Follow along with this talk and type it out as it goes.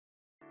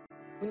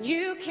when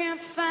you can't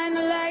find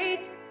the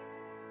light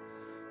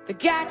that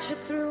got you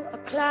through a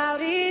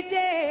cloudy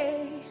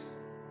day,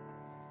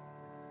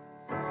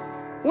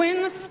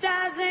 when the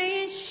stars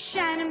ain't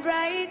shining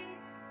bright,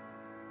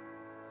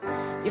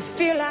 you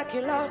feel like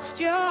you lost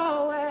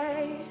your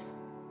way,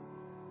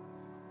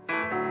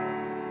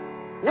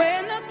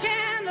 when the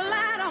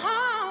candlelight of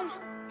home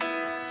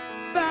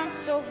burns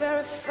so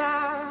very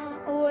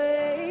far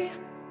away,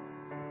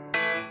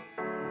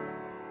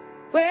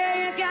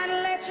 where you gotta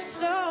let your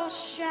soul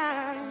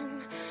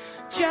shine,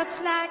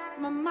 just like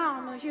my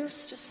mama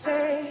used to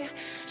say.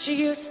 She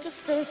used to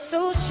say,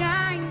 so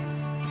shine,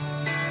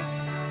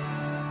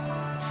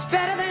 it's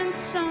better than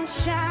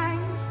sunshine,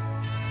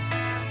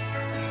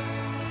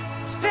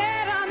 it's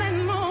better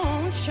than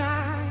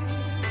moonshine,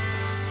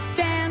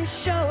 damn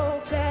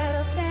sure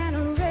better than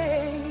a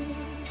rain.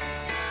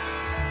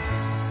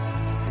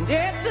 And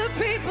if the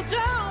people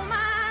don't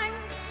mind,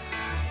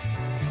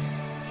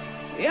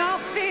 we all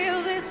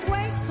feel this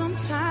way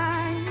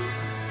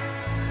sometimes.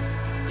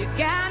 You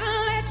gotta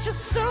let your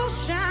soul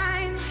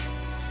shine,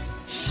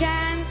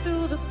 shine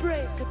through the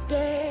break of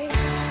day.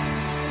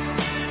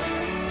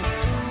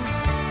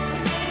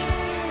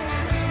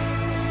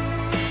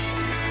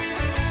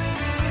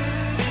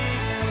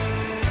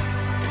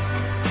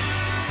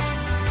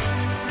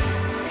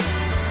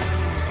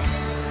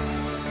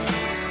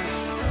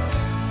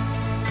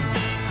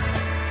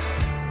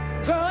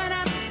 Growing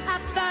up, I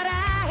thought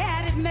I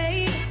had it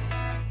made,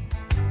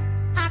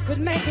 I could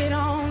make it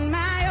on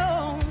my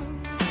own.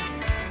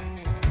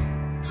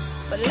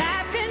 But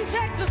life can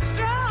take the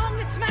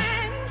strongest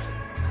man,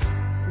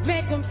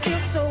 make him feel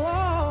so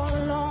all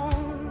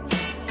alone.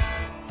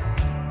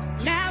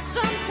 Now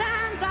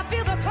sometimes I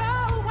feel the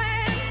cold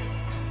wind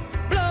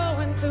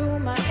blowing through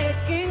my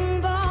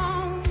aching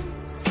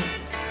bones.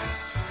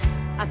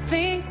 I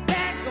think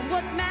back on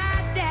what my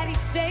daddy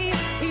said.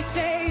 He's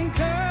saying,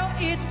 girl,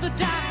 it's the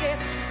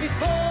darkest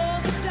before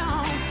the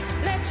dawn.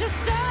 Let your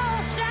soul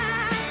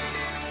shine,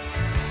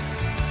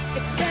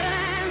 it's better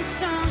than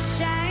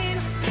sunshine,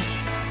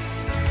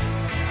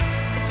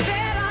 it's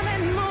better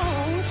than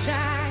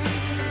moonshine,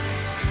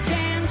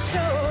 damn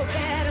sure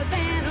better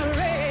than a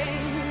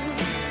rain.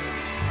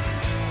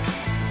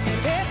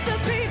 And if the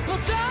people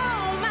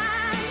don't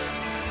mind,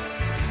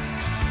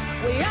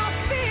 we all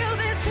feel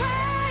this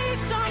way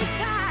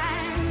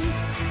sometimes.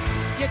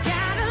 You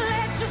gotta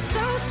let your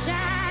soul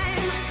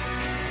shine,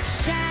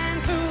 shine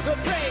through the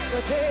break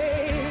of day.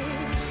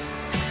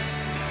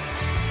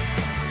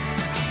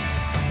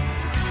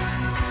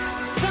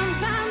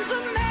 Sometimes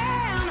a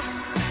man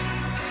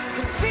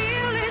can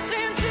feel his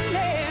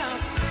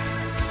emptiness,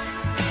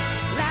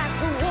 like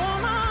a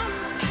woman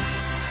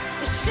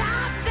is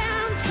shot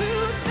down to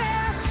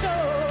their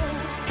soul.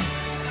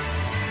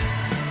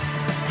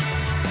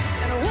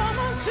 And a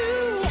woman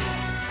too,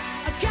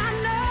 God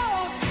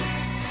knows,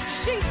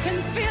 she can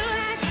feel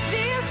like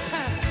this.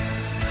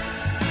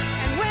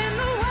 And when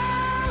the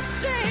world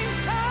seems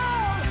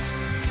cold,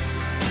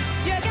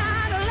 you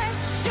gotta let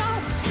your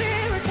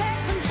spirit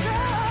take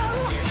control.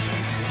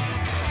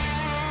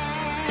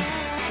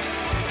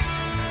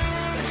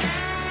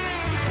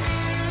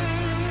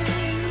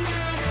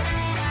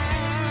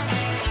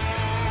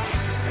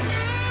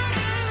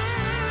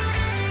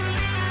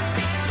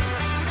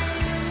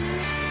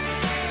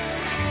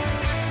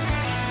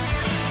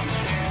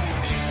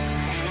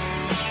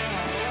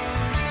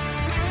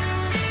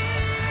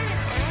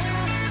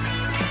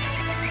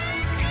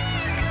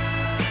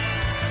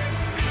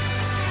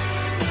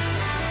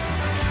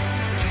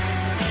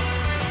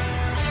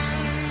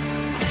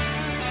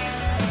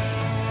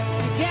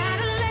 You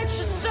gotta let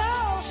your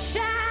soul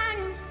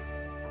shine,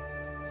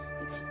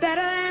 it's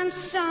better than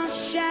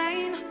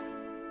sunshine,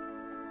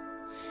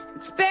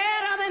 it's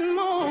better than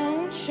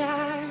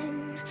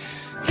moonshine,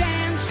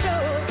 damn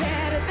sure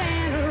better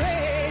than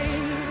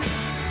rain.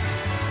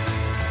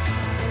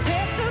 And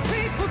if the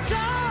people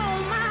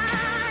don't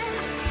mind,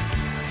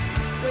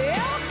 we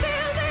all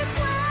feel this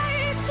way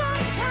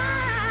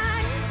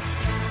sometimes.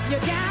 You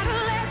gotta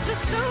let your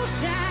soul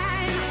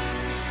shine,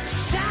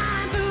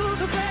 shine through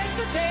the break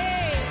of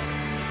day.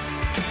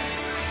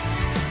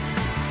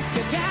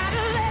 You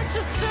gotta let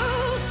your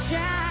soul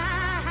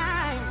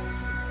shine,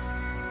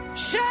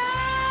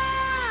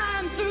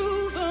 shine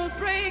through the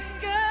break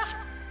of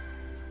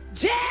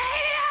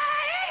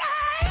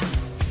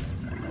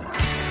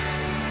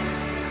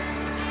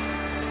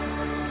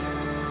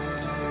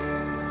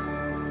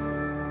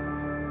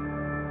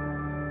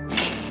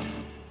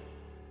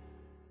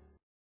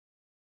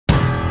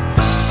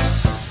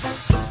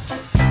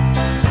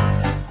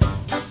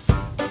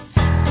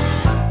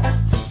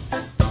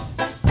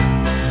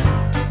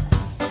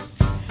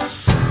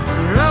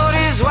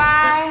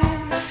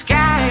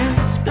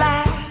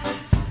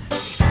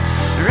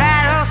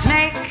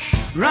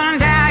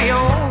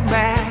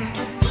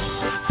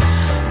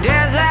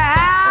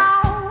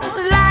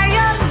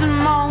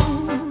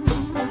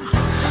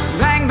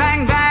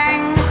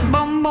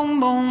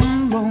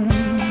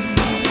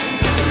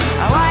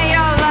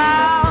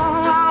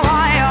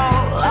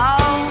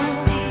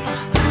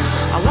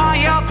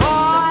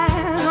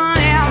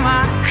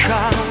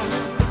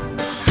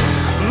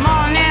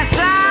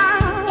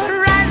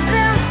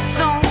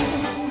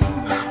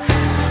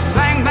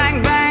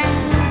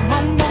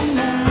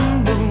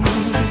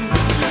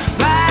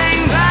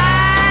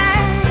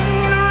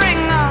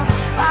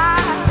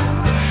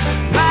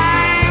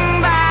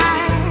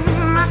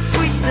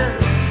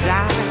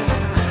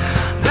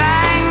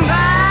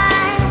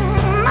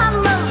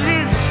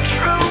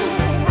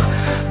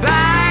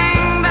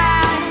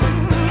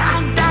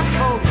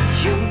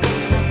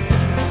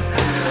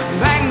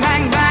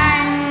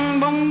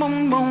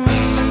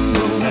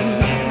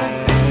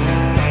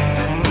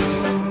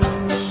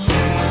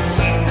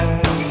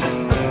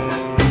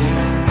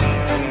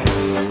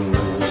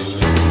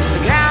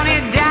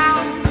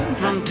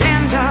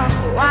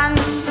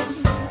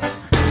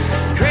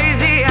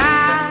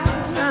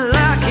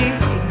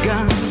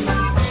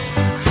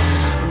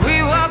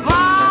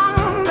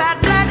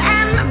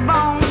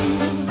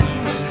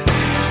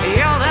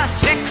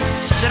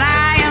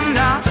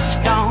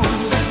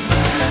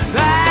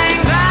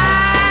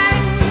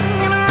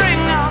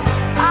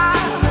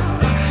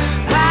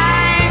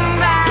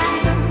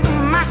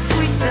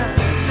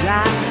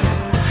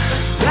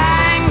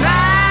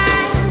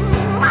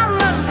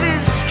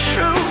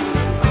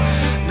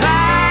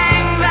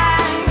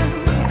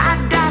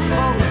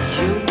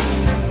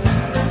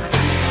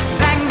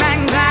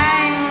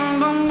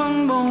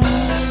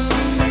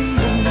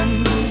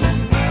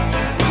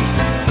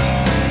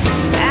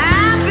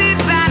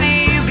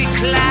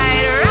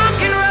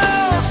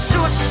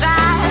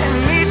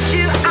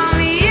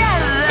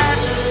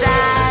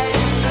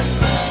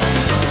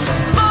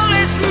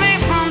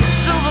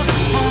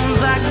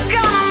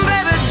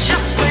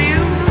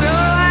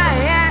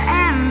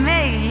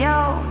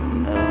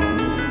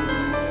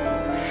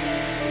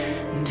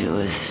you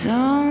a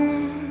song.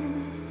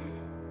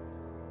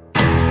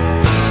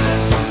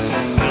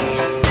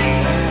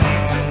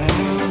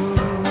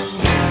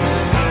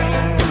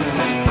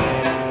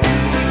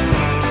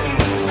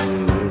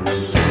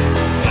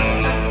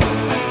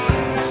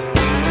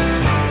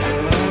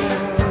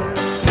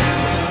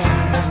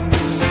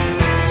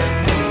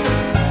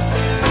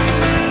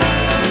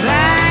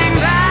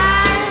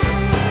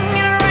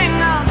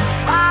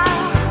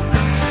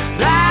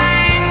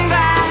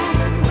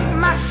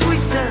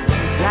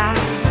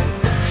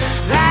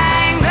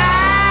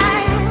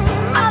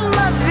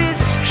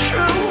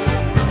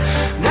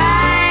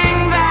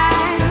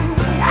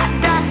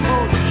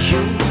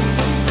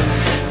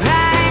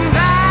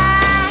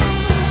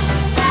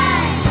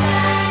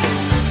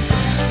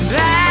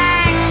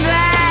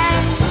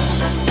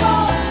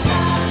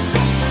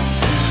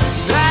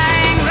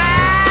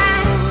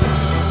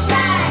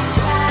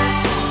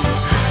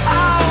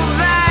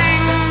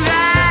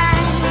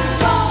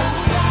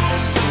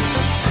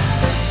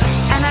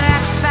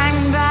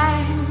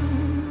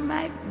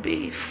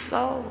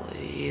 For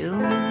you.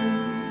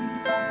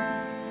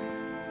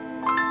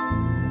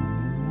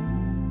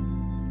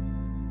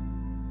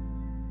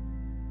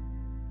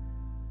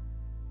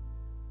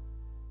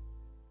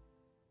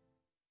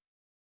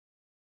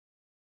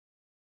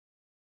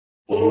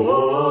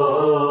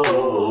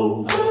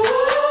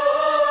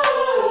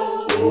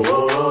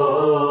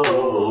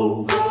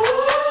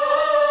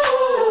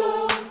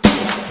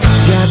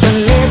 Got the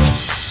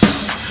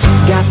lips,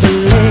 got the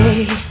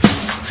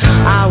legs.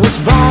 I was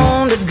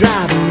born to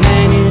drive a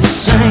man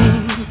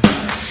insane.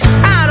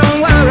 I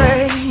don't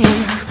worry,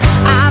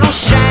 I don't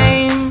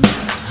shame.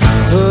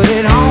 Put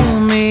it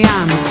on me,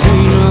 I'm the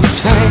queen of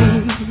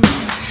pain.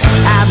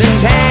 I've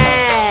been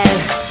bad,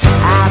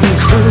 I've been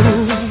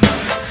cruel.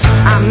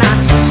 I'm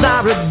not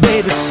sorry,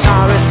 baby,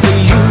 sorry for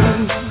you.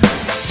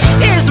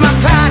 Here's my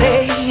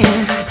party,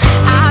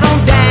 I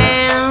don't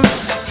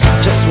dance.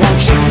 Just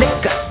want your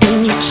liquor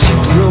and your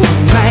cheap romance.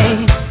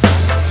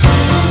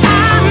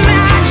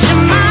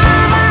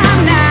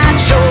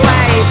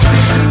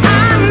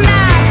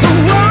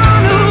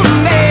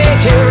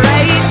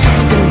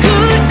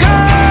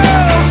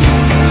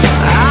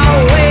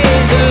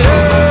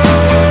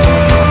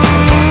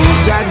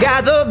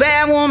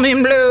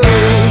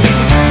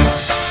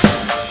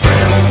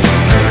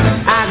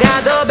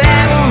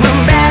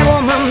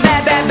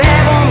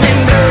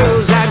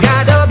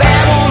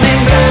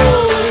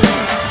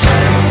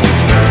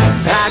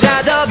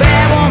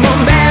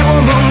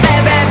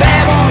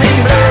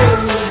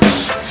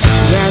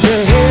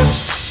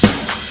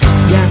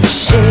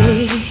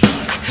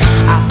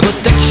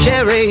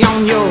 Cherry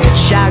on your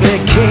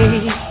chocolate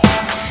cake.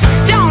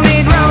 Don't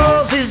need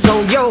roses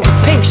or your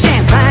pink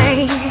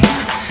champagne.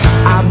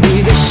 I'll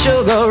be the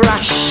sugar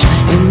rush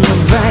in your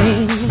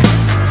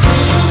veins.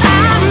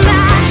 I'm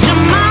not your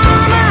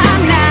mama,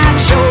 I'm not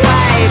your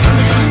wife.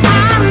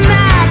 I'm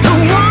not the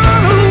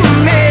one who'll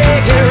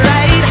make it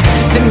right.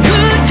 Them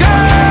good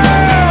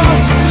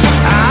girls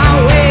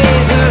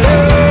always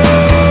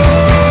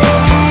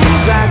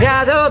lose. I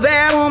got the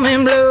bad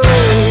woman blues.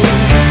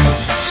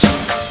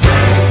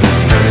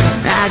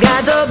 I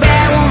got the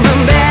bad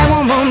woman, bad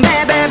woman,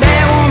 bad, bad,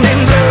 bad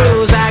woman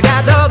blues. I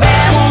got the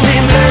bad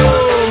woman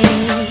blues.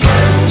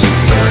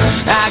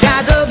 I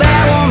got the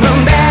bad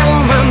woman, bad,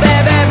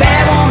 bad,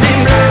 bad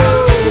woman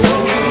blues.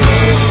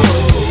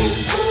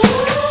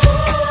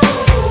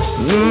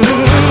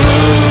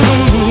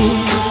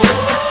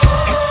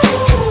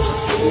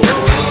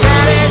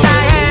 Sad as I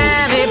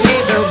am, it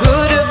feels so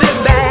good to be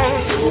back.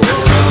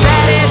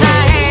 Sad as I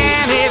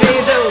am, it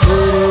feels so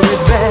good to be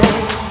back.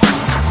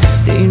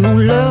 There ain't no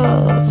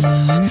love,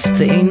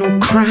 there ain't no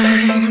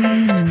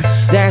crime.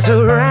 There's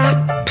a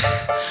rap,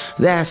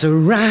 there's a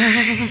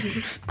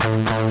rhyme.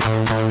 I'm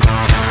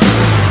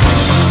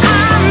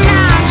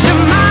not your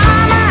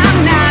mama, I'm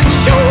not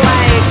your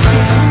wife.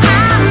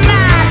 I'm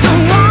not the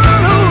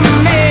one who'll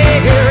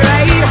make it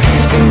right.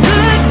 And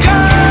good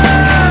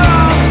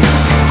girls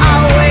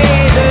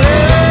always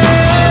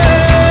lose.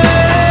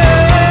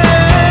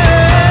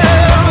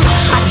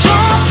 I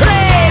don't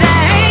play the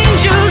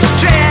angels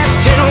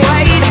dressed in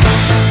white.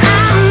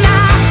 I'm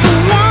not the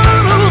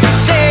one who'll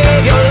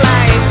save your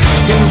life.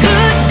 And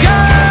good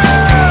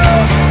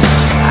girls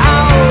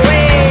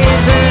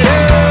always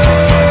lose.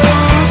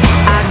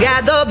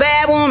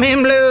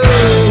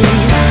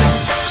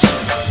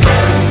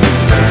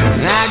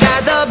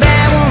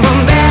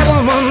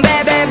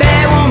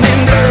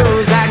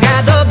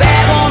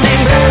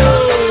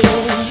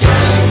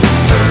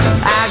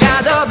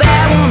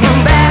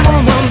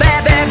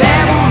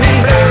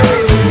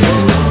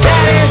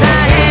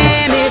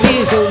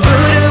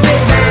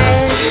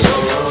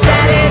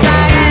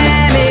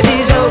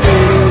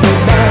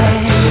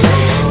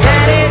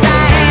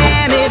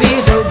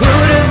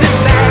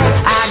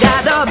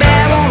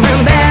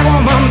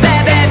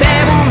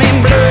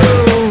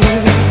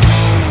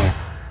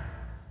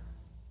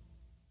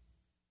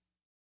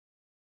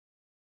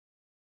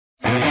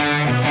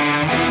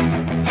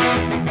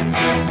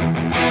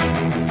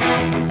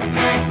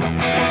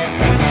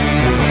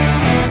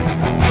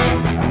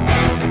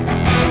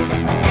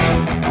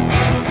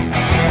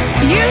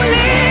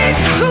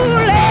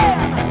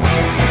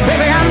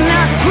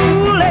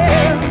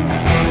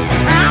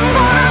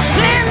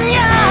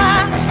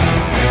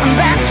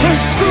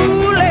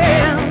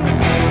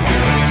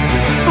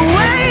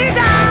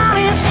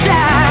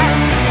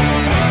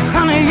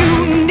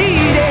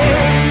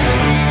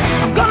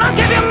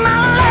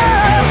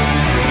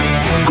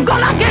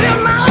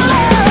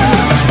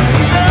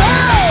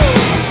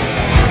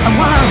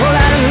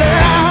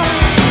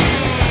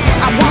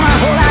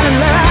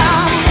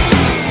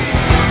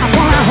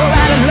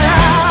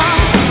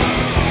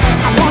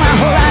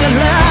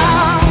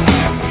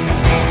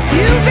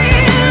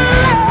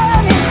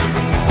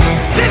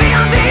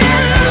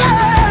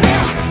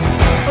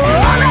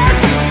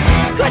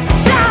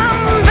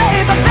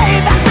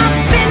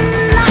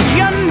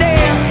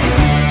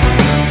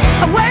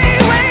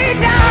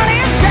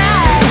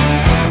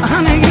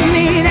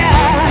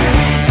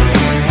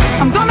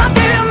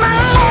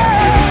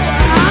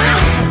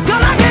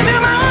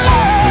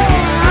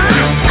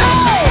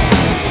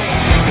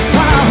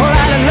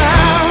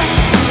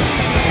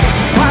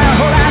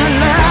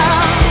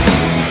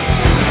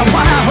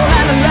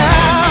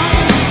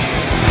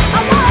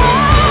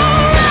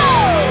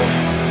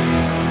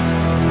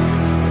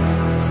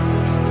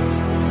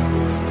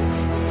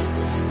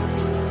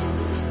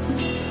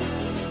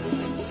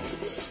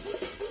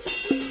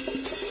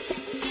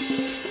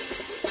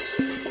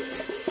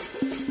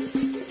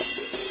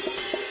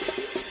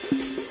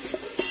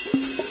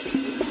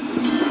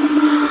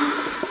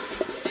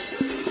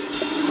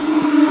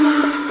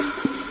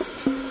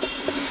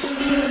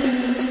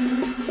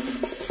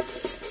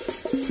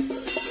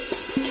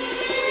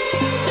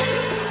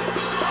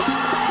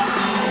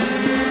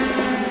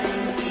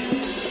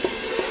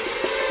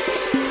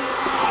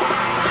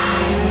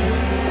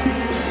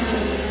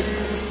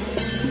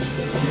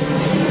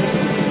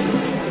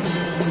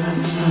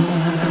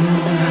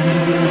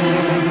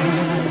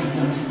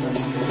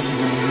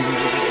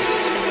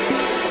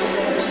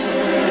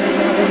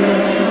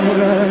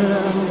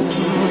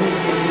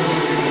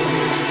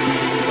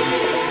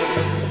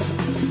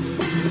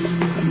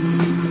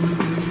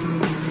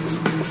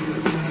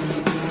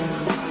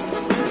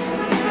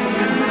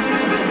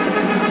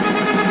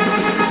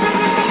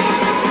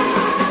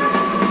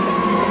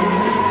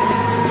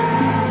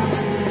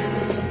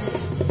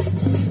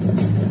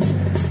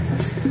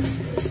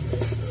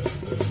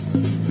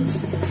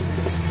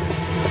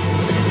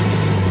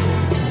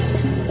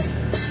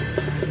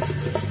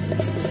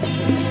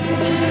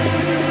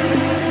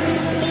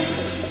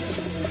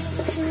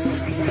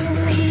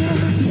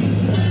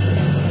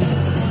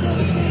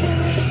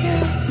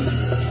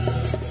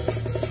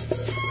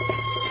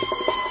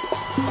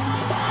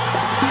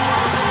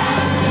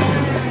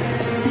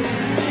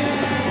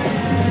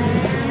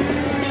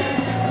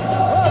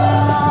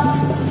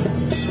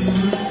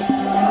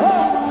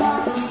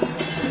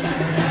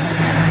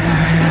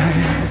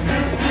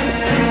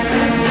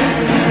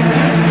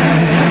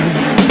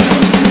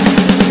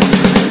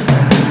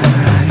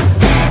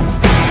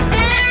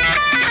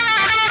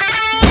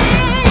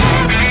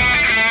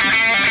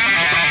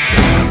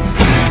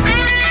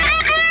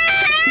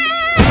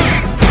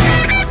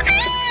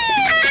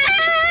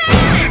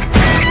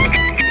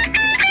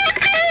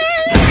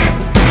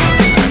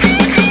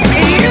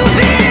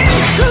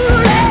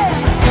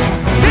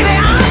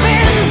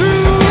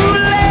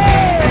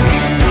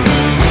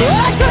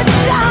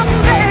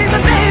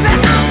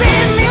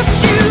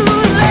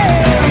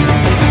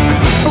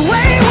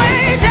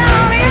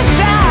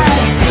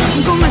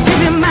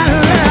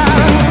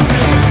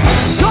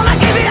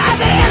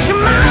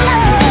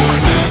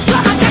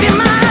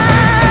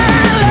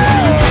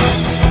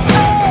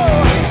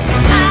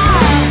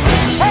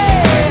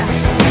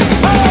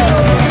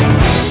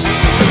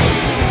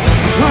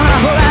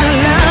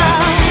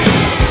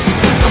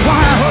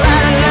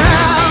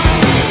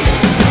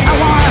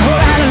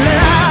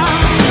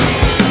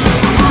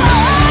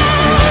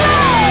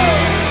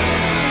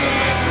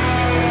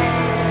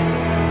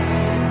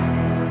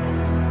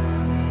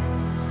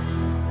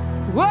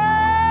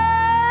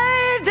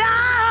 way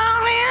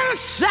down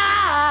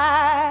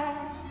inside.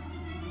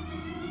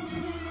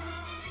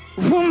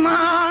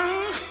 Woman,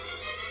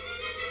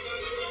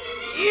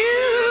 you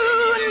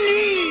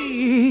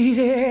need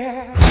it.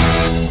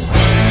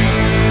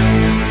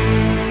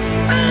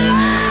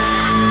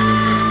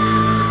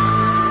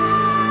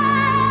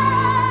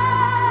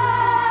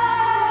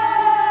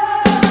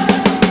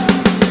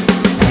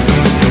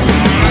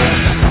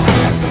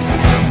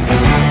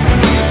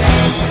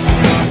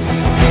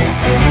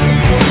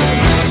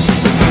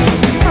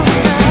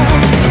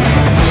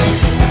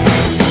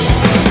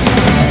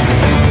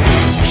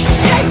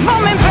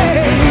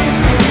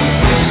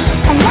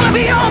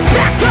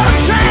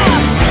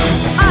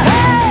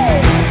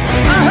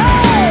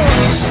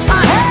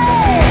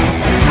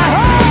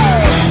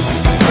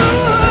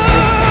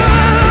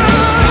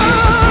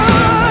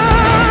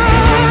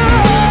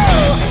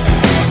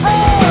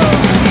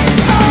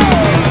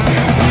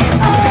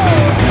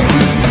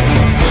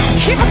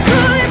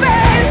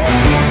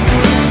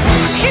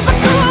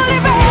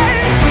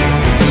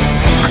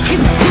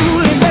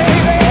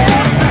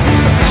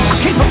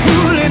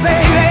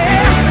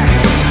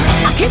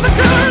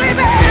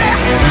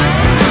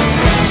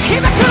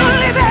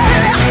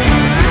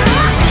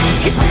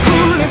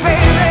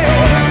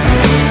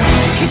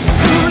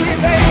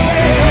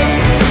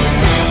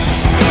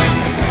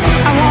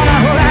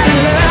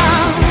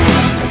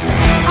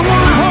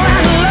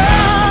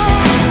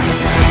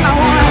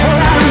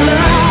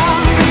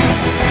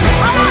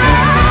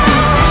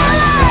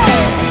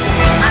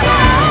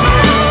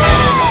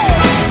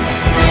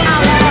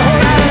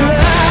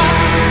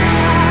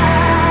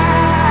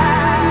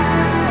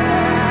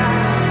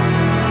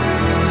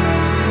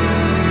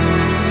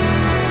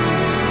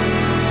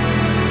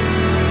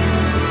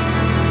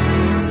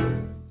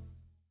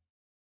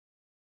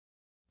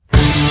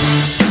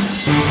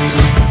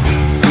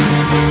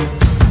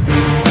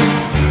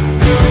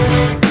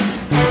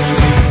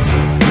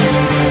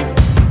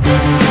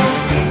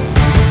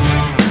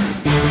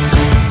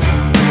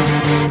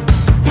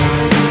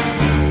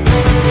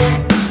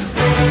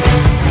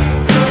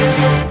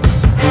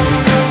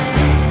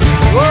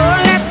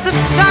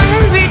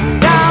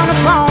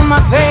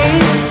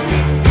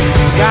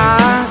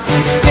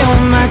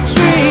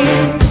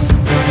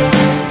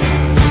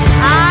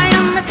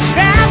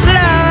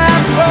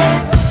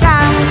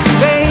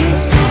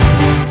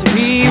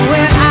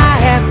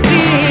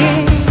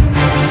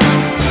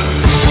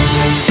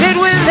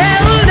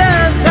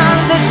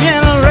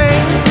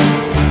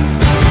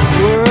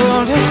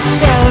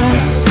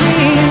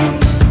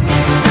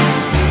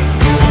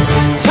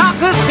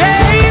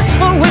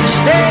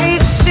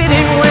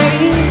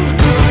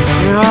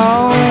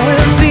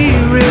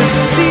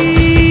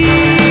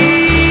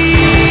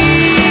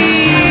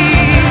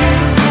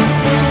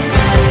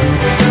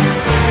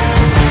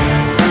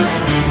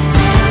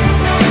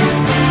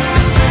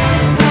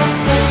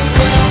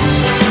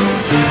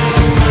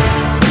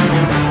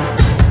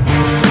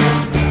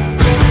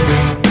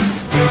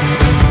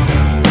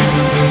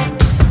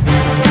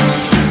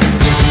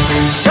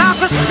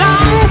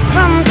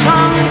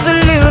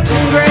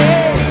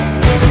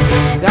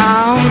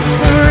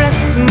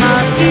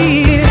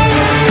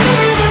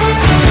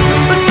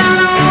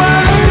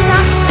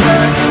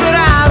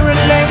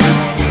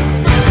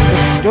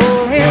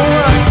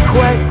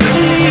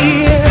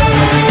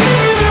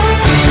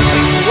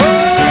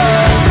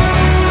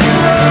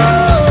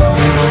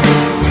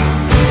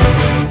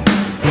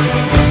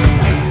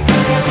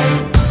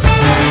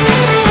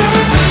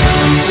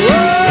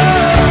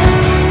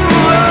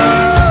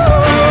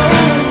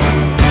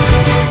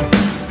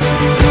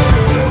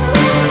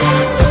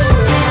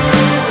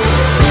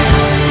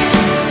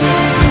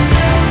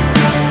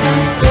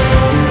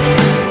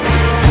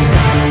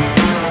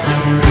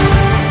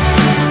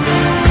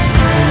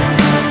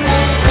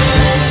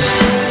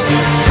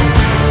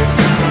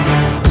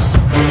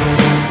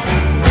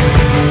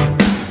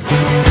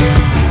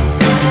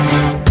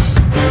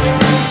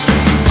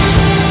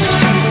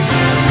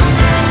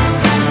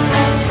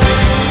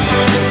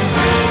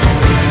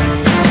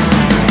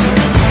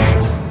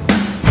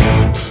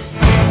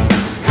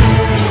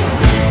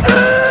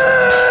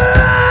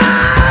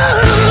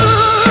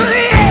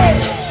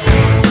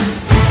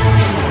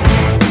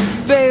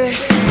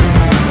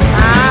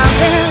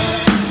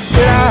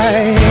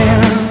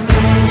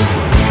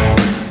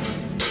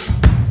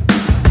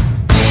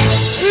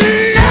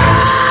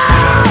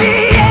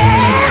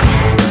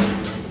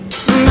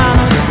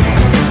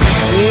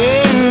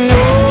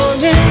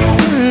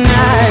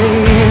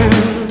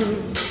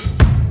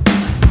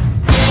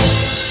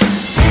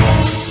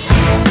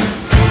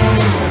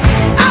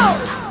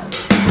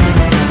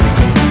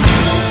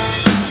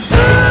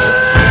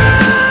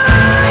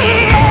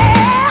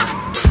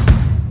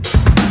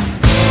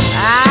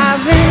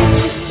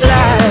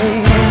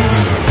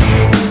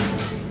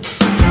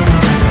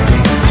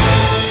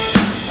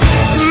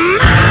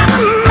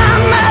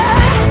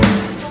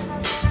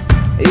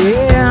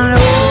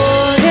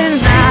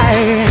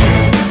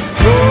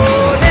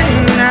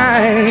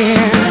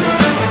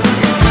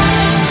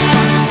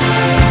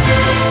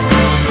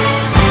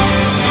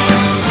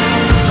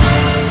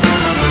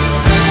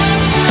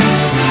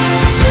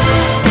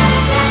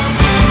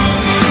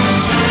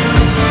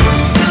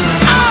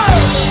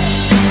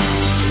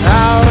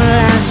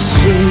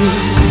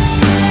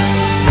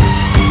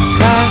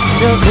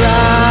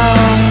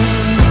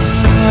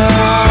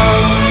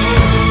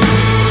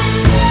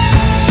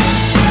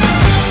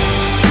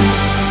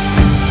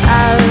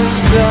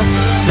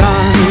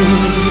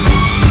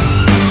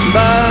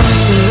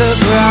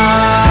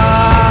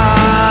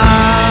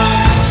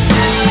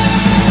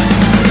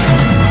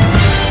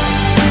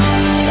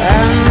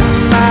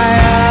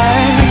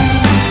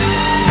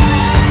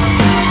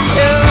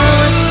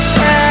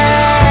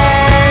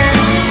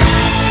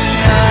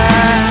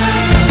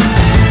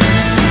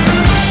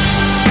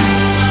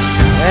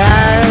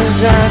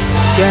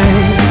 again.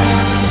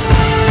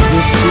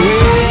 This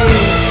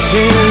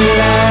wasted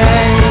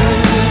life.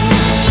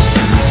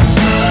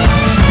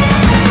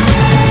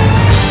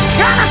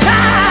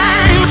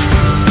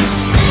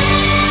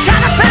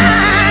 Trying to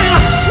find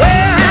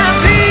where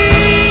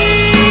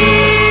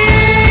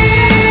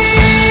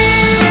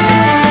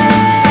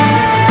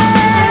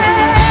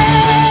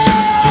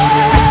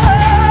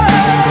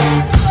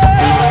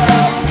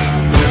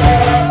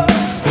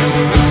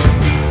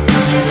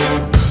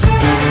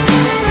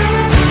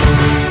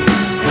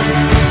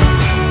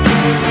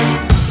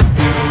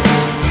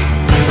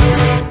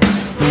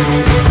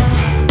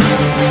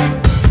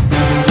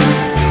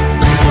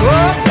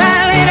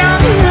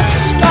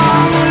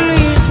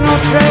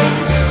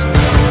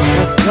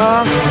I've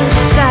lost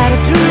inside a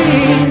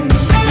dream.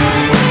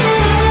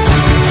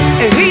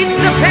 Heat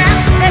the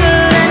path that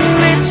led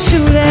me to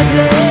that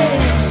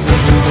place,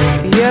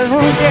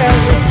 yellow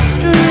desert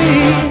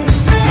stream.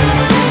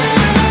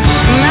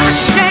 My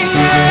shake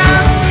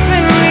up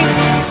beneath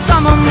the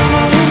summer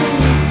moon.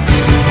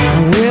 I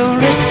will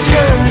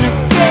return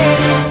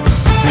again.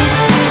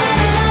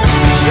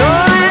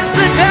 Sure as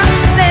the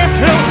dust that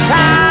floats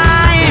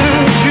high in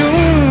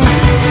June,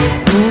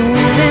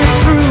 moving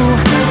through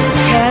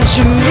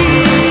Kashmir.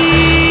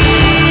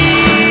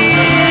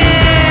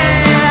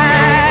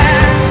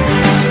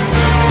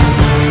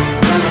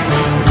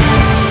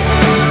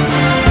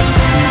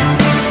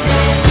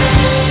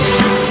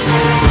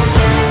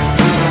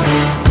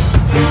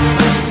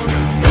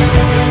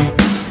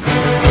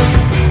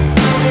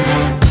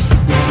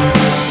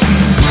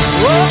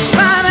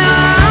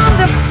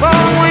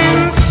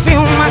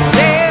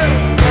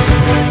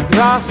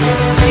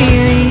 See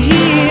a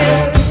year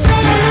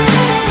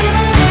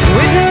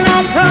with no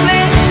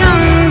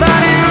provision.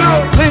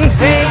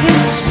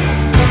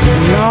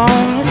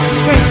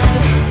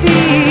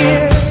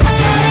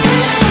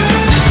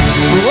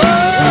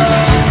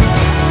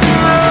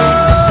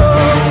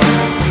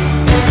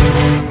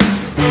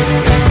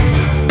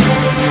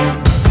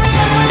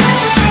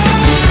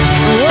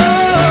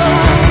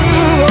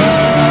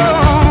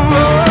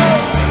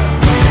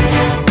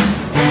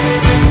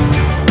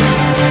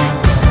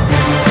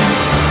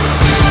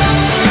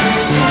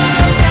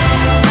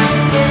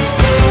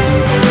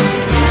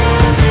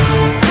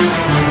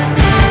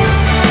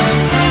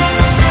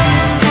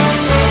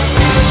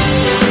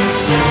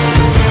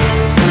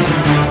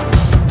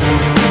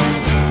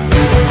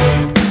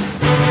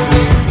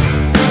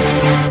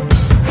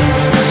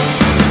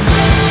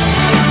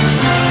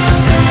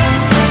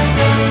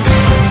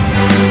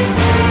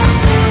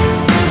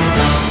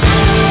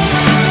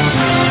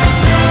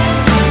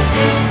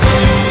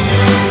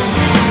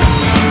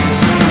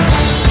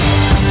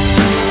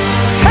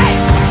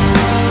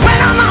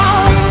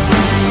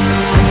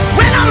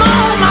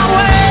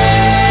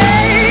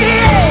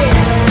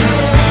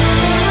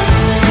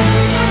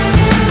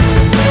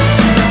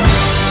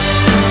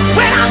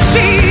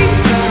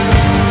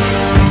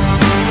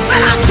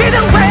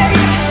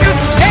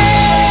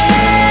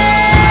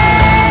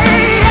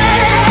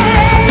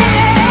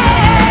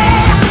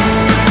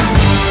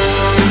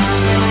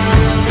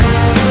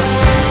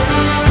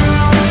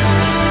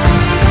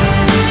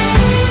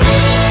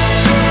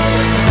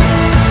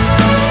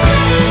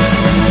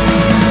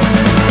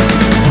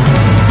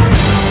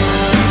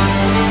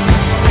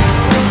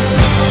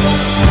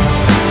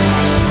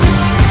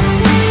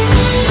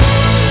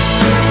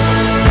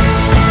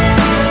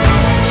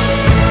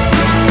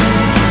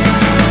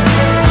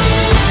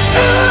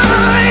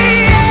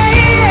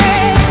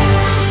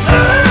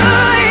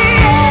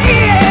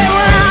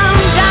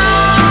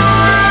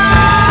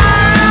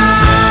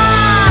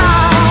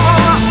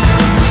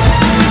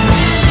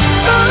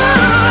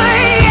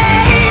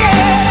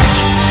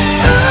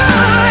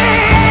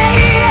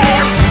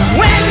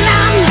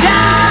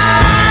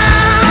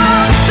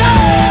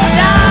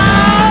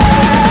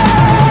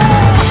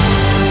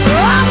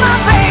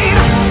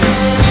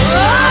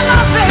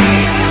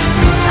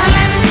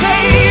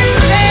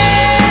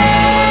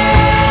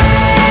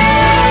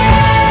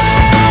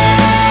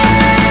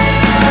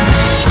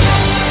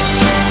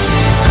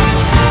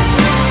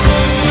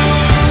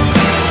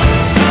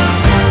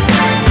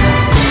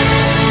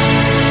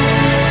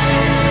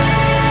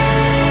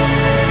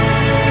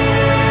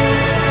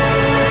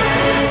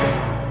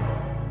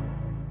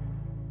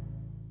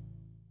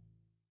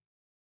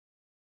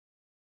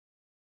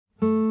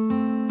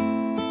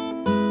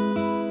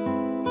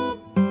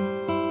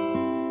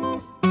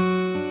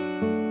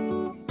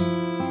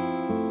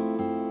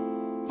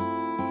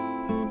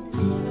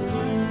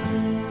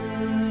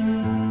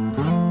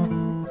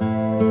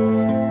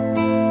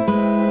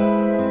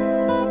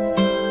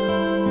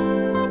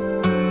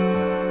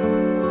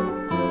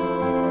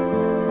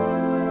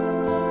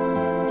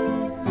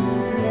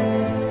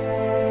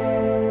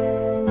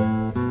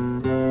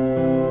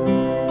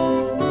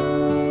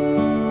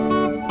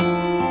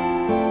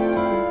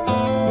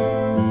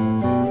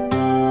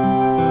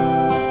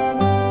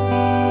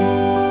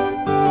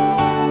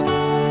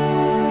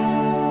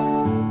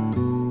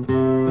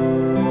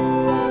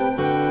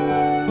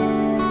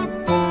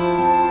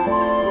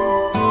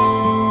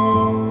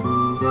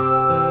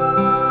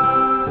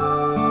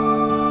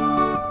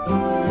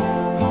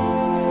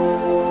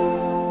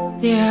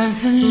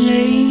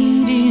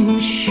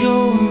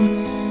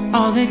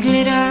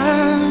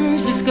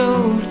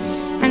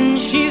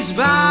 she's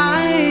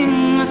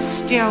buying a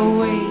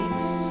stairway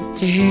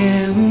to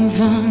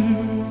heaven.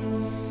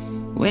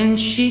 When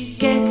she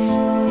gets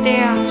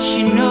there,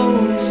 she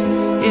knows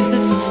if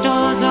the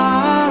stores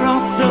are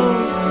all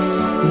closed.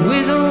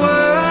 With a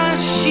word,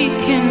 she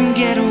can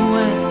get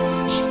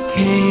what she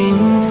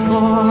came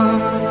for.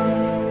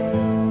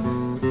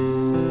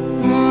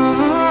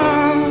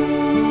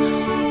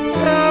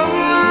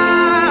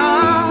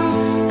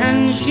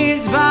 And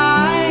she's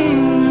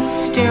buying a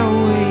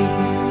stairway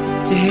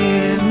to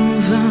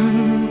heaven.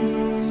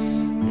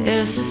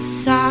 There's a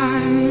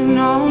sign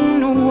on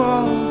the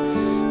wall,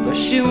 but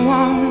she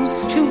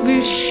wants to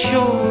be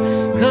sure.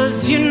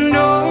 'Cause you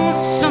know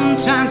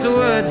sometimes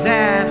words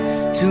have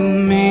two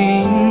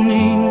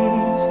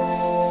meanings.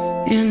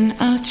 In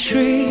a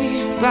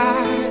tree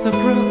by the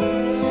brook,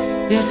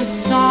 there's a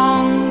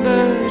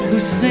songbird who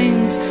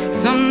sings.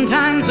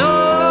 Sometimes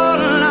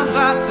all of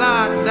our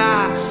thoughts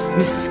are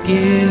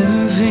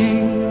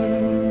misgiving.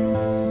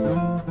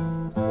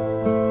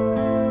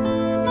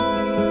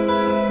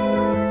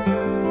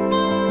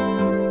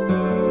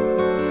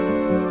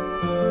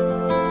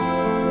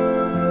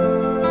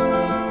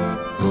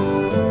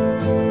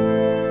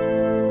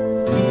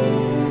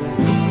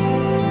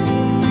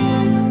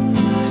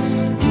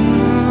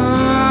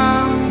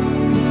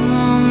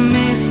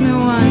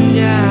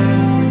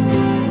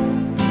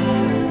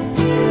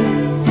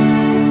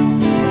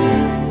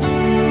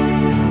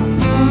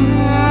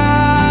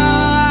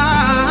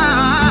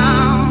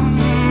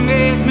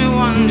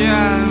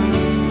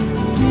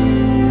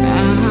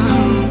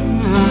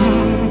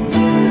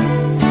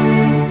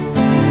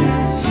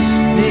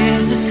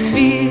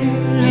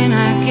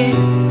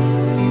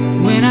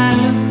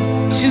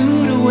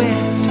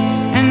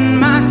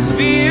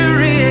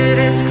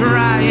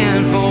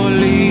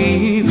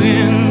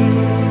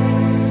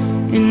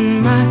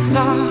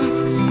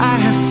 I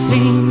have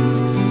seen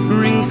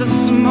rings of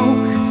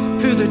smoke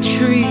through the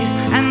trees,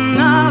 and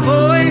the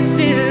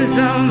voices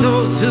of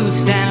those who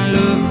stand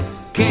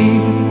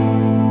looking.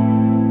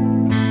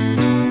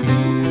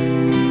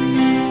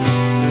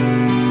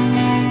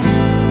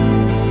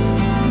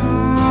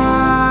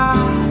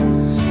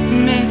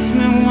 Makes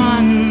me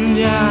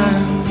wonder.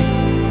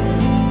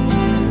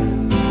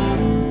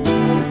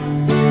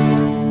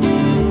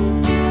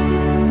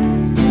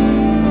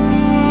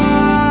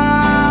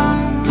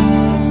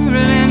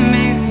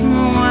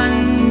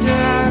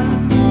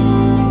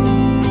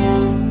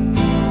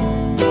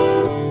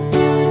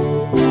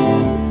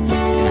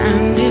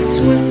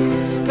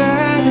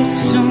 Whisper this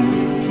soon.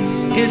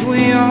 If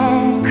we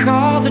all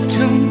call the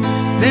tune,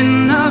 then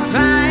the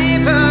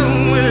piper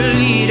will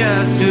lead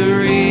us to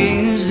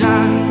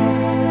reason,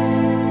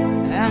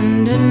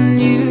 and a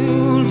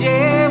new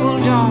day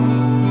will dawn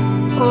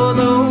for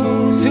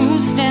those who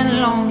stand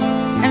alone,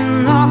 and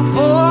the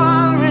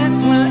forest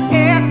will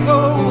echo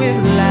with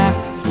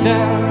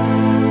laughter.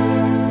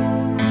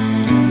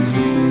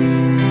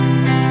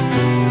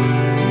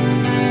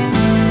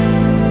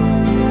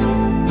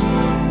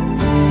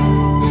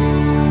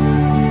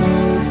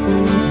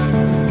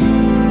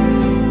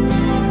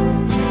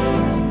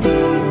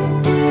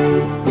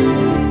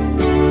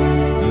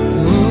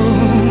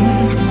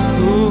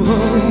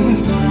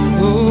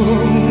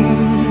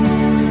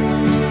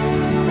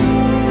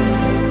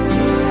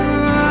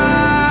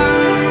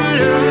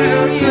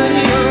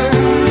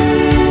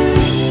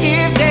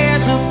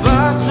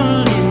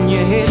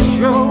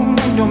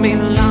 Don't be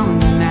alone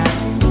now.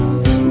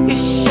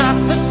 It's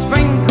just a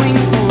sprinkling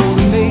for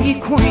the May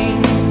Queen.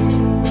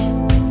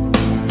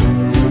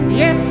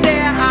 Yes,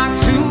 there are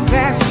two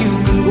paths you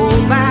can go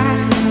by,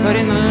 but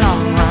in the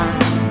long run,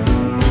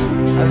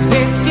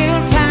 there's still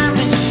time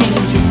to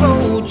change your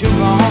road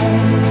you're on.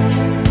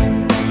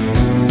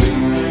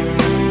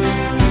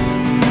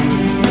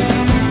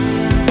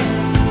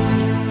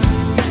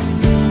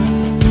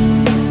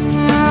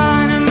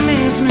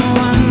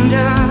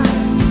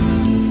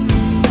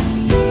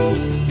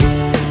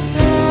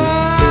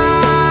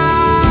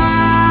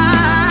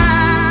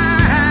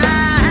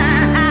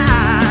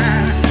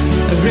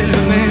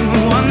 Really made me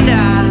wonder.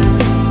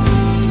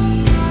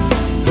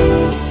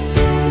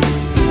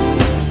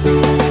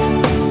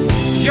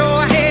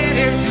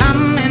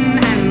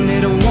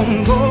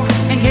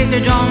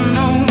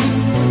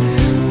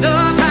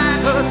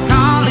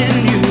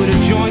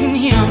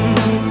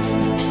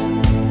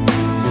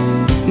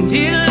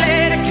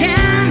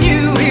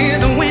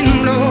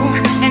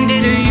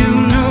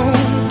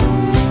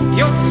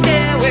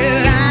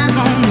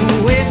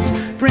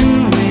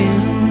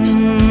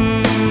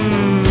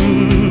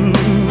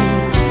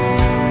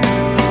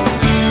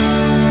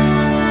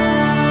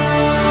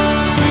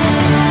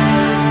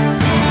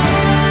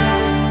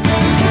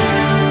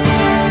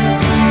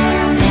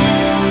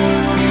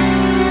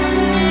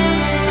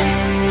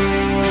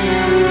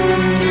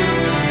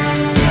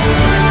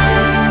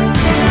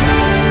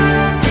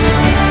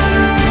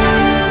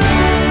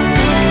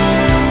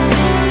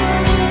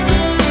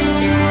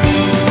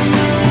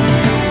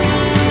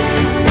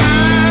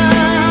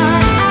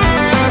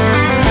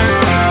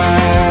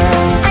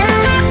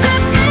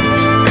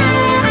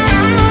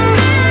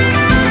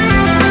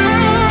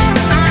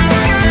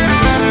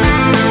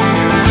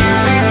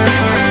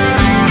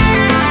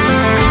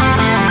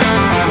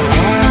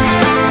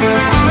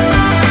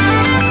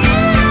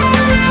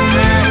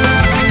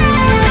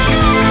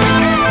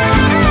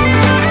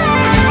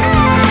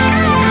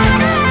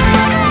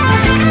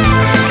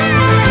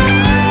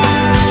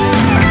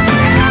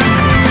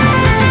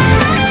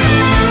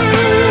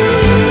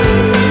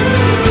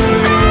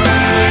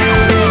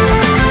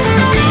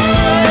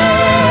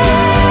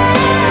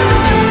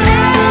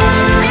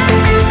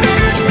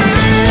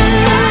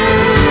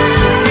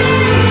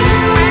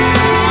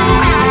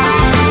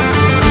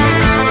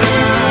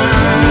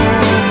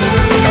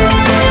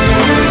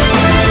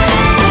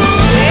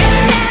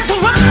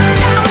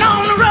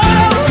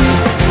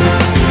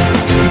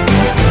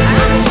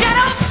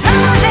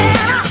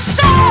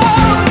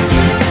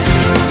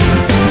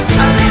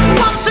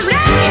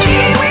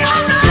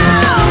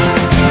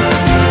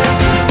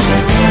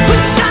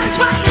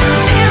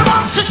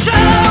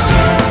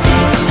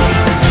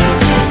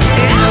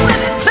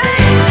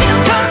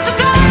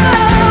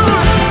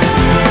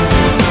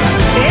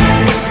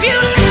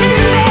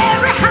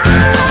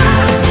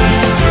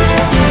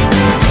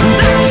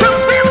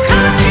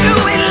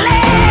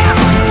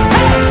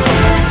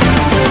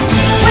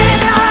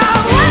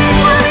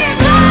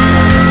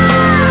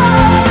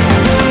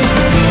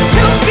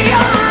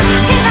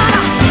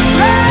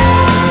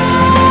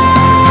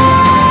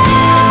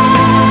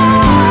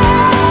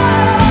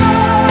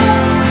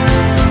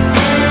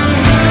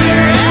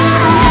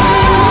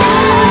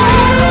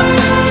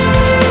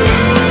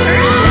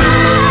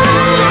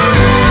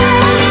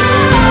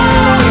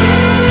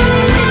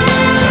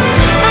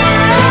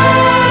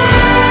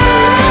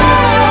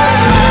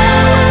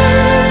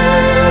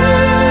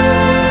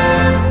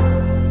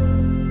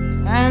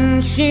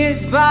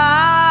 She's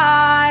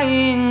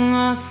buying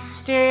a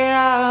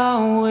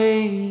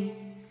stairway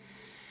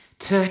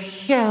to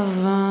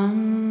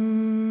heaven.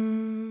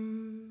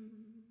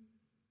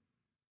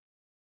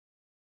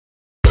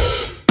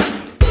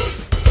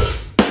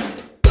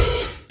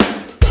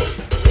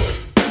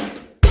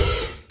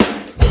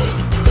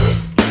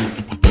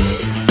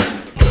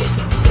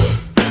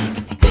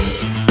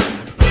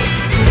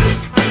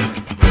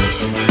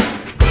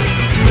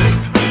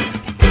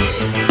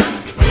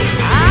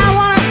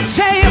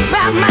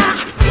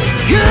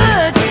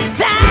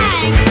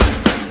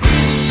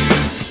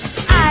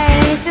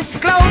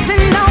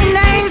 Disclosing no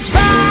names,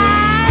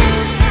 but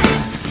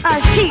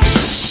he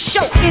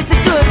sure is a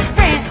good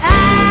friend.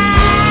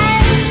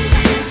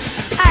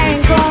 I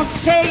ain't gonna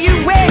tell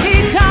you where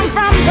he come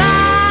from,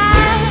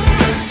 but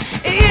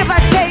if I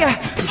tell you,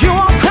 you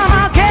won't come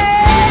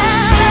again.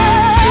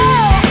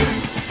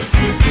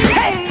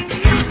 Hey,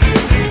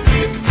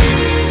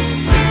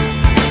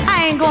 I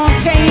ain't gonna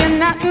tell you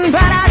nothing,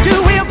 but I do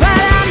will, but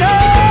I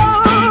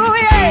know,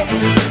 yeah.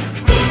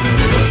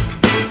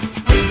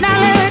 Now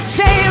let me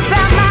tell you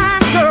about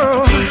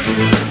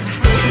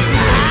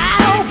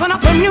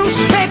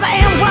newspaper,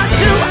 and what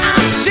do I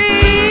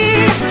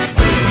see?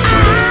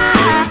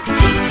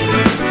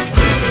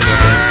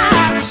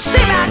 I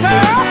see my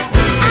girl.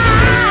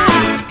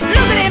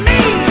 Looking at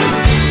me.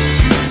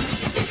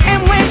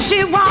 And when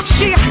she walks,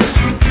 she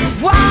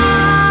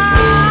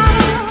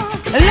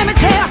walks. Let me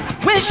tell you,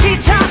 when she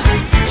talks,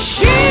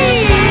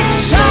 she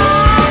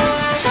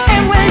talks.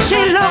 And when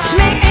she looks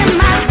me in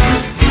my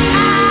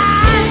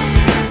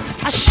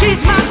eyes,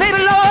 she's my baby,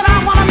 Lord.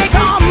 I wanna make her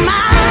all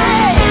mine.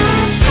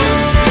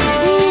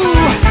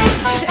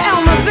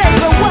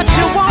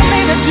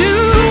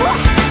 Do,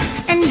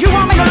 and you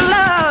want me to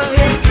love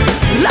you,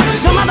 love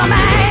some other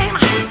man.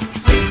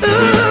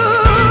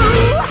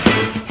 Ooh,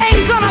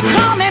 ain't gonna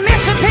call me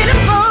Mr.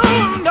 Pitiful,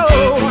 no.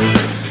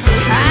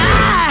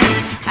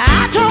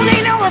 I don't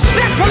need no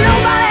respect from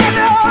nobody,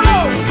 no, no.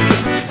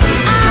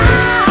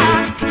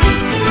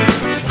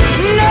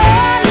 No,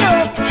 no.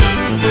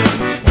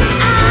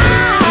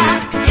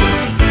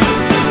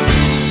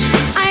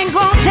 I ain't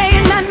gonna tell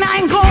you nothing, I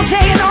ain't gonna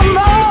tell you no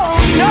more,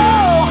 no.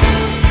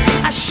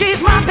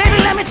 She's my baby,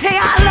 let me tell you,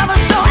 I love her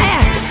so,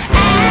 and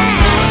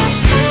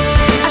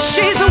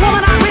she's a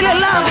woman I really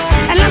love,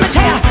 and let me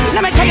tell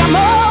you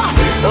more.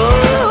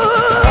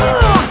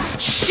 Ooh,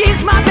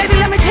 she's my baby,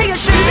 let me tell you,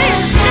 she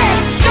lives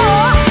next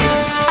door.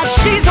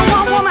 She's the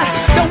one woman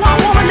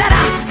that I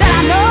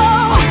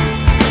know.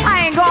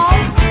 I ain't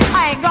gonna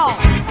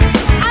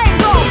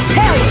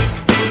tell you.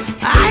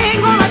 I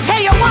ain't gonna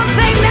tell you one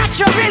thing that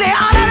you really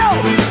ought to know.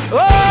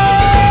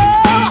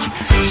 Oh,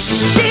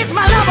 she's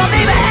my lover,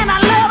 baby, and I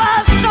love her.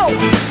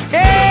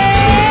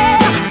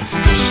 Yeah,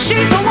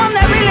 she's the one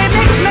that really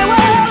makes me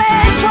well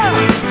and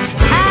trouble.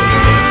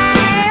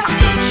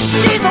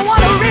 She's the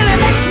one who really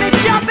makes me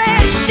jump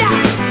and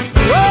shout.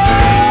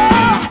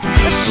 Oh,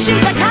 she's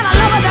the kind of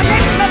lover that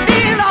makes me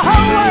feel the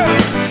whole world.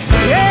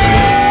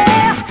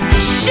 Yeah,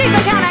 she's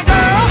the kind of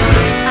girl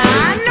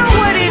I know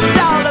what it's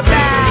all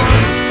about.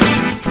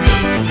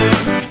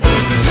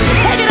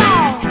 Take it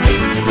on,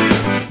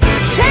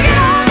 take it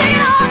on, take it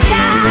on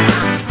down,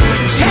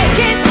 take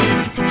it.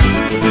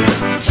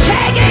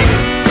 Take it.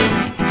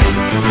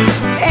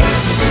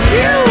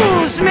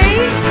 Excuse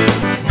me.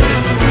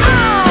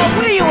 Oh,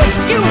 will you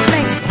excuse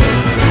me?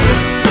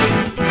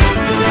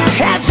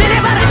 Has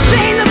anybody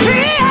seen the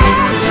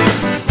bitch?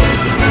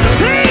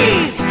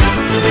 Please.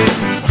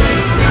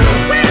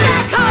 When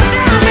that comes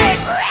down, big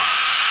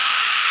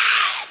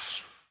bitch.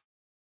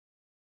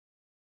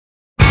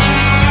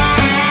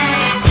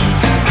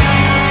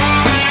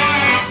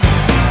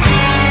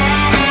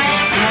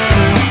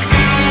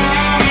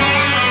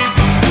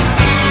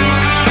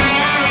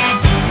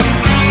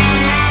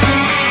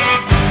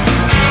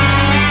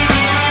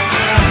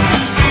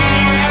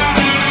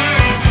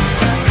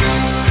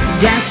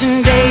 Dancing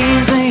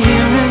days are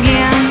here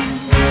again.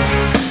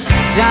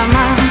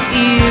 Summer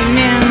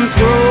evenings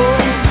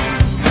roll.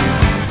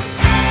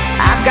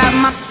 I got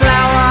my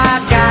flower, I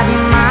got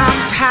my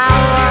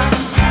power.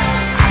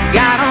 I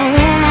got a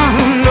woman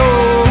who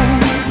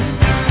knows.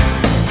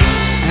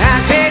 I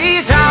said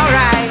he's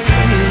alright,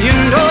 you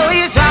know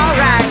he's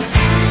alright.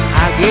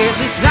 I guess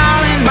it's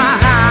all in my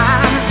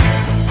heart.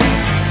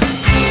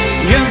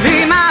 You'll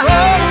be my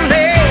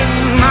only,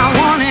 my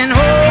one and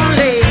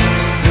only.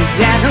 Is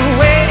that the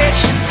way it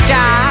should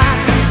start?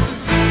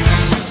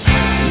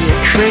 Your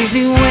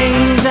crazy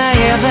ways are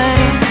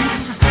evident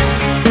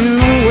in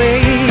the way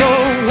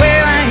you're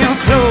wearing your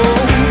clothes.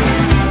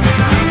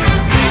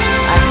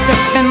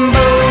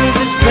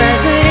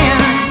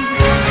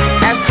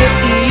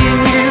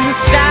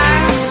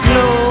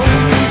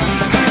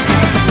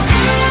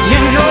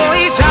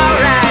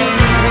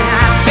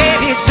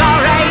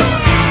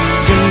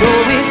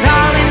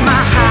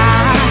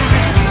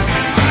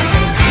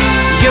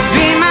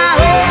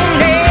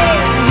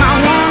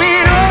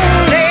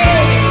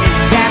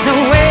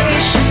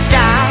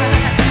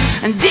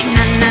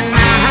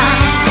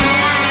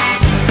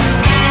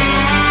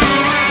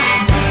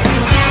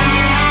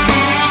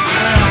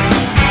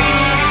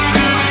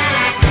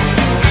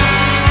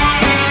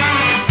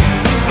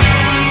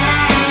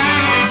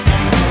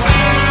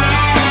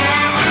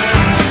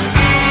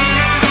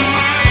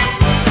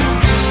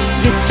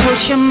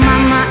 your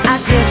mama, I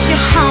guess you're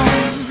home,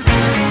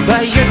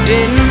 but you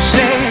didn't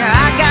say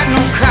I got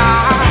no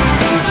car.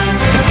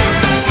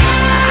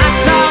 I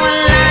saw a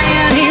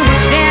lion, he was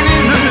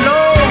standing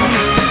alone,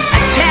 a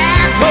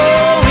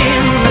tadpole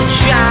in the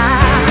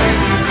jar.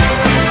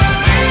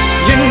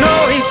 You know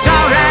he's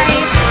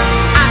alright,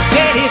 I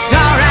said he's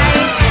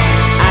alright,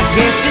 I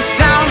guess it's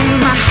all in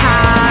my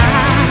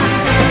heart.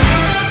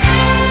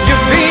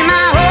 You'll be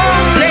my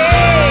only,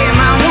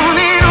 my one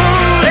and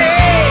only,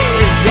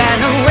 is that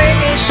the way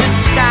it should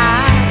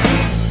start?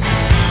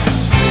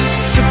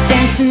 So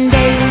dancing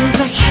days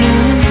are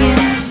here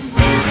again,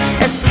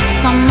 as the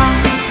summer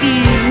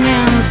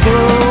evenings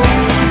grow.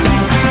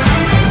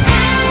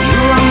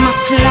 You are my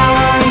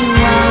flower, you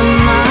are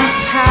my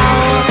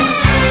power,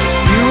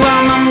 you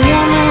are my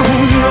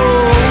woman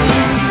rose.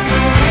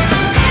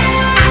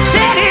 I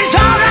said it's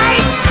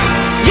alright,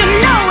 you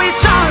know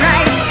it's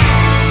alright,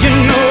 you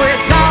know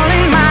it's all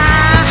in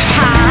my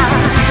heart.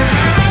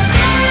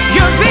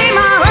 You'll be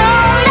my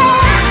only,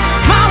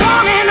 my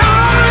one and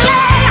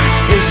only,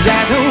 is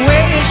that the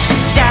way it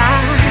should start?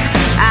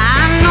 I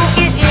know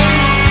it is.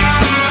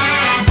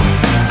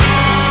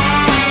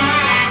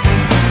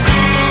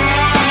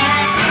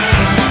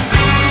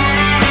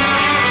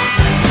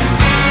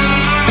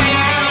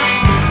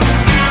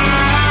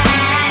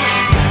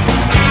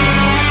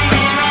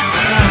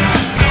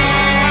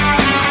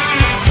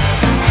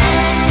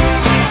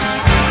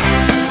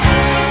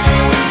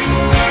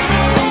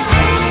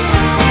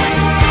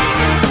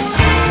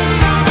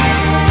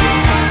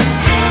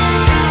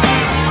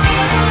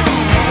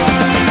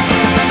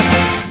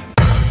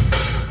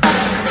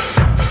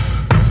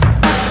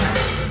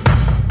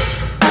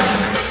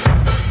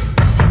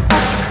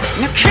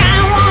 Now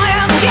crying won't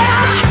help ya,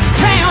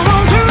 praying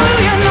won't do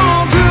you no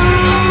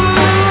good.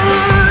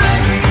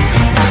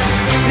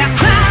 Now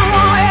crying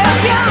won't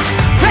help ya,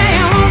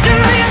 praying won't do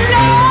you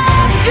no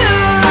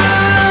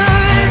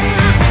good.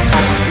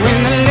 When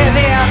the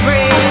levee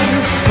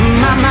breaks,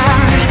 mama,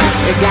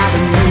 you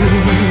gotta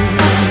move.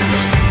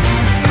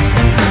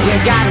 You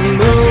gotta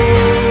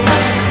move.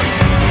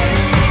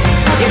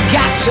 You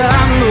got to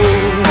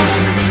move.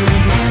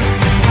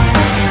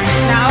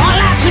 Now all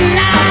last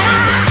night I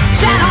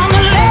sat on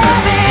the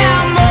levee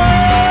and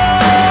moved.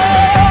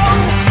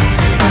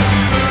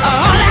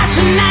 All last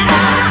night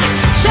I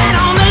sat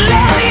on the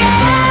levee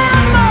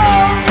and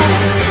moved,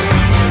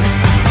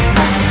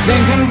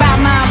 thinking about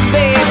my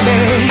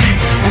baby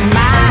and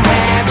my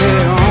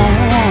habit on.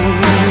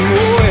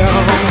 Oh, yeah.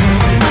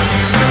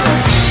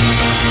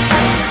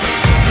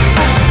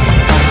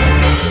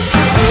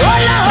 Oh,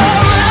 Lord,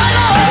 oh,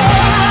 Lord,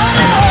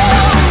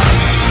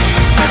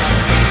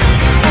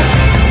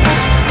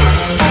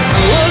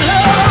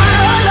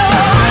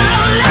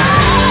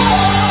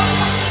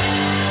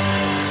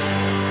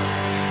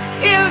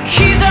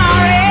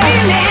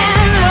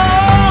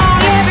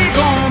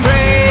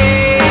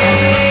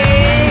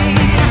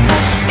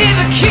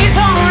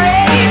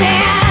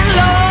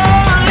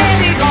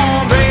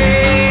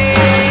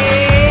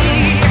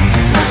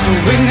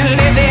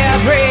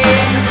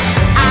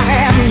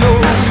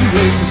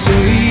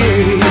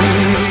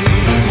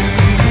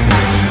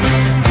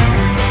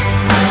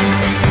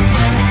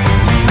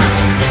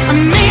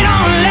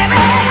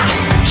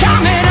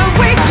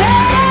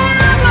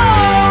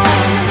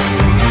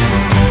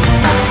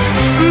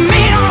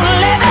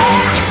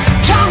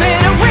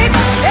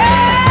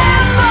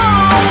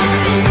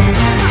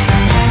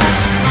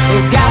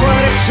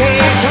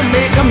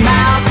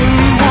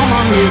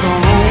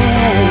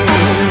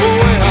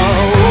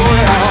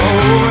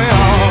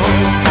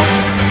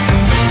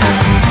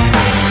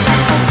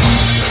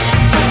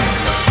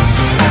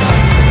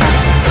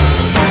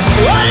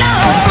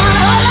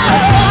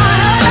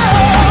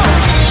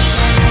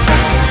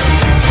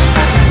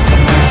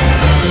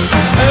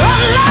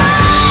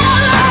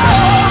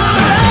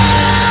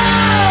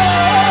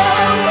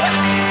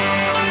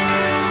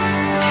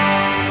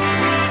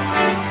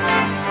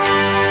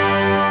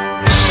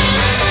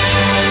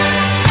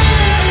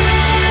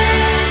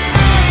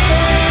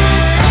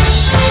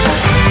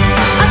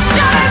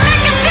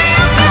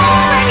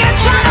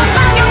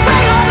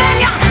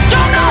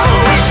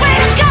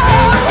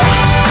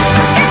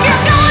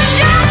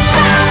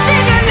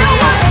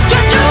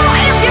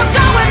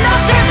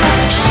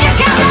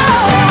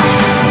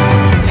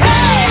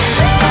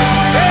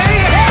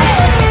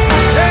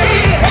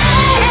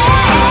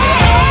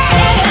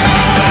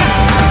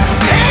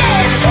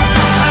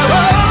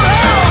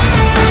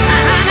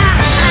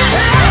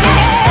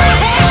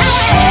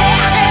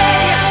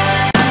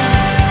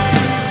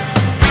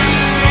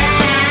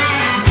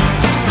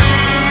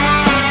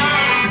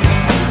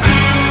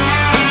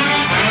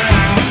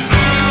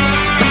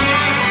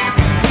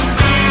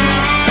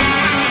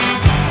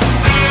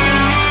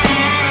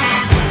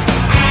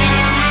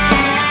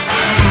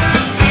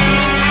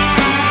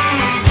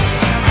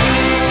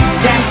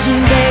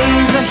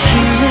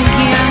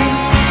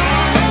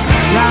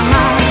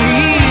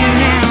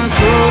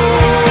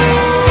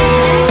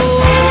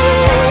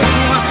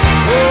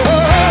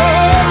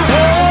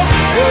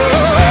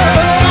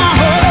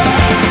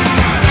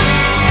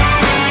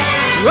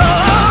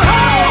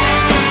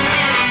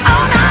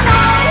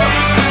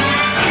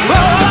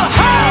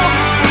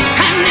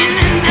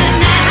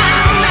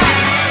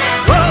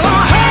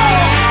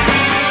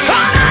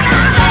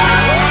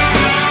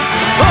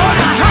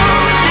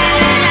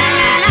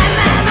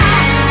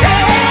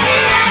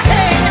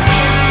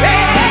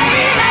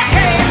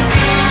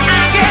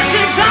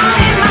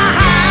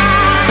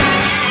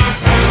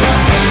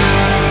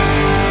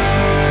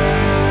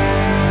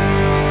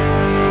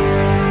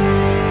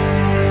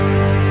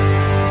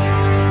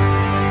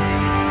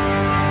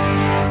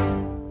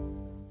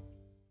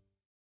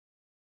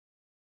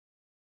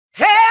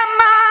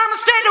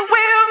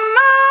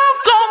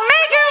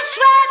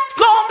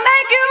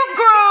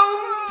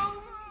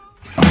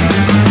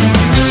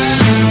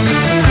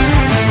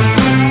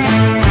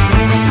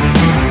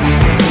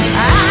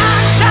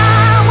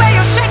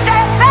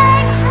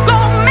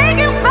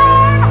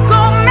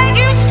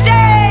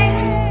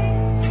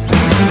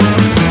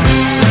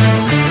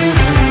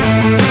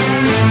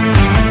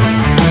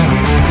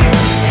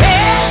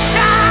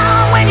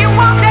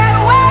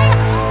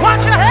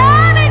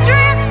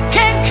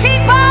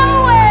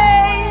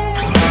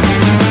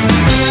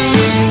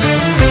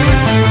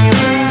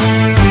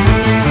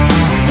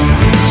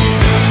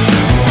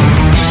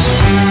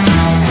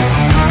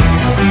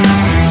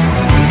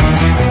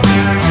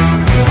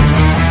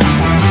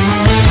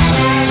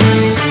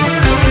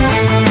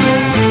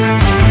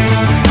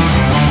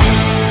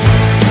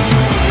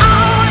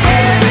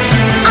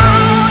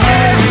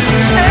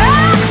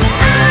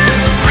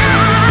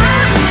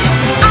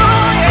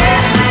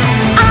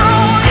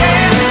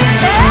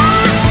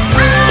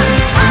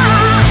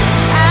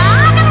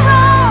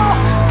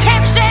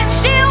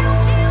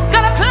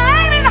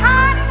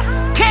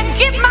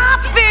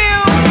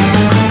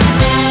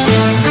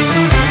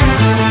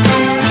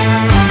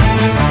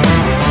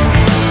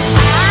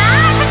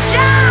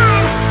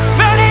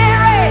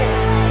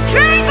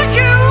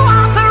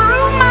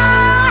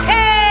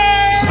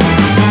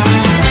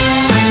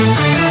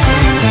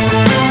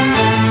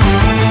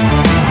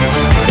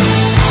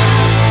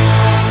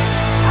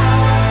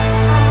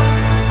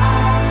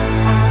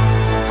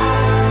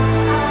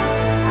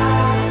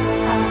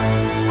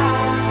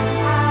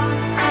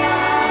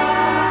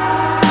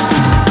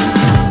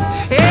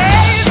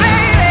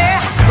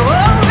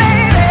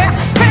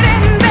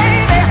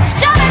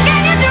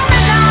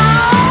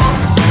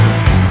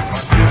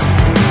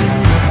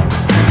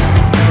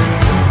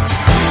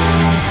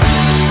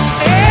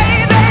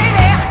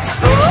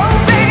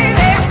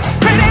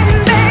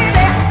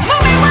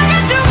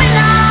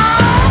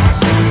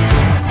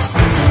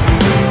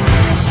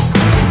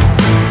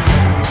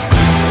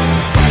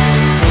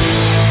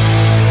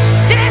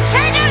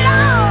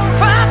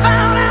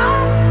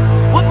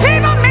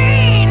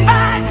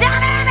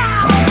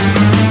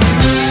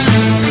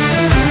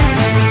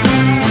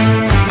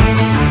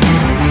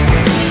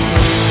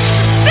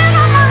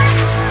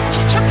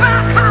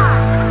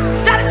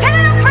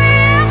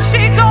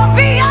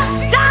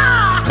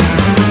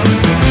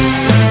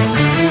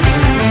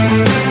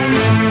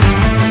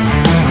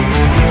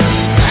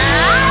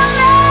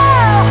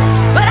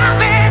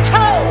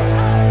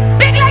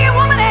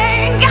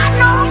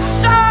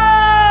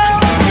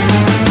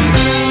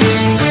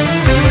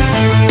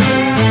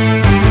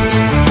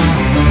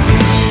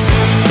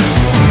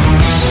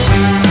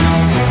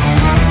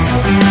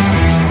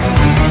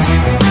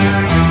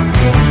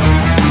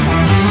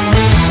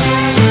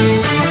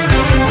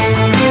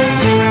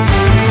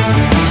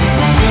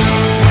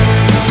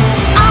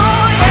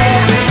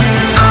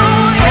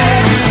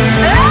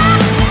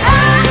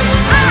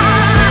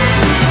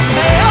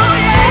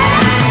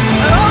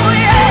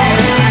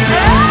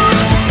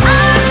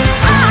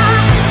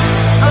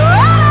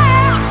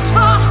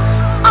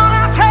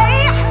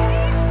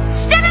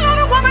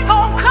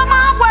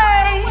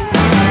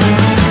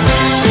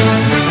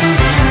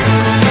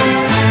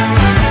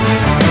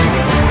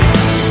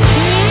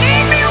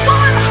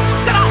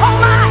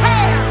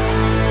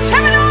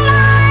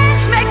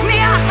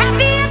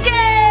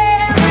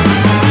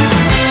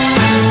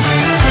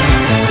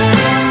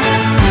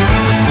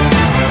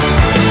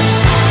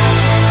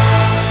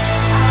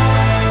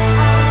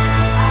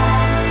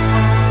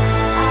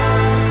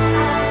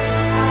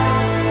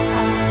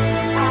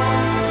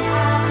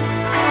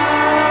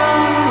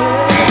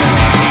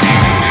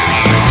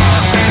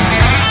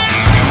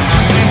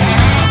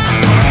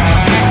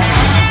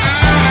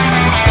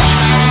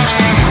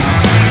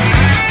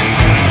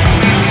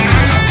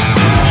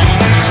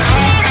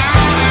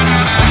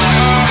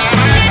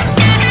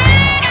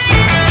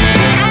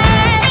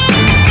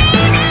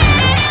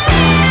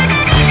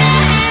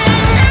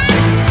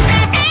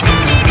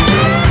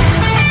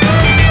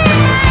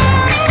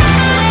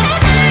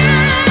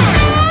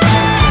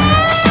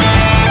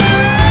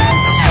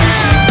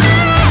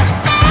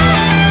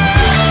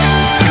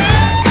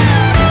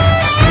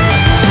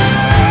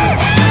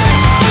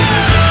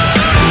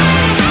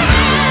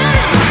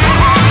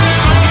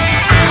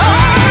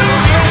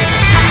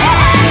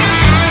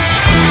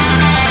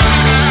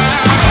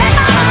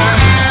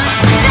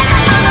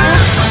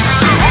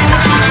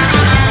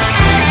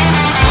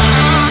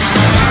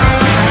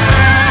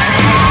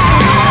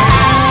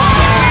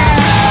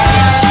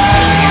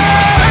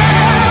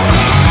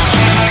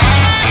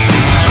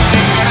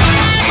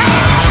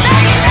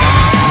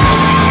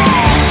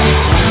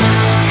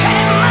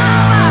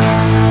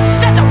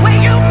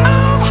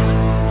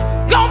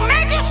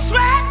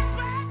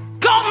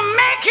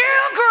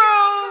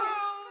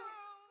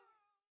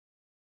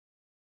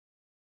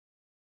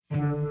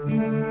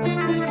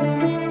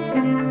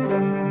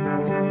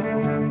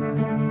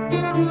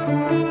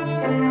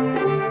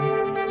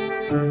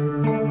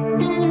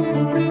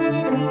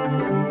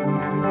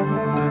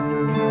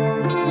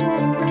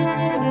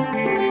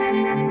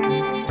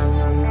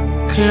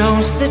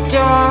 Close the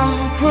door,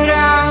 put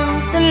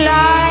out the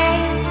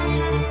light.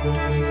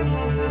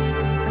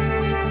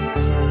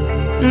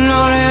 No,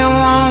 they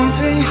won't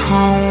be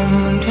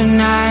home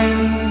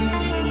tonight.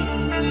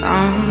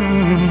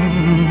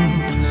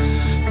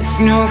 The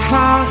snow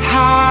falls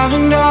hard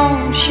and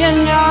don't you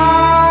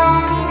know?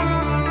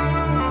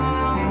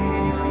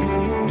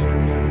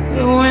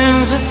 The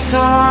winds are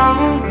so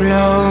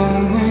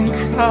blowing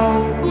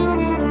cold.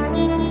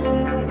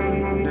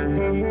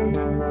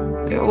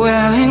 They're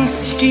wearing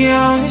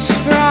steel that's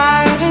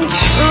bright and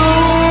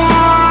true.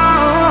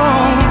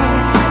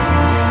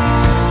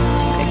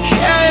 They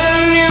carry the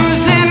news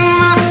they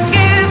must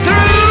get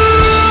through.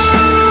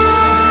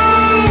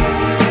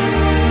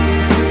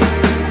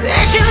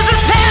 They choose a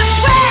path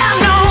where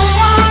no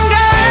one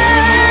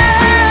goes.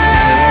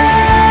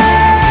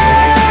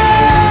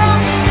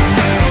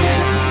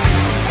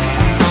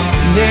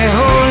 They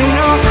hold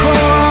no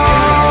quota.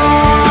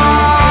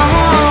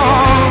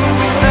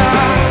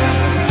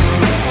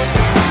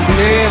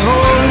 They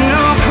hold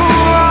no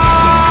quota.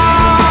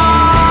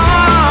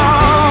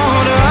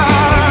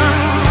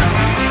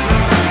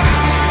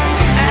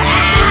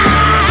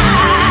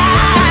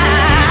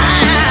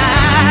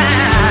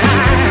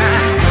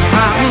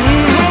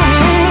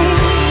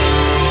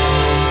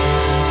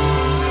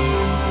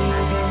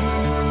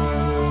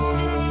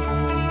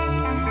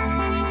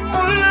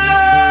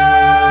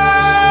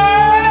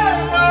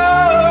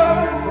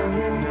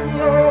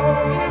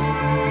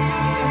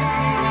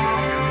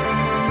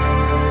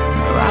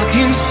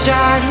 Rocking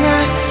side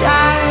by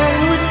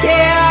side with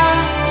death.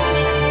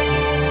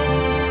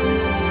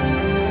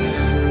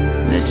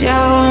 The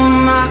devil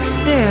mocks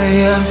their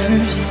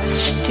every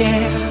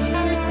step.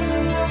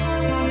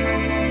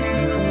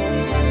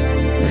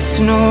 The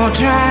snow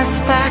drives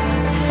back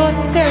the foot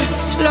they're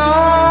slow.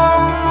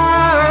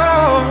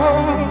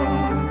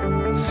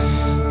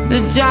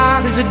 The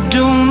dogs that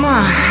do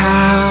my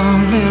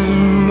howling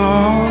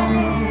more.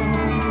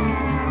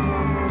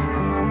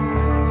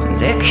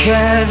 They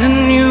carry the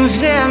news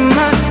they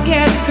must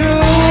get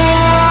through.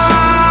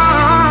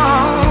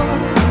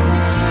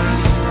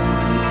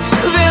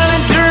 To build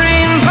a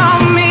dream for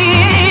me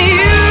and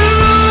you.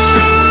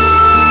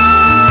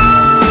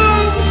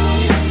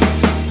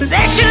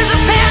 They choose a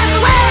path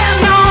where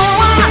no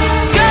one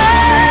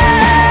goes.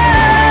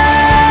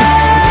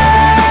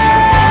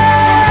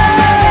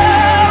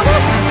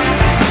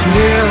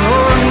 They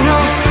hold no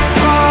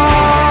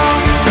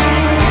quota.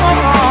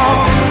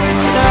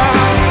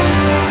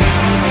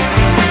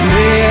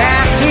 They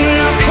ask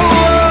no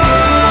quota.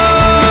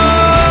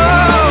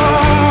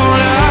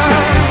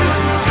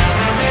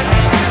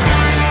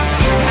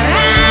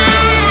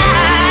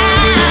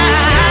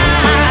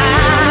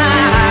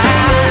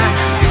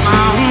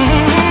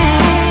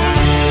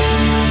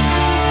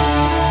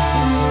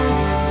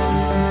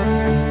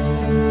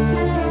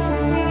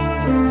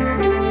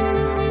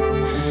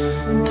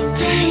 The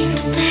pain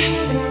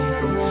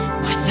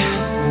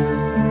without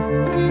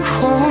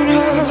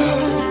quota.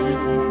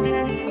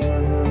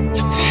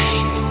 The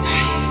pain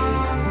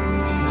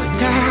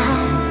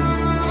without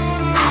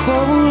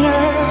quota.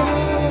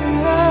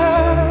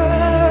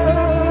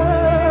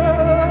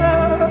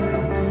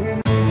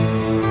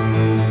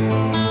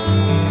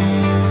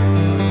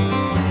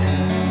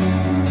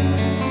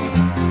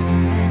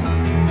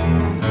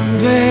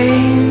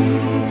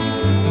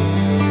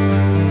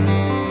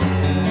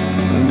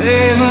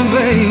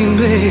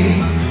 Baby,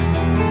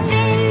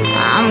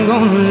 I'm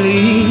gonna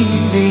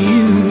leave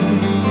you.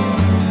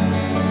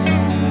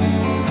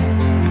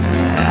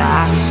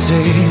 I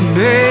say,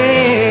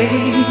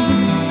 babe,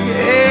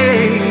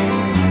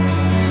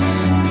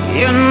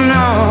 you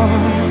know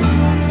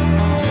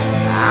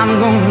I'm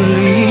gonna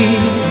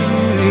leave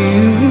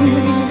you.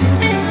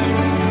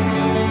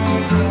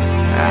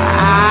 I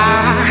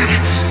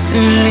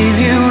leave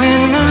you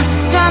in the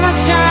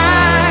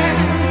summertime,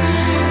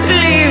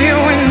 leave you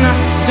in the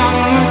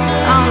summer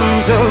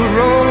arms are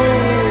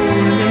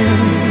rolling,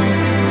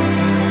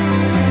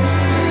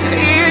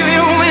 leave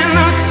you when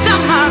the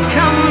summer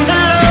comes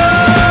along.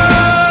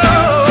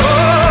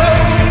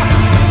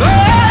 Oh,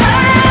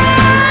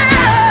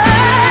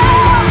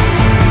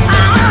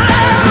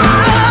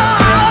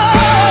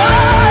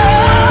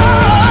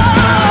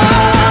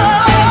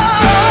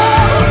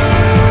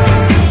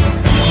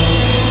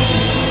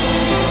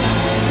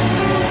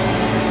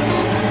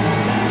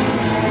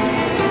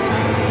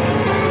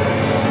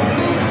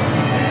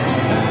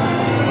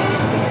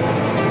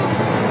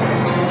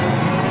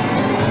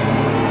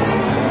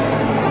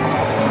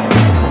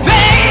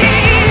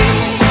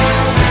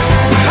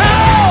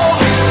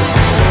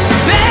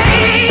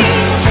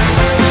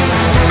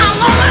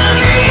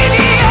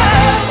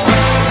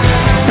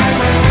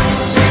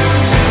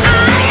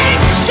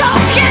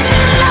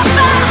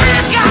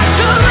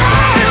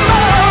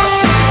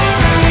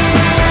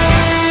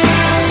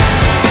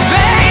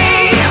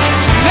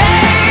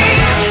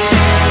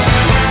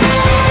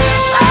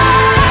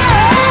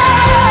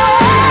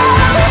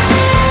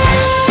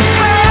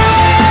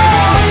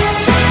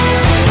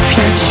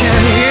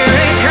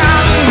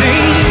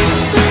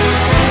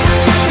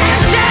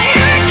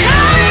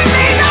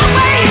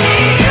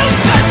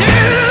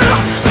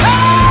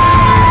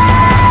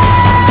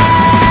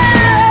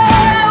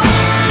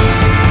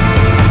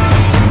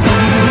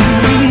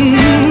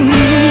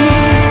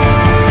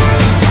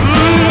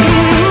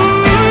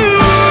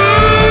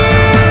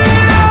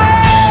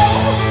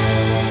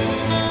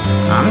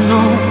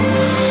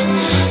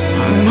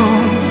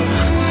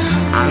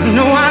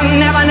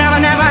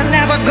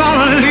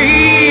 gonna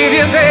leave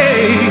you,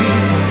 babe,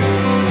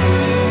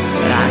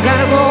 but I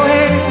gotta go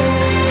away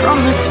from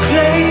this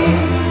place.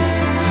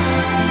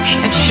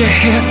 Can't you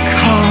hear it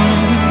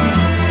calling?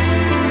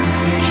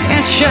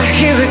 Can't you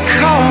hear it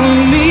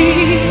calling me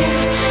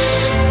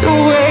the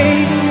way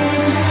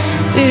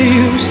it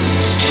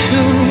used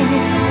to?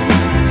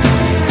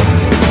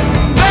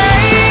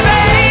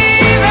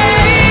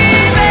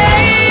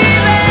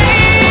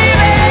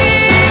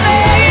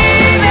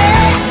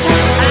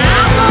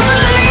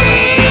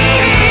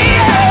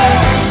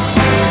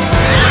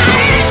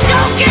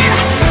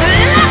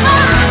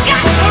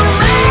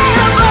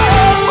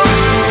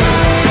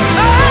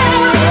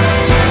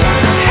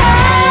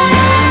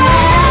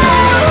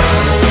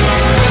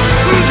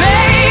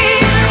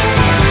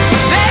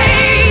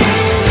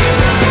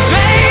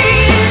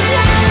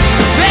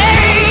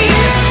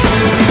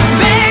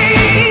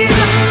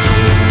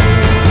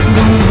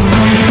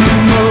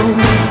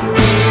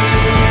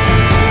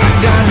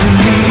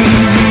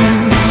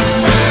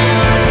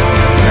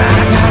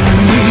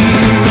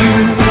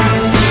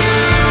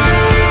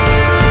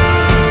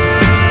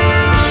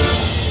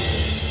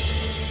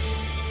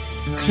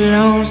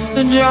 Close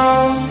the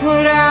door,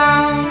 put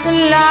out the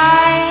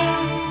light.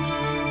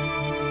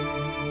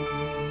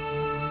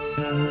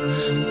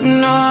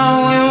 No,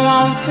 we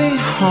won't be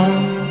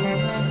home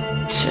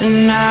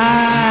tonight.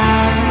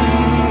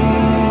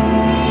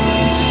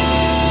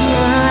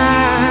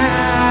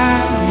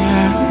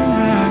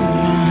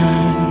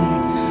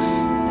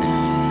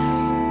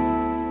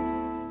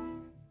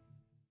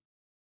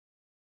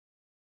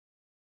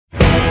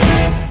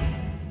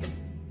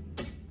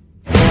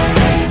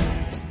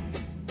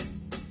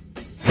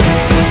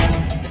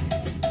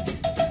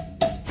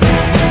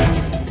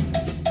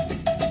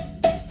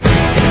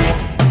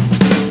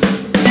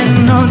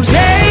 No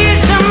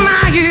days of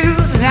my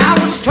youth, I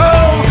was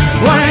told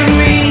what it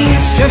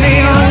means to be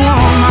a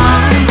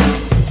woman.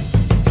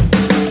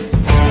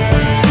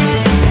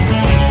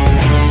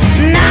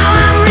 Now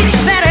I've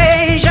reached that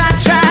age, I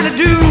try to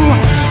do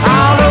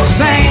all those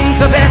things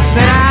the best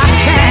that I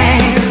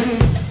can.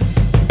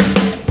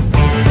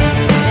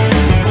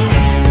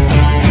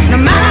 No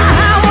matter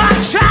how I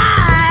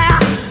try,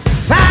 I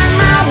find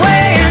my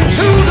way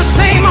into the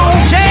same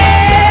old jam.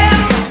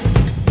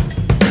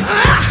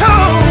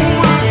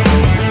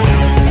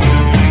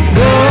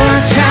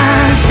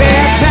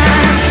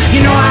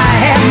 You know I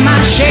have my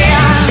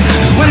share.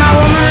 When my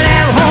woman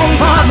left home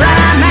for a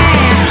blind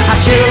man, I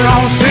still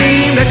don't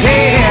seem to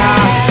care.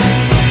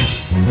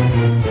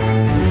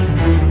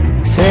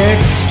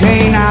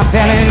 16, I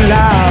fell in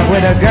love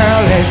with a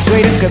girl as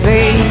sweet as could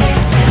be.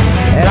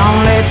 It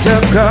only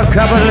took a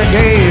couple of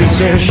days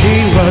till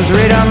she was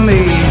rid of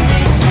me.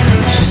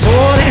 She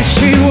swore that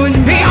she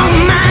would be all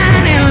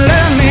mine and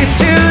love me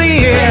till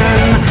the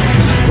end.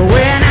 But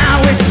when I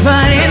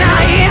whispered in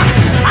her ear,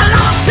 I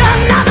lost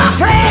another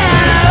friend.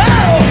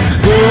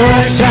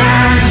 Good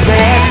times,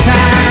 bad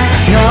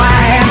times, you know I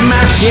had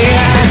my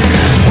share.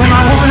 When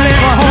my woman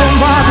left home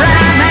for a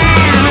blind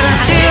man, I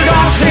still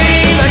don't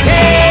seem to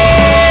care.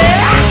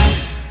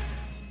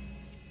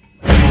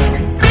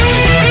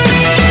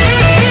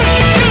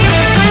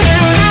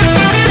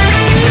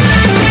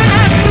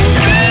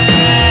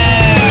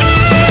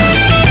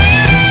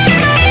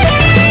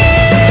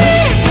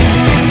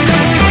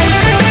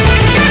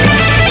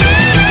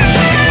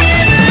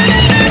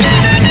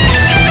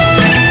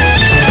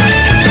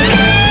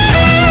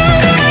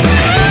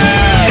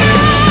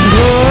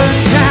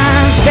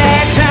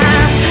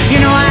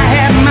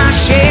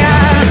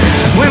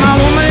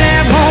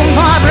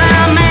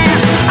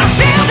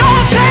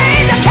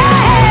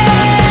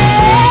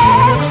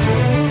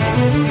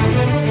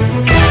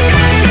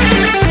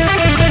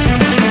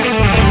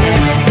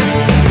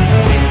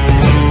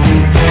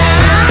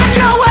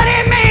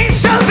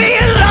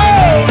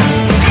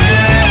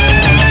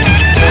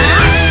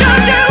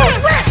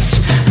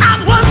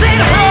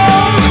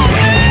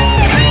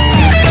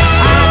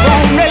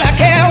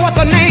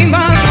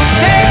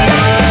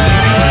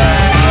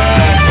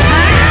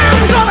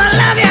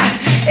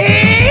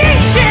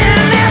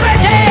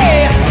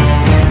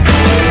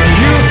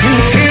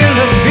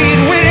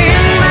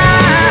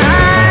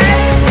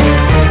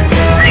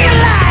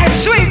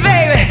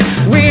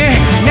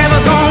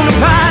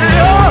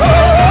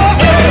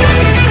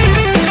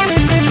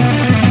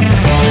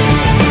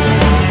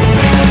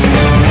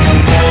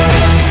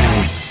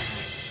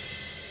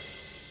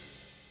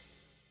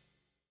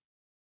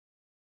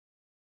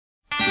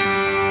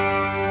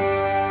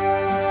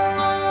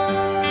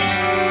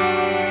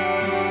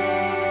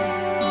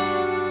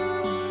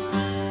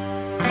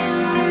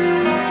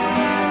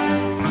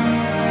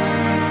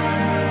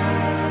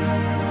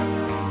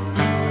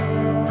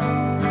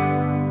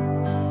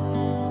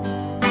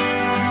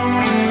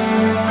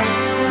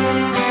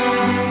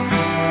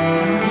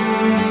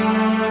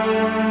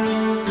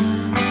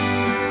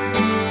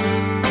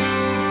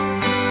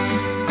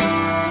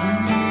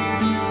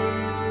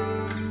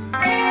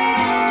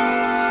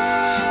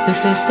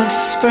 This is the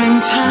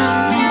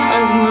springtime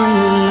of my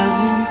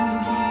loving,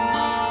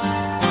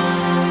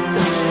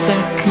 the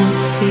second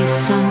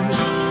season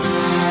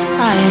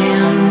I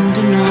am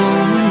to know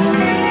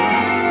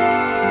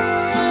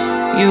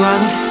you are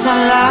the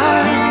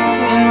sunlight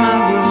in my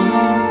room.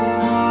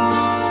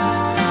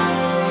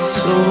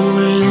 So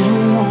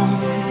little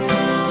warmth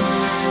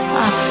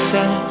I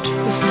felt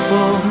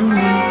before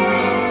me.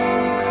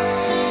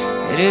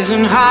 It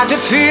isn't hard to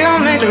feel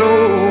me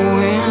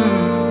glowing.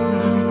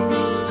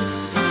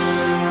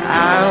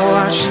 I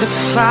watch the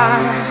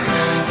fire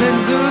that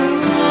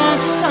grew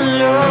so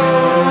low.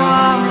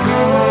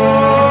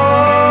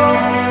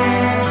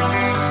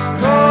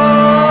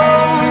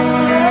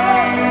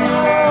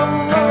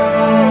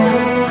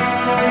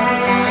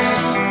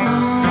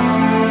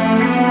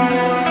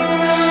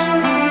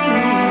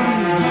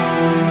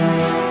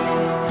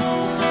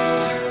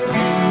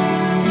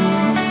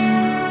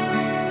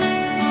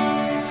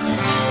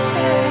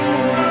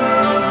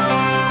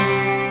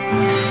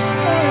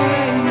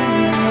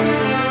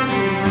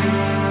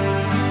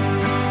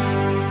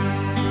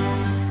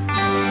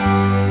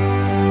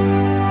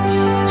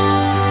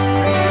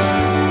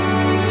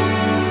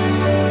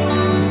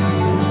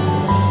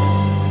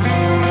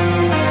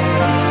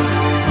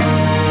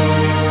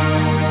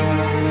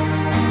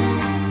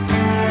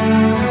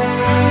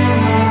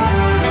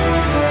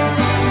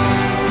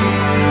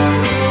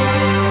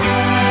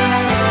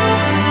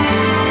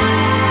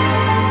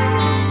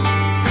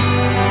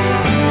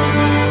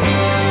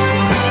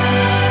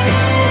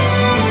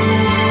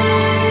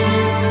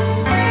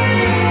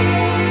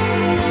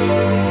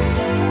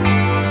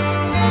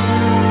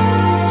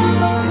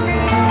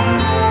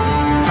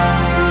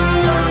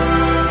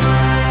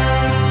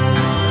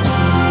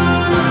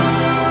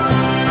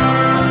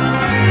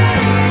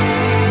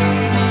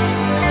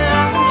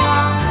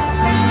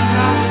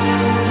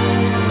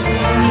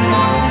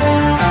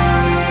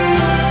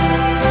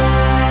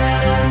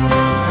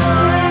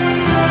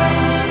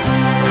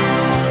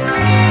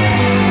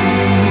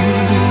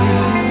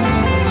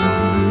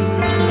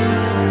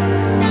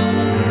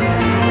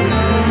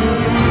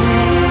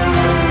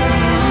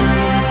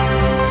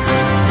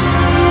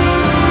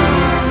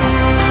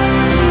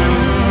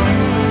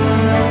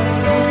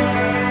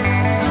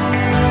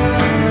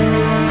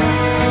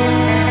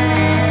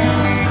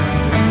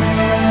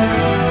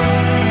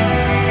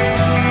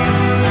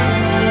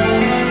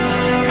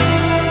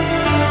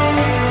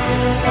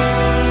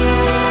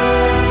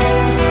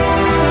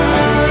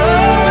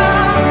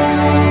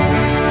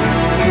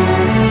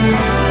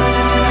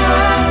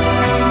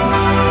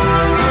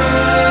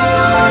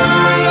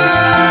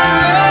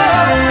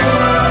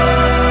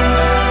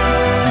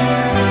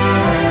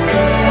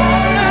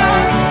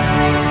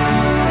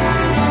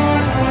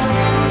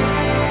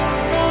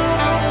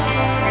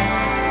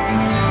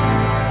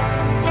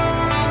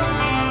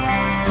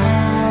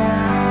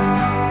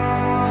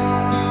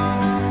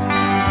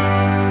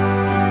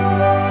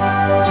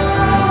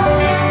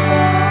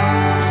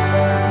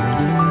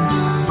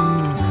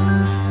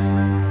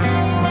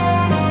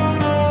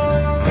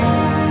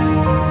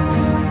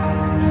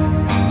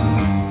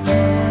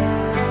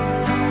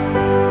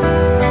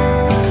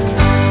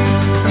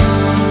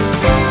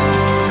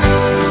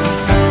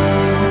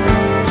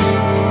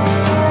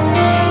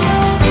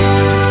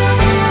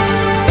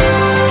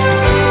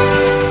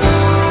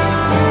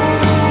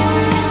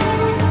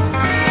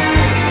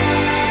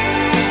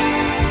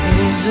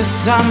 The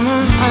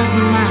summer of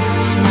my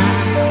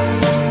smile,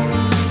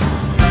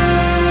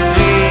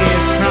 flee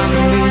from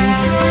me,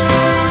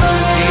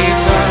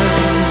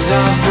 vapors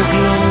of the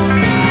gloom.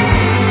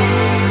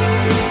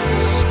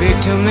 Speak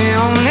to me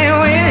only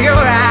with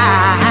your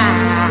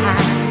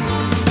eyes.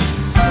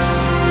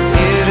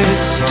 It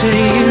is to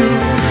you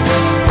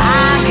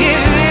I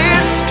give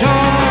this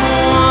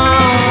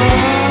tone.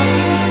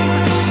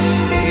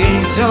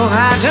 It's so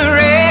hard to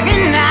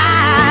recognize.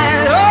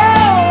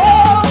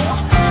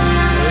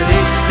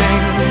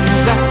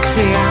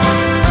 Clear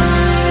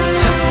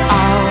to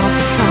all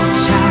from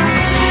time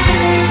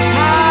to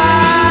time.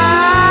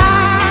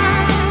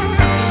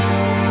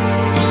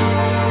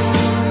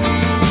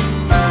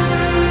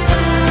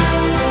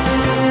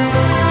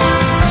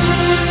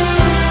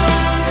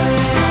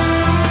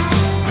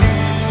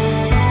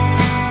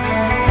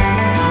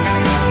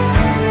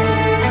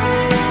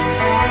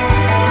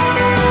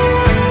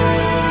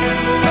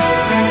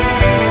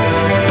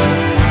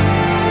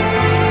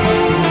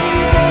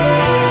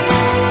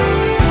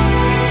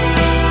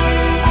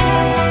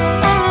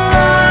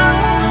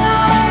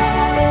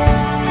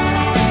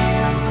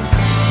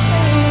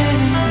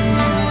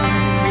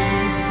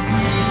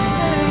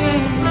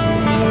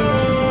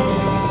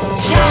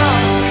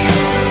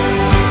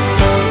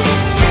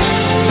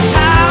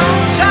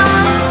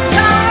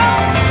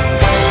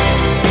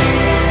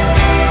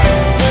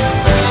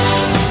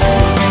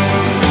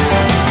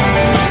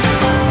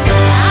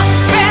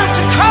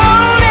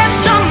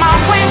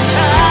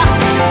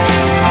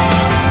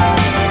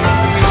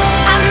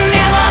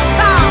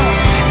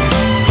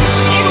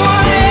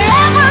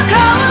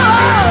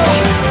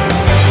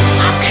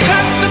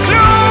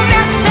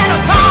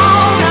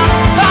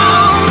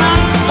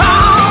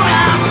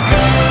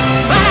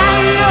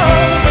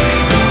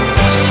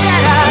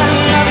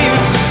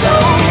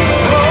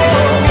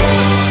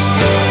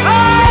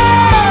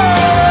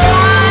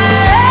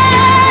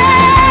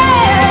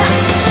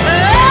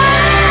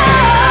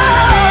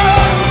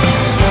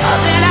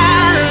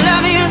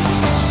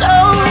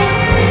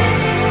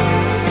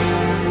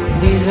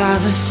 These are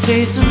the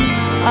seasons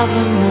of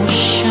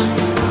emotion,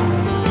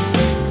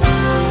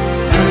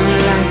 and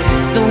like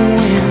the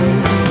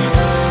wind,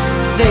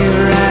 they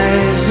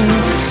rise and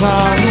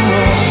fall.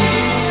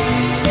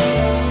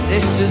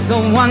 This is the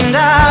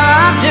wonder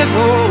of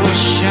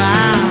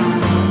devotion.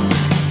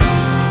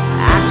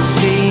 I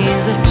see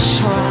the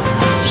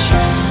torch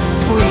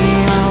we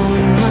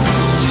own the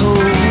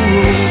soul.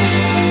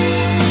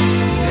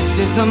 This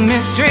is the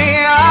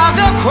mystery of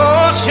the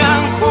quotient.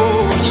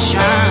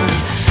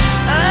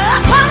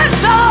 Upon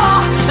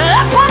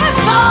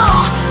us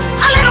all,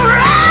 a little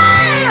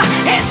rain,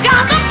 it's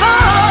got to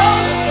fall.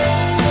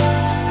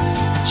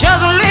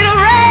 Just a little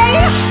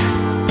rain,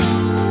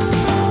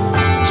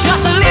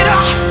 just a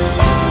little,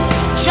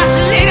 just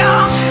a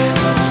little,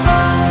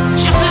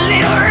 just a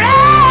little rain.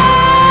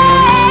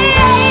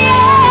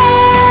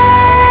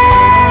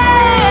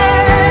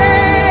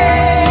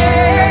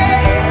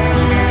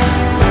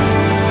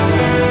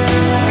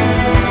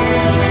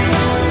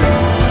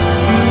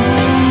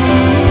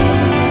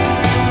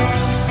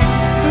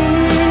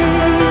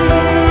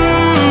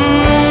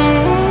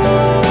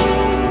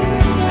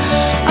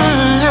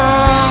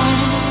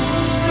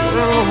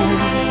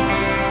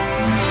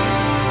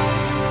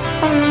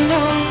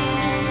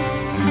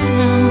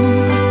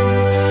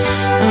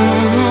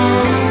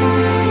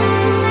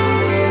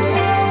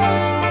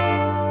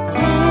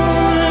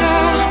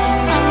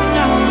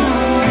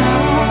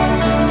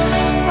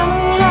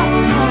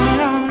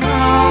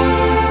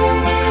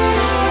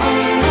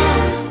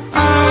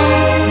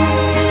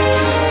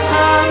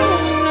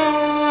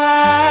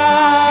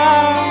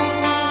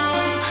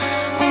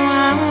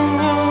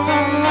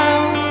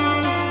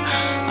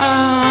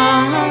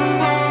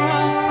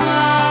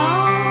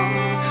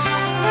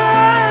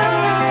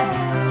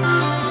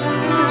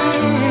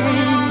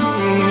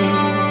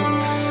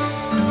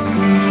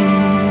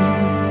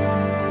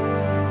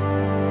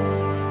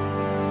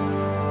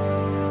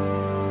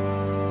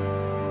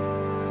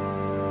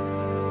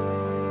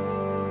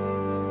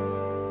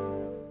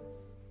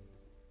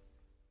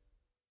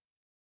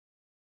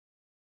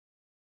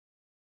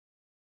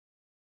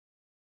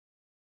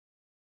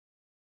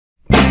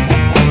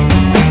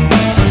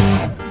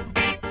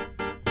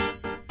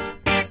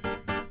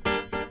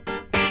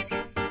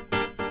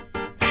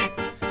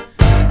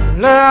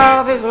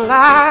 Love is a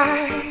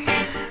lie,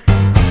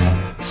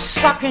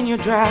 sucking you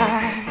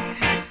dry.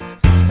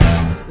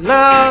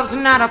 Love's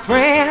not a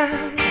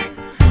friend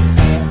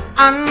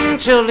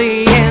until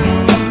the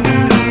end.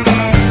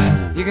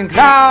 You can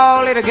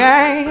call it a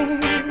game,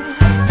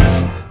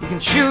 you can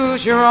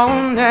choose your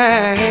own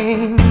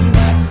name.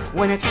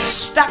 When it's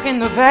stuck in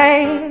the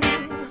vein,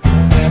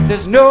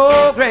 there's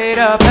no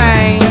greater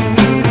pain.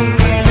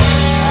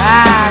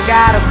 I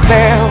got a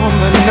bell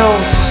but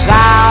no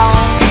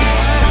sound,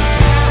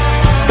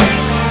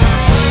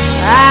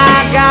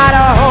 I got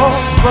a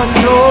horse but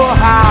no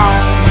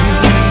hound,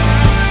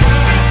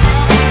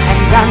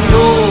 and I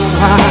know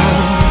I'm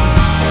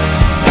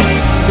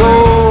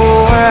going.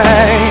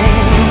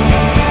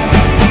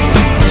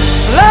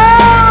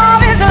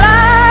 Love is a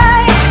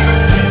lie,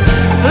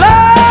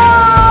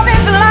 love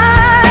is a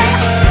lie,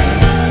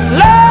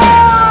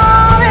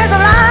 love is a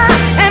lie,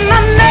 and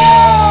I know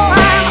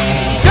I'm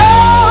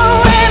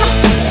going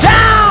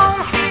down.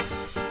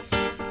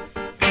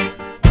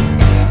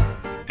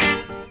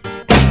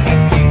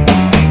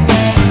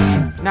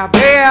 Now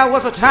there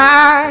was a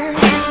time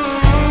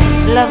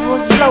love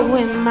was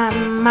blowing my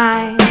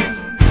mind,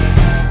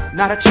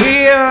 not a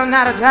tear,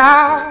 not a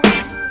doubt,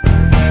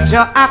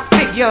 till I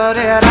figured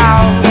it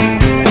out.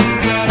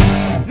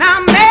 Now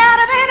I'm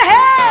madder than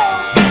hell,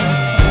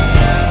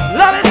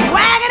 love is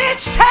wagging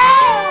its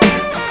tail.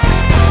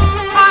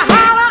 I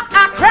holler,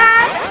 I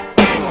cry,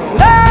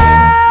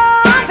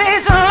 love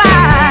is a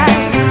lie.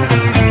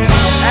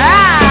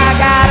 I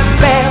got a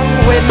bell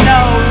with no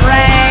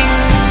ring,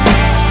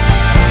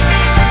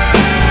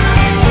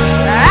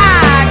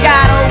 I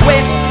got a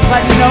whip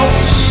but no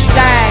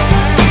stang,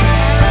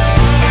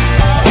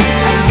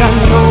 and I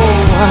know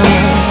I'm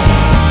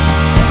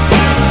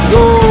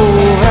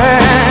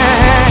going.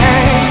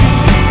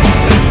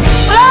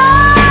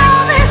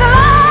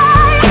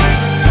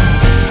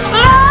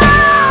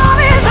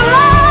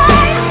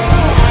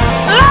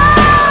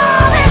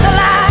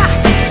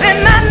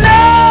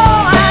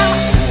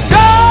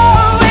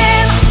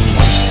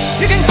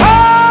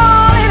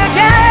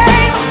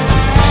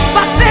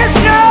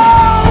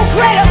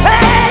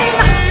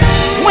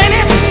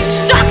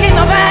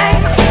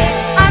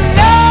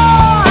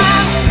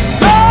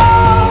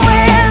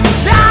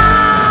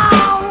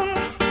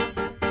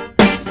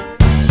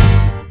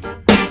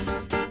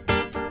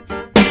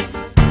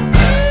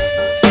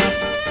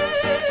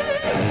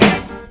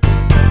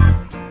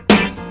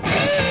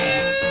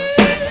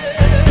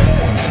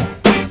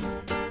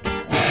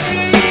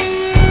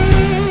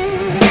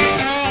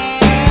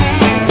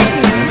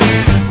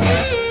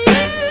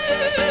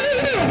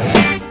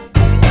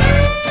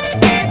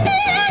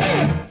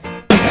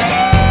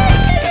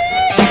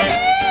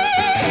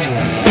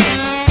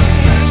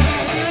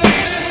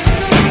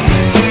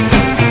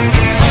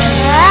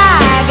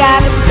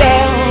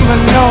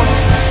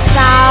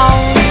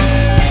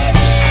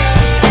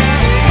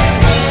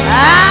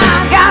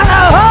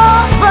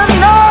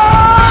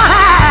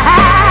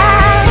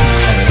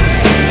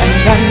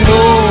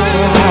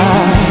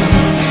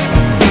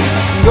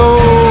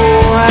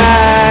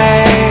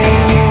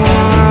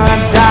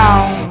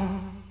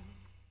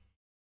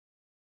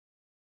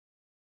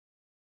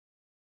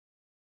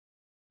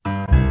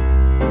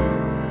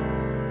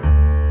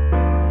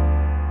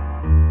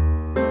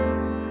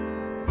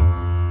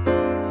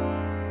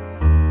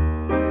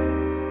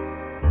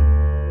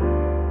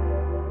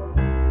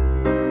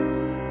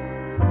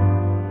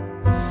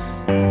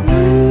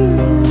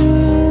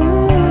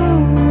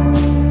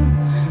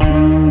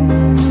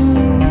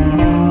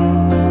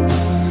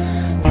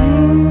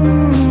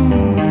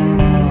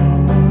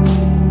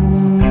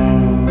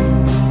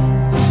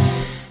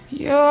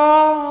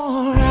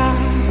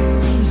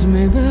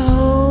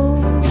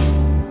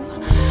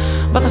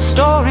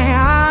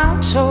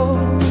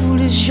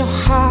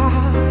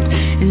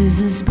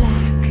 as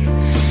black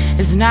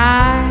as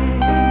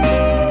night.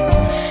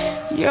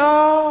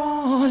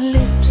 Your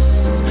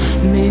lips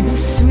may be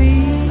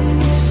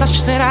sweet, such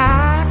that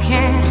I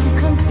can't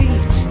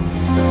compete,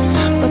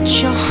 but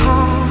your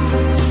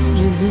heart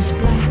is as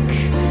black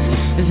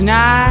as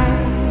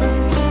night.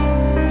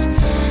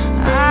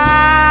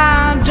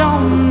 I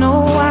don't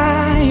know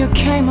why you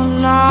came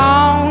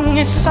along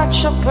at such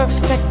a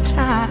perfect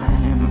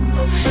time,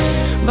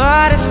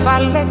 but if I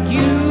let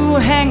you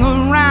hang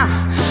around,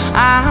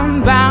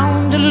 I'm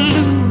bound to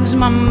lose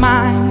my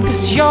mind.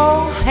 'Cause your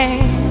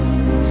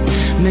hands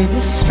may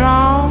be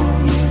strong,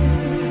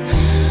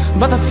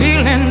 but the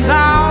feelings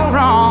are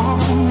wrong.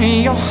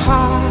 Your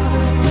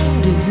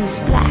heart is as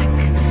black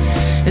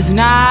as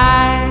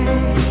night.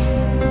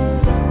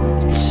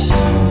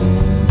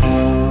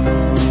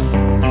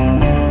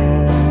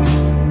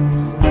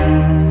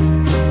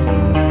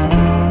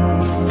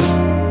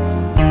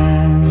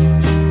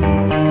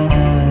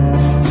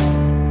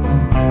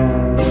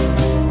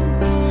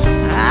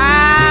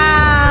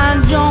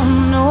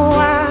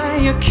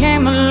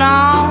 Came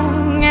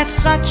along at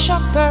such a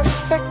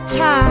perfect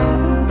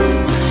time,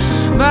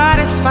 but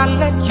if I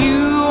let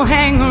you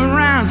hang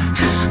around,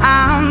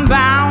 I'm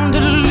bound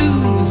to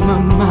lose my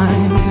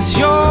mind. 'Cause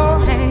your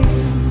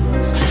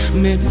hands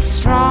may be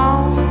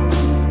strong,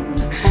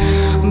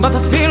 but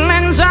the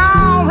feelings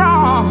are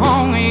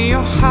wrong.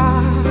 Your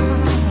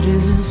heart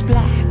is as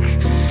black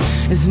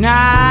as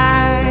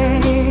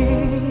night.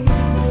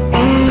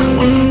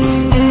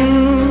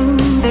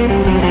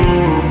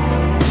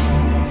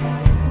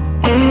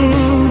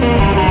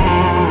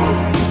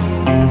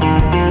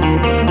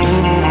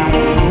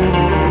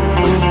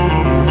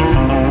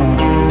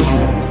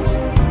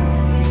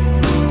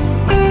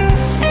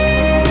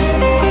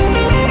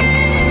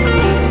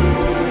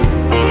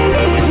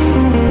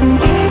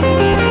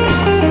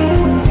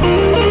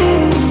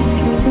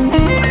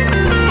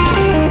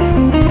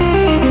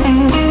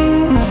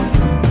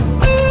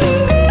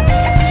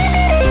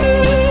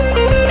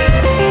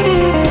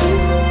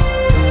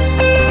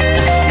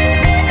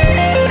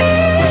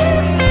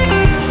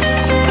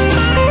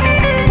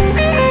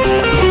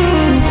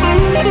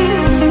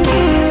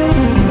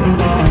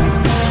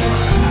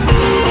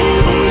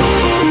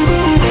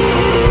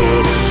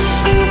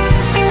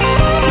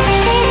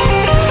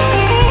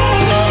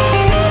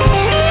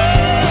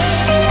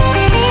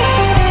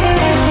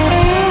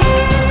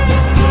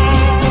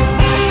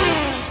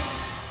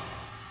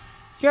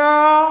 Your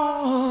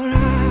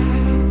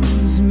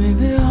eyes may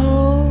be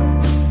whole,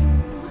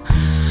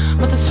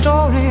 but the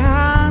story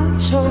I'm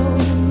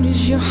told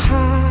is your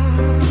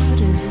heart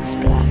is as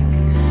black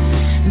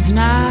as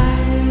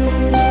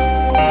night.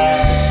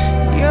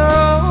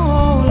 Your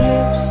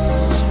lips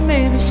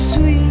may be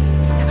sweet,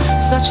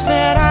 such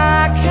that I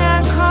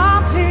can't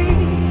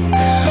compete,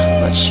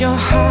 but your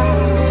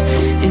heart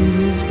is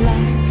as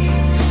black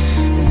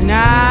as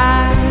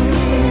night.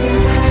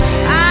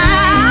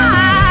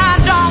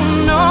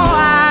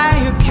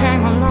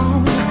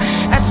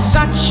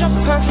 Such a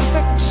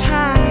perfect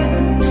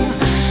time,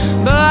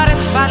 but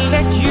if I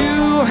let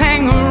you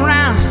hang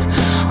around,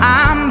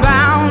 I'm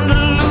bound to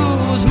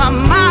lose my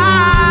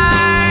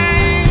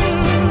mind.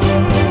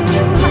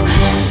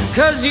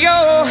 'Cause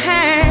your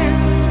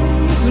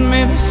hands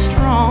may be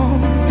strong,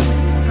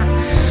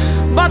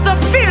 but the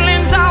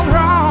feelings are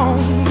wrong.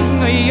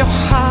 Your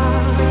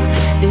heart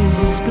is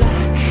as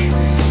black.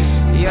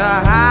 Your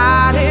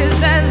heart is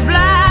as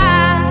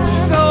black.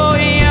 Oh,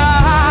 your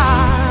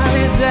heart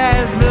is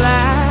as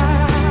black.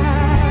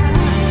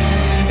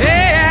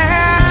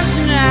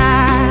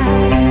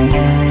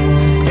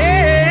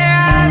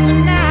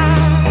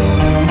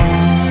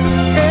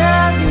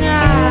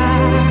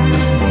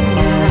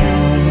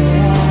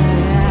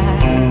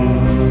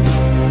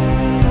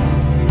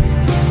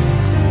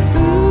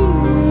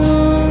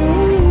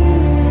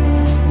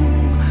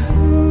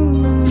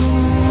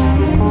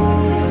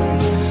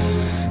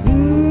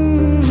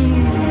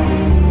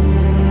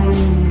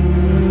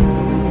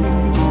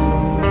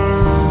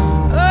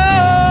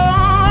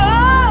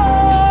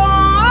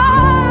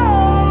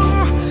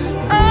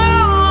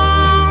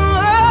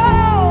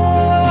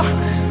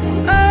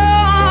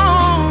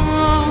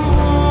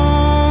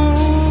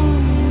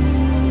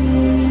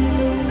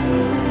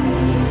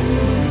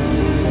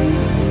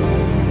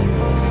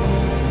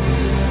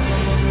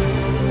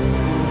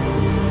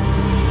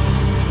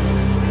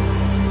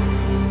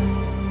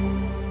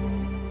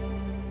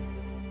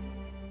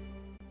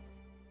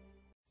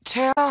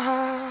 Tell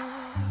her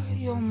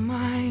you're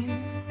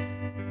mine,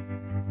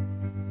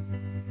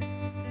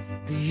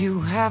 that you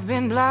have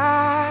been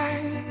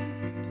blind.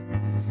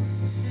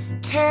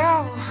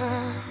 Tell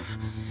her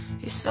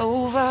it's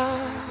over,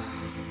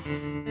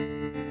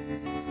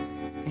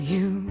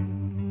 you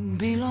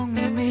belong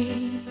to me.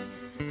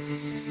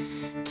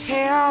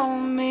 Tell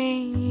me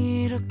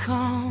to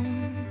come,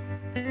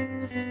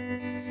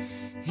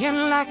 and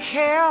like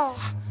hell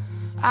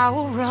I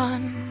will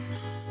run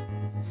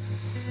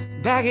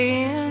back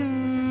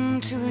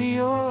into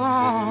your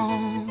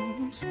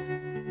arms,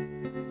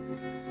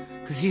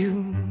 'cause you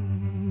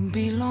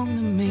belong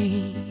to me.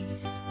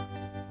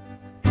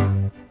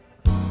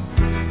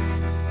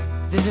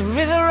 There's a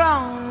river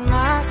on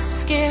my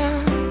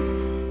skin.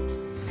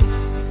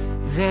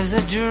 There's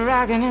a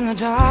dragon in the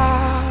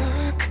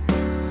dark.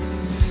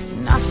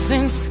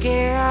 Nothing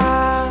scares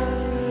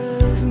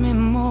me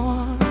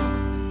more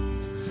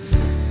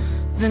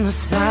than the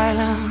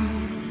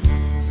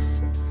silence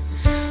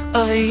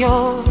of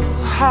your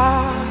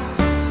heart.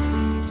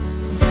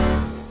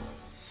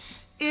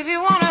 If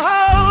you wanna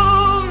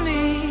hold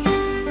me,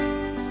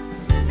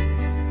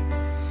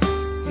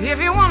 if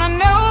you wanna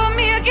know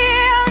me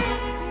again,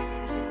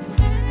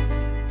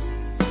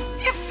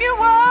 if you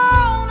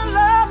wanna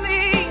love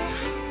me,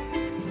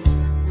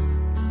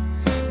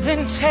 then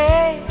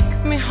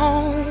take me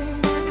home.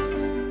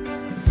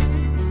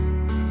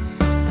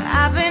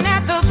 I've been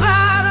at the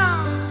bottom,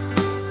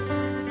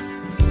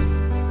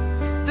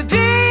 the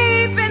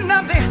deep end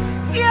of the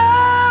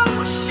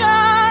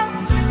ocean,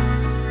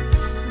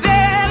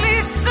 barely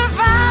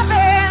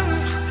surviving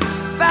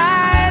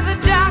by the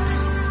dark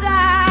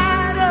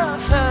side of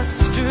her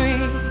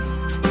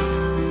street.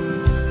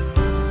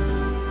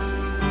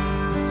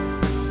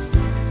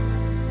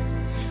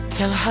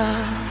 Tell her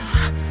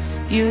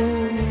you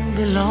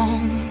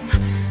belong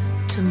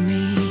to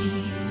me.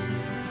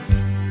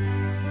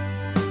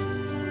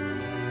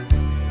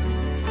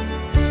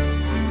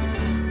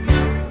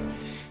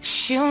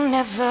 She'll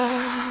never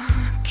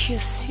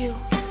kiss you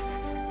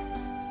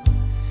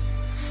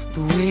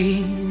the way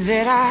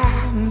that I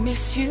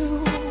miss you.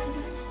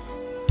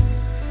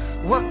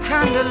 What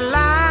kind of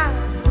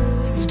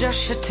lies does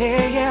she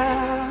tell you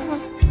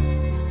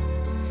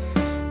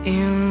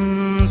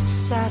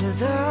inside of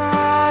the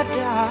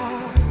dark?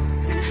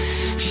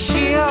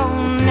 She'll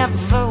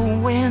never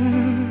win,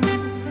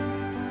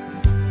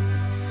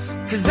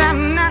 'cause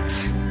I'm not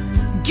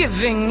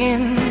giving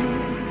in.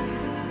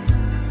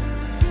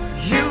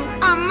 You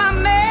are my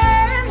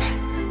man,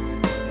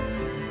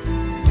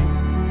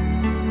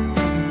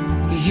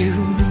 you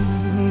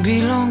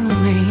belong to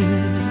me.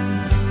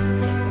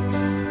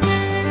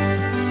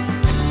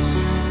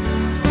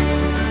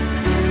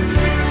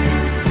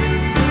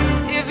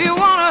 If you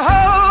wanna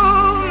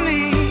hold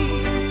me,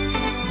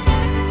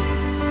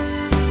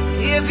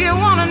 if you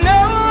wanna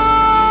know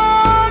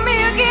me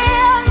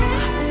again,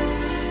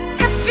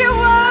 if you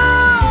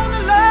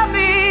wanna love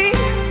me,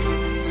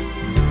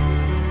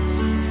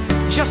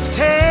 just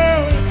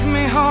take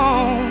me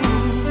home.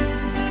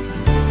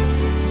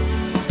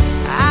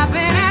 I've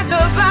been at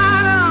the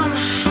bottom,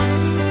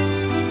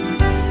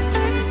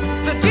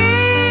 the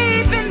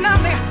deep end of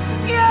the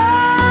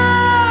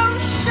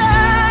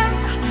ocean,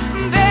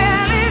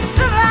 barely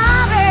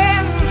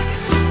surviving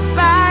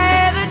by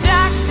the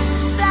dark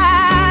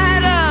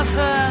side of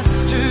her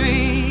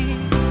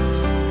street.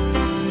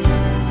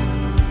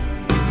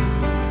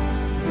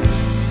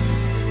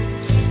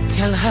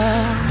 Tell her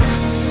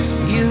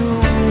you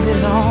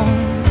belong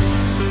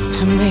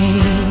to me.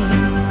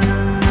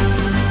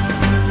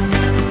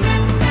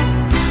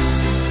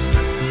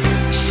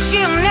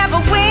 She'll never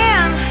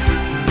win,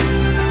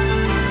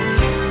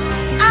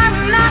 I'm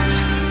not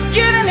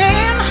giving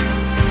in.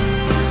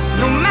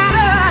 No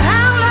matter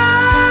how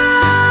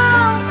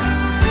long,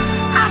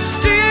 I'll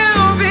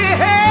still be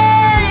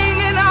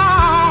hanging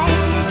on.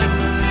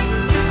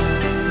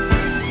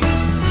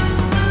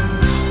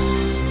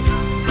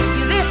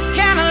 This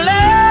kind of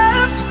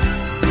love,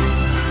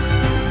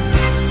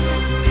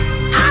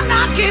 I'm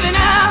not giving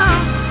up.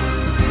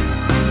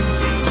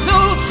 So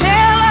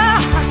tell her,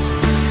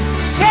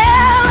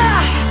 tell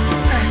her,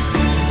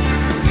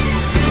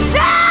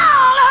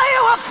 tell her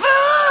you were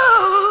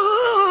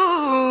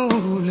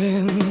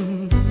fooling.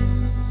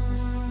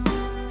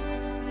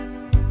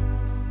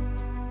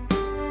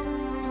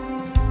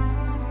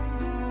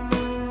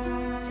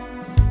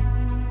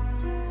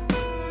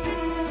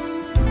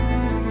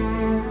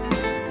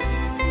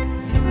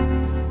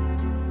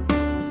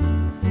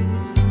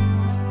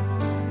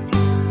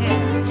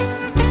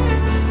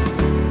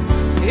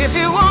 If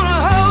you wanna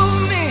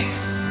hold me,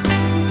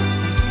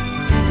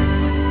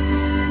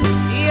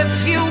 if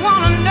you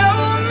wanna know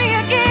me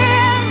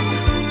again,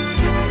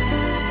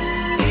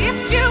 if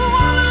you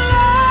wanna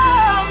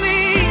love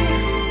me,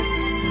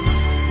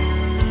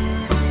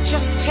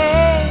 just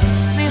take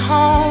me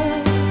home.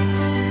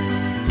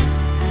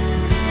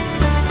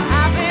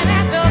 I've been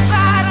at the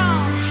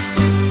bottom,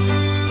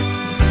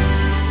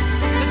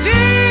 the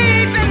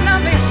deep end of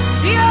the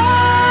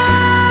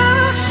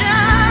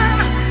ocean,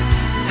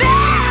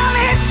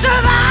 barely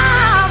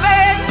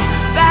surviving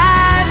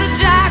by the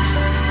dark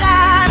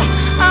side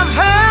of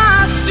her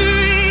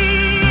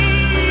street.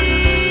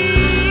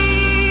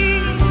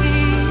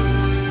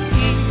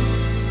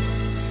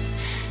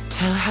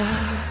 Tell her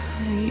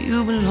you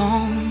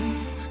belong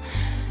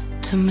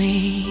to me.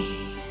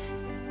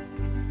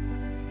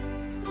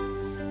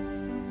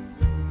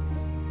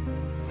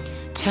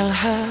 Tell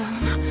her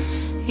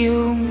you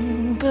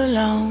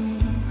belong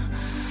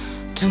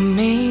to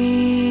me.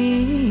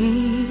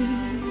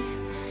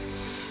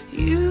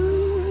 You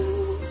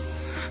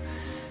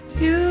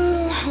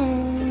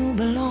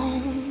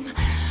belong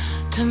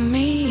to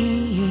me.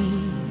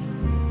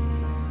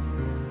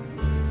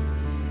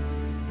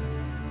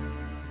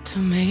 to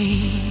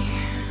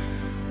me.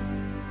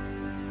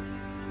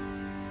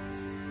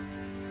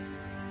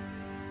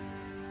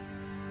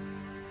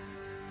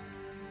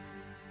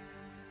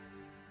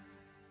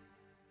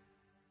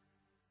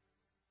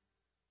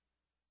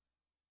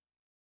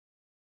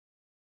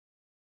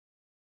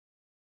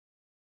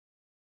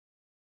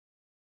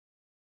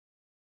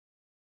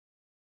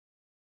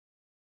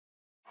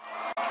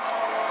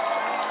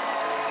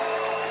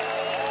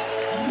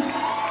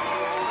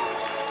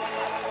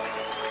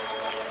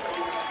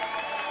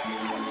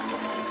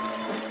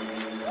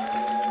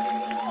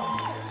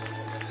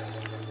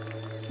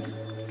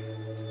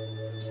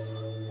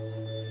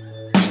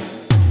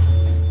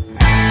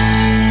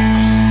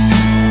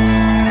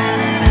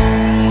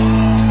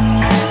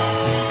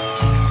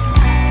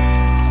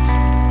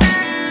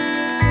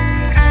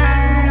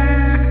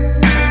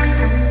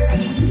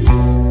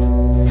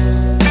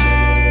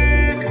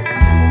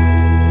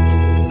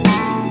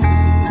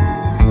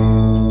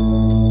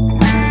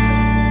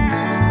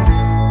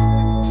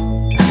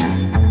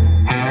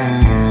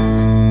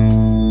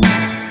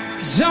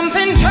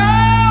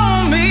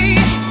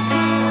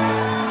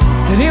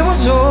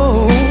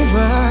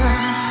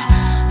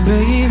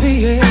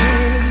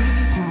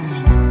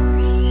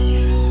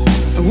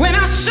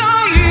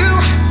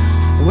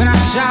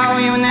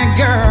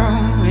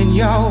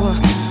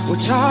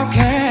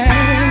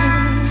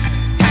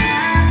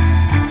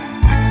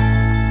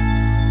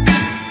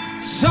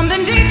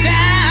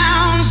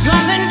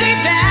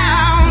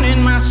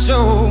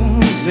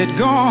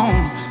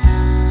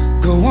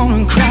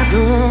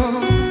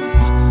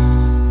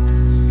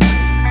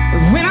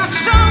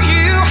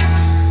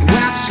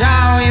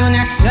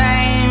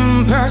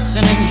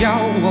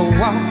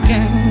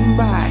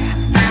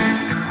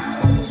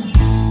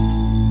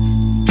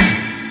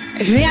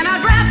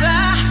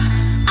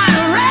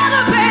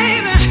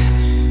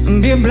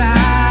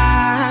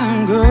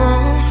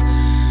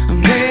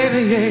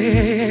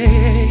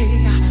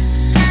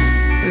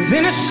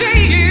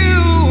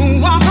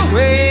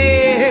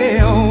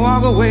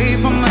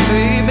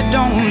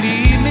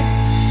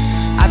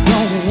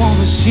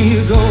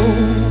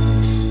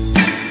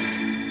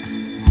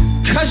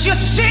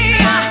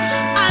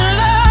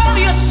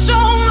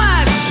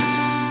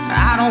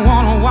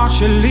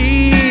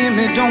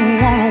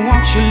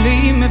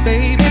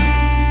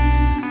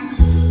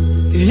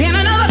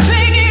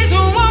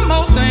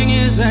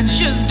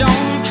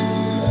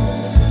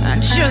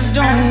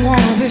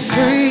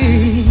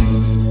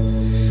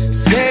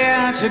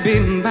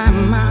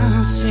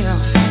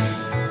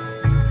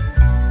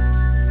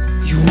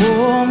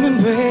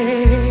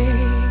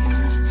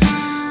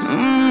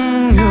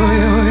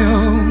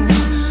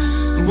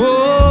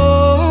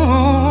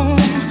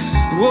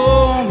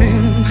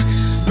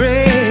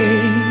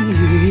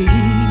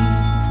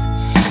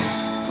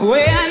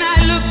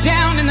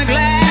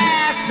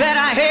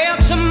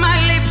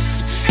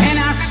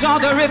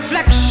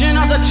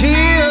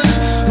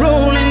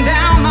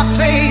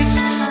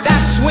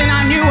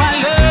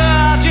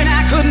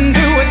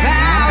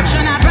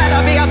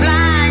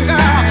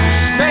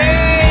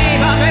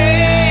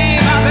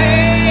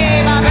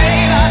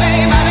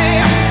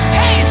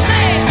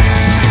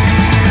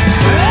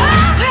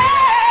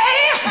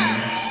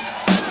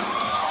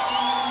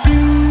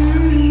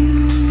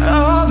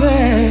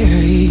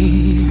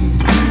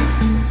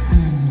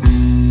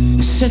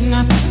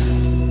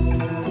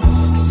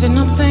 Sitting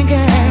up thinking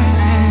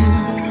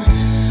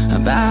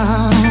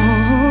about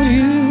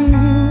you.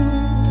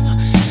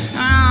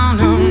 Oh,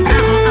 no, no,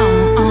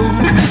 no,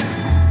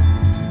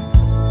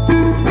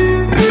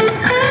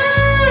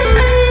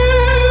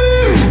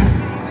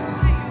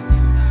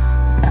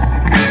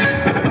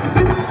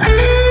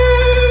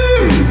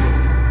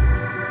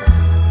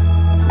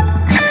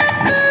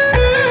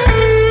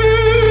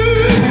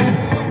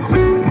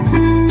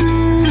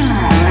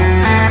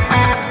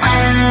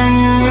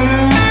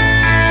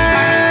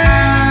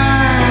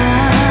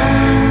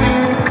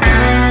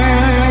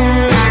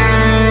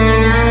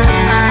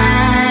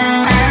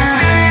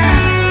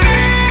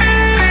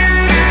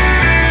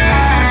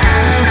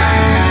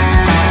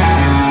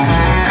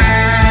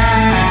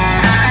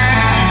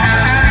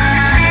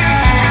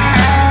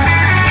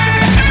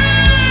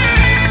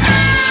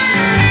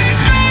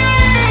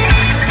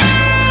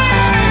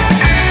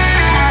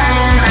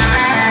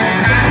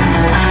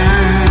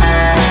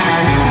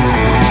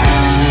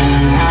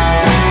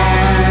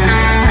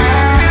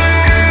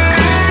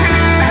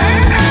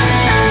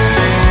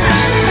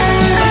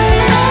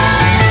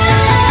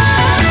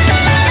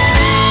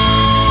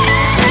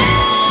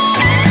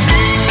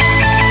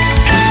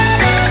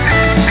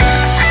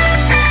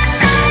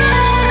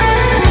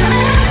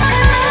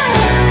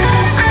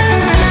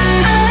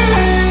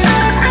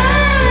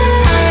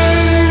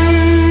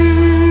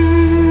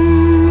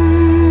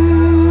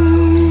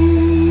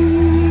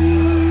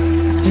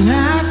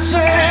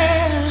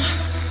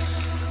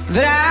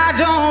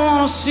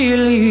 see you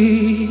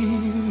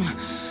leave.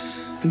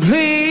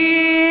 Please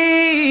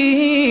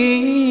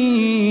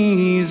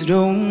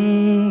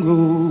don't go.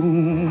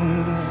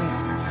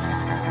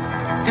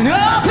 And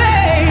oh,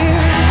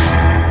 babe,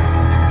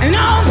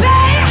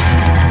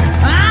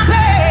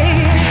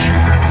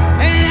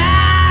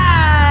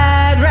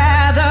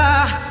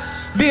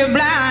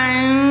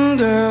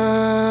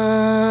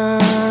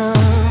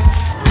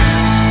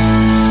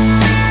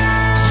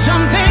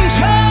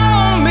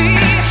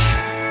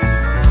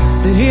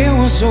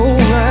 it's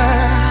over,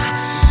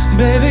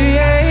 baby,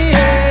 yeah,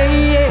 yeah,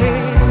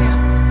 yeah.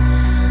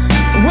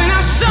 When I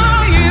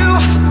saw you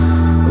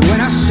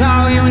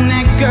and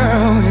that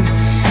girl,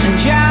 and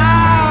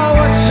y'all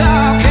were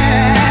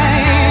talking,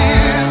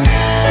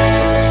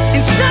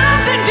 and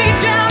something deep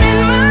down in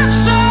my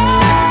soul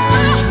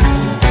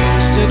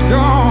said, go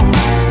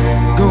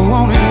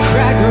on and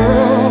cry,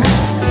 girl.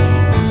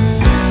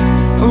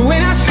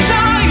 When I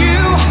saw you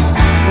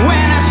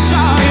and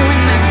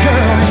that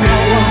girl, you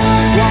were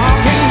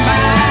walking by,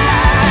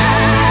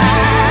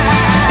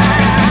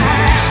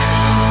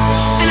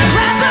 and I'd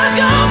rather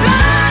go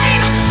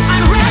blind,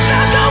 I'd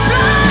rather go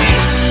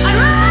blind, I'd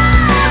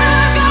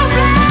rather go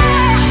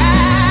blind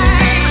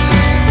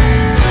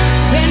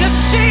than to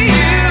see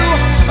you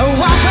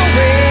walk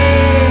away.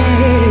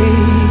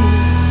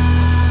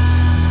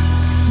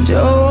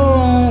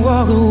 Don't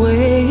walk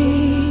away,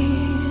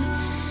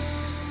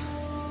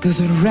 'cause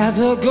I'd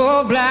rather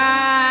go blind.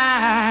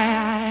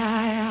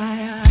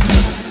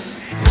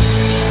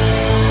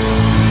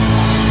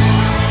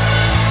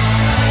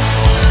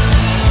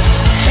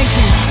 Thank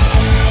you.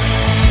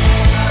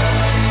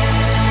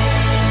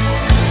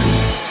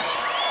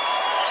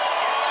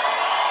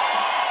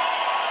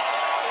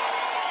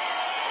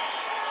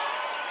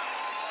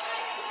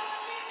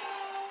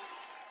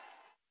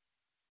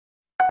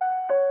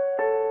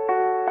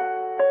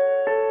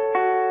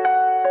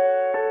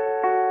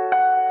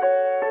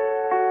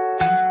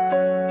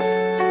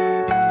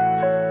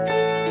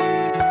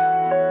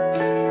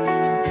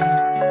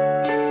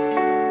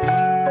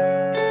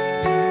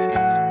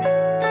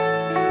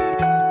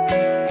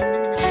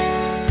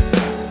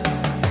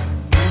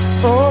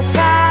 Oh,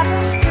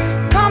 Father,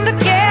 come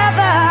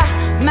together,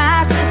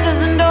 my sisters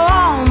and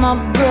all my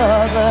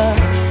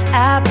brothers.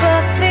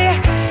 Apathy,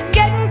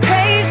 getting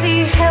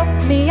crazy, help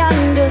me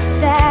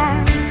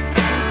understand.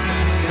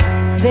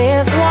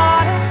 There's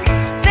water,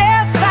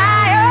 there's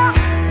fire,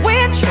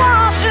 which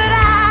one should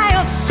I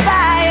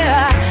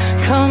aspire?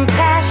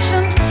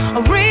 Compassion,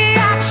 a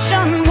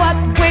reaction, what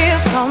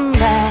will come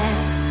back?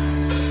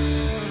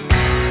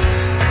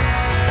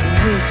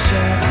 Reach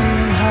out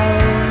and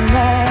hold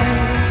me,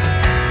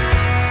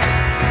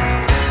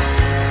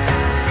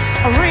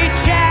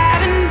 reach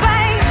out and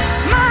bite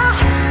my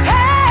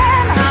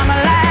hand. I'm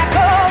like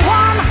a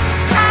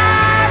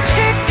one-eyed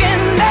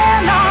chicken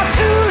and a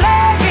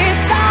two-legged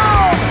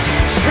dog,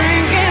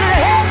 shrinking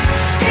heads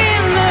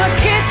in the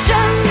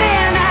kitchen,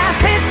 then I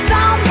piss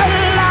on the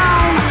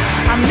lawn.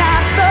 I'm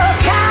not the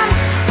kind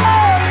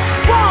of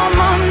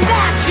woman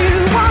that you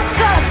want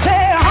to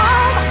take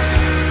home.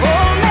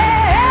 Only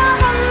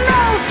heaven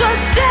knows the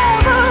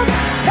devil's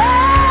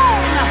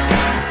pain.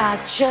 I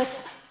just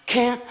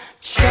can't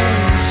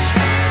change.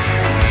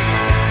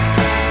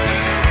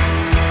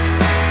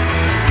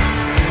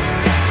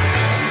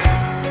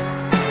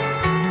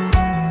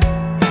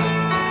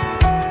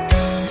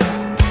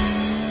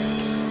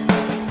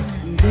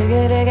 Dig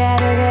it, dig it,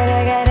 dig it,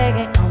 dig it, dig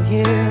it on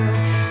you.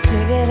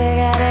 Dig it, dig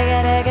it, dig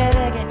it, dig it,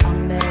 dig it on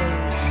me.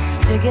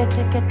 Dig it,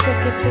 dig it,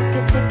 dig it, dig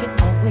it, dig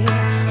it on we.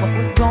 What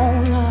we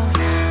gonna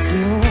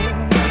do?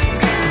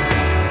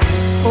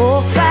 Oh,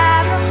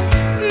 Father,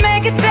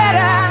 make it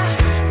better.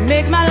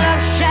 Make my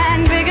love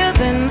shine bigger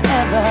than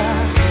ever.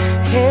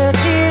 Tell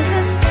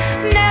Jesus,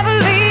 never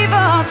leave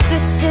us.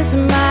 This is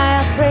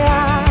my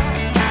prayer.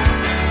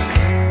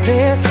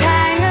 There's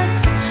kindness,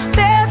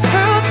 there's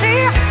cruelty,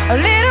 a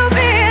little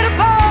bit of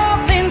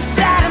both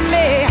inside of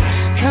me.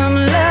 Come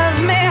love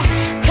me,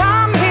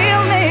 come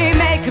heal me,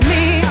 make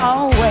me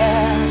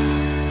aware.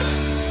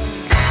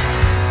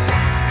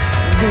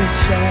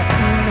 Reach out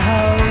and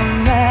hold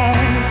me,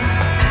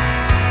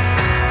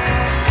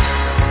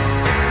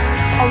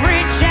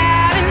 reach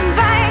out and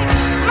bite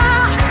my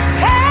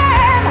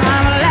hand.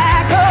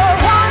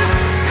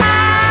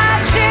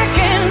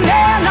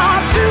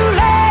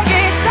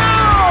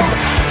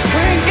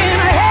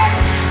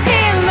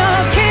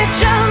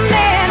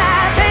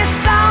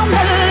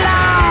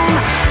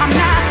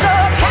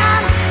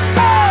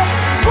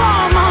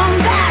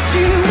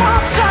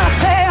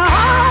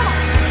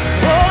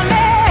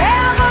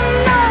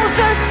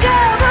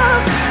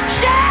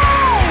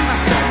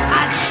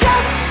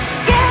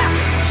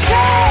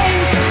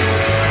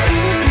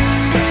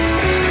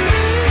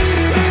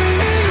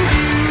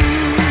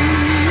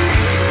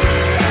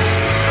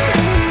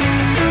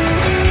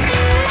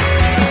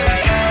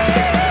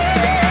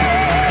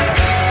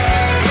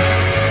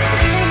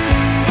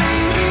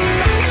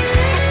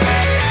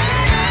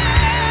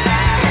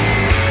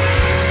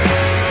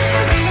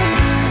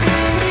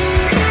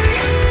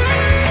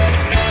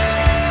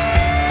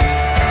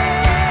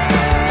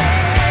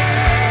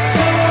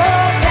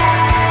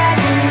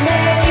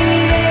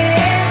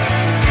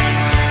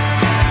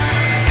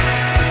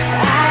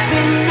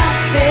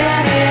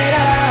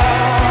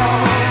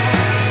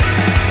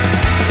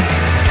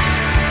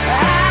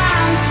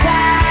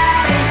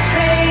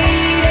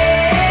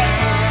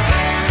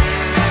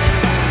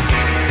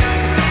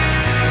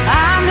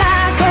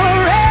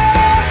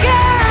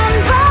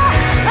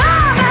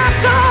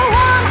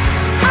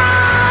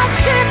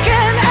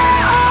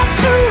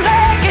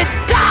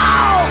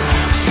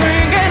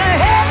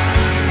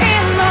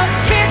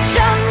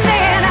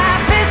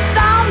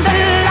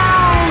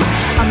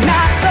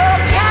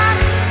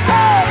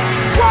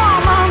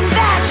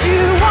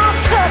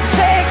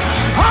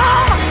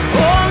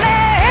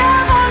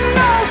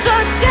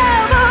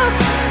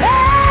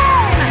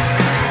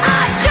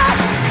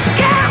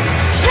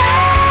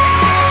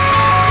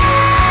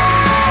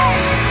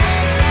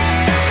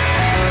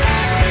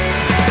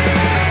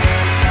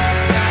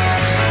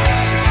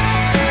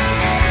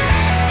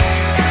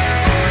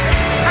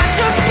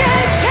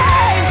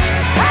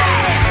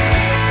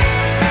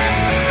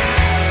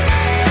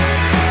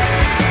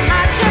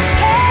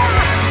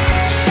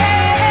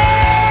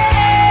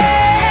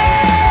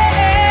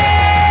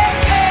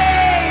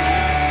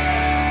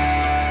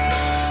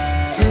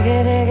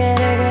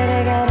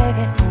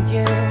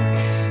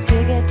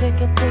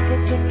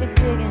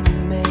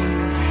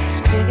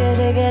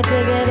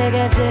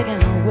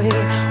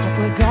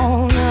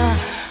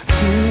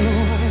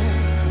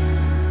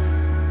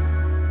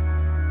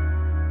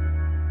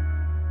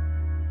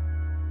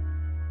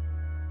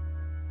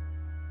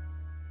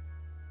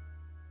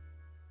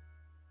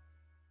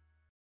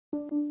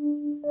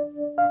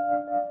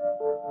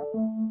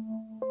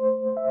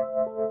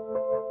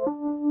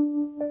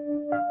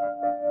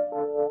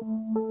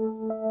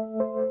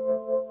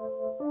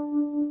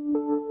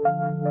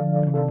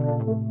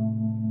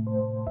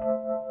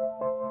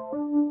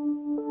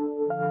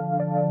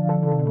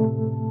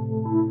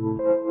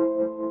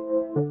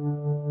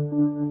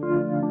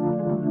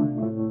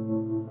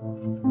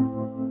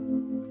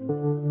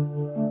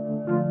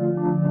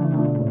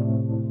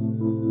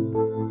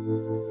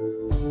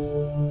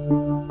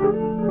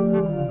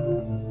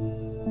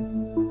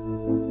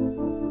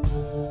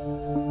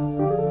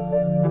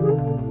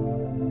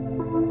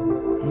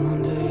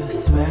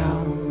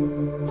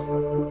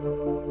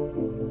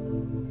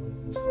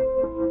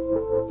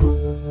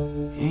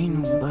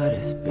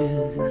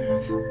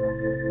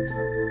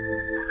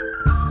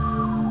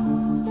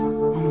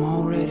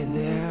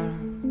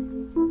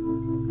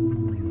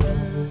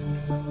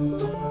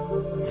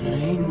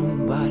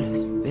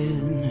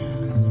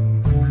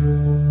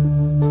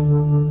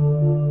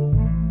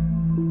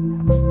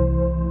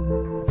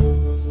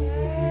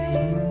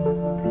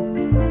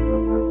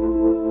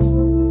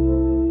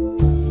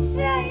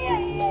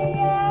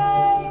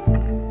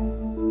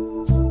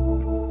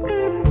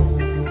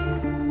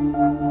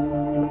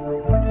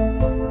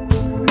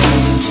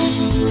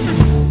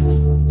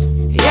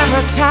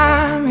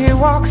 time he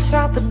walks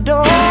out the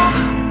door,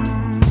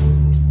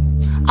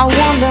 I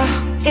wonder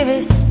if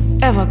he's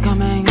ever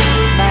coming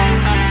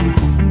back.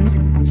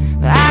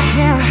 I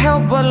can't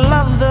help but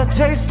love the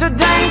taste of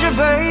danger,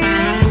 babe,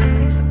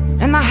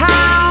 and the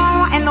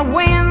how and the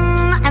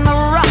wind and the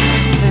rough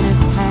in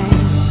his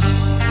hands.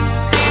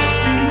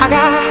 I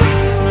got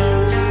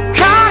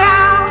caught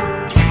out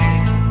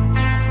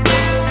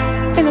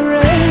in the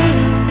rain.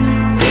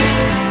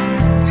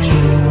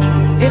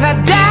 If I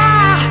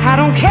die, I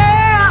don't care.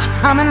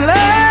 I'm in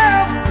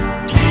love.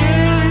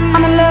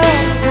 I'm in love.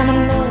 I'm in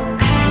love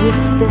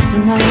with this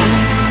man.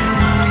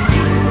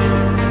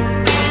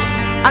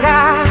 I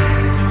got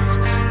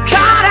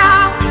caught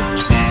out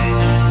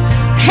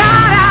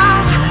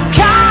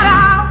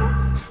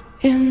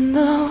in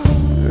the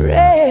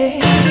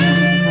rain.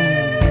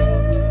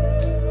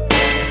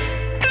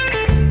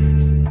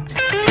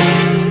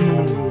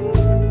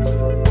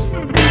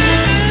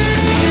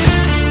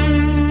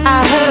 I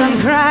heard him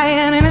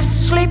crying in his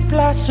sleep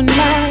last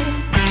night.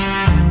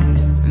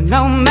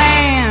 No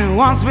man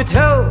wants me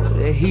told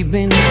that he's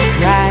been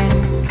crying.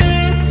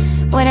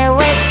 When he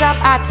wakes up,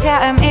 I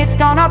tell him it's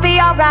gonna be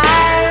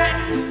alright.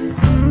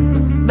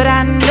 But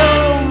I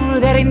know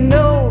that he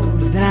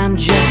knows that I'm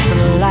just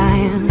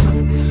lying.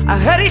 I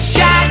heard he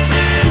shot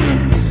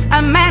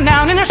a man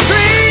down in the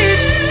street,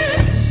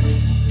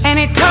 and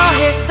he tore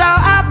his soul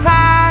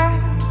apart.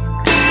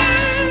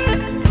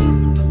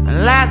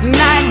 Last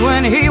night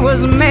when he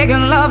was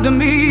making love to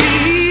me,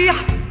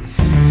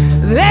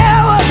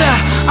 there was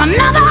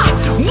another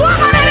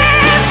woman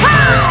in his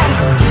heart.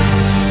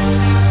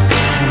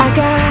 I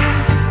got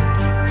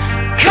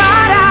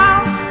caught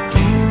out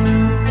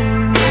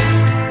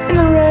in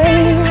the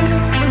rain.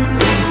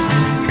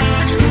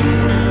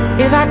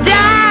 If I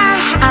die,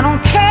 I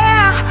don't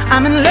care.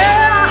 I'm in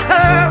love.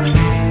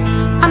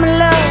 I'm in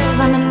love.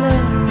 I'm in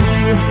love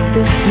with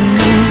this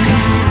man.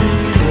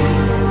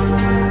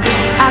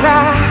 I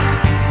got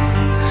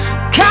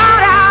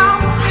caught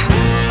out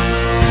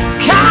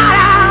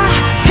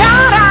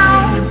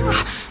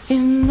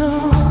in the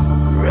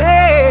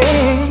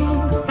rain.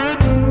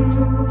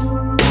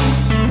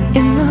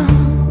 In the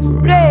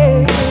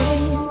rain.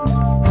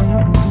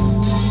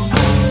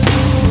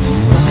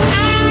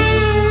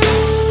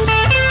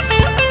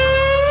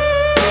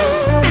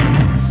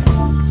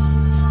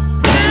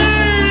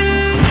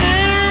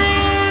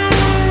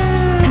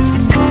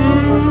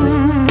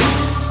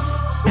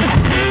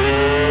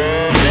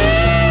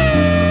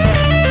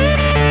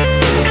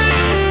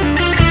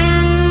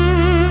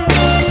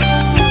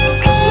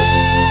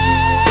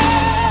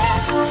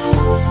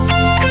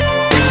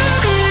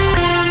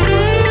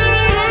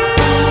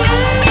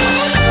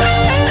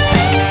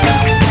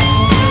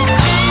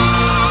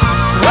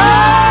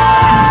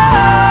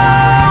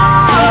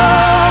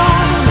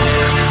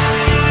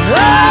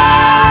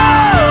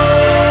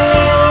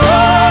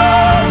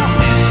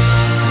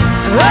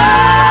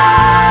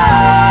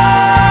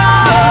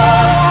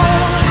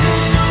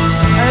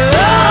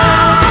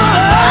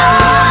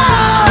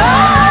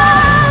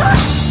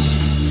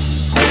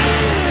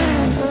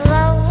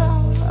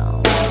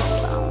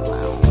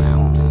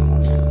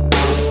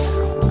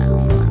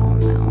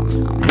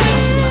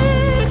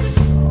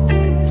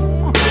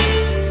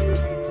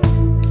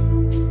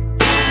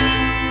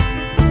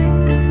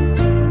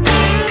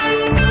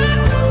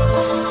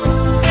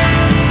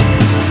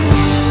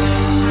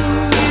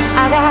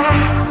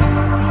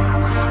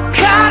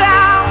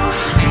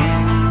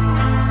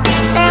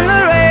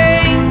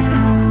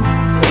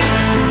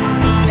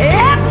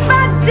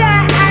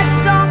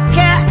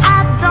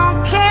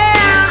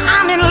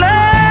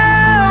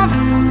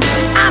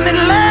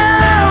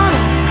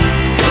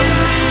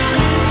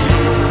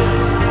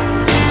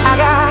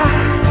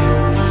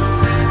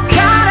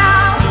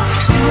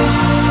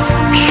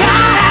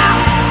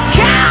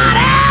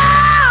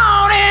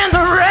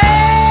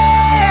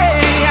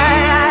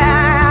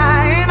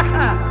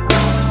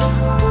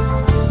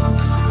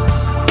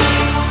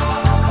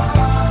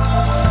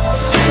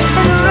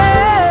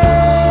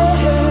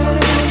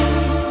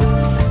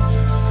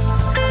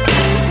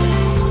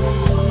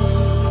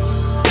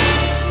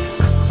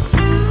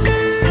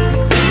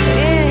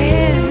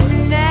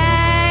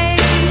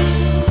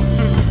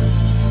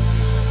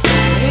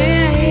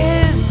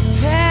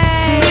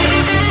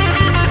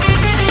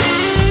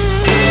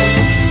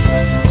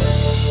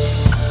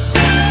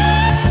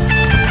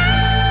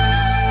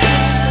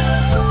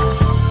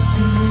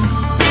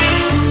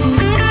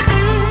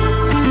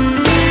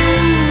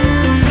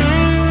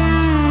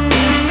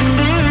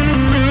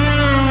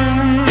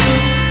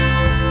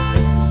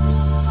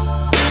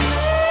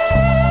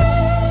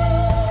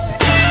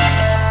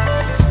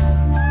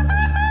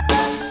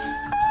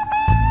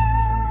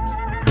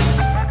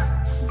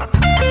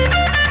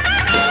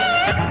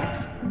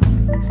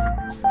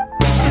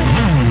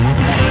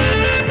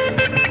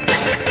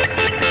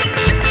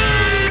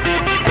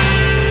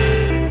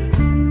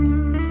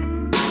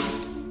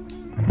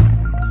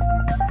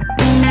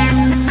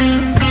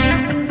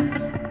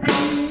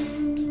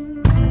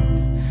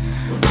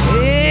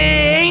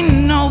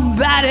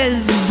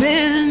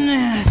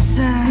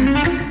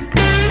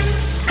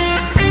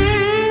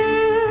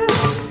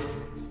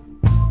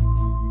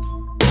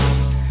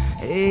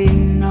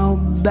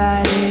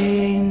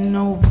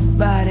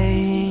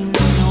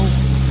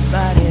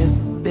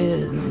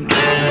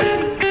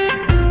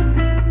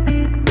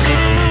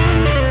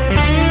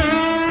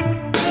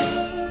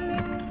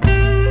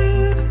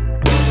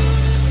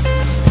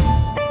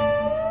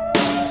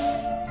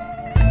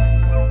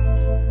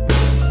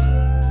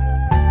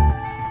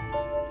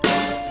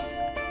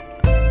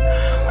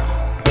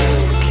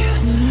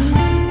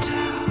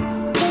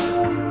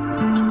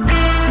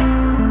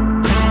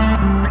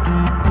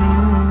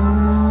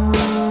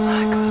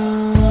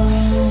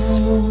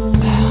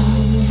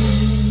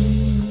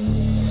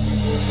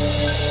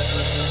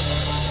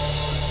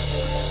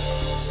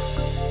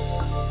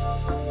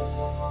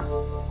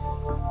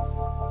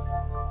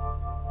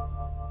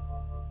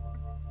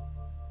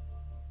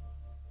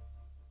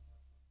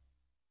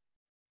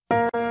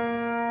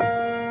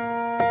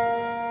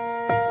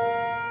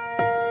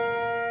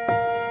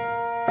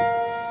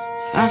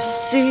 I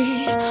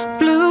see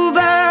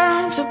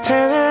bluebirds of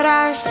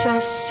paradise. I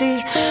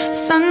see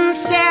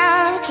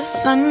sunset to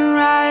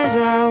sunrise.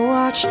 I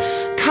watch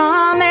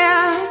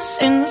comets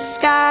in the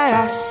sky.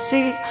 I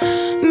see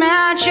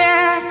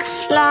magic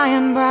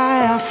flying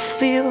by. I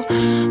feel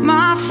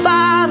my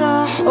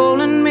Father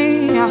holding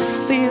me. I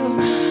feel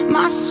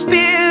my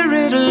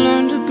spirit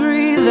learn to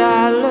breathe.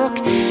 I look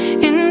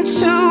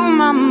into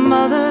my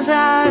mother's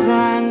eyes.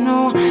 I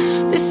know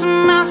this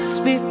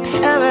must be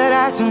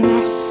paradise. And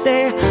I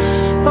say,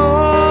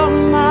 oh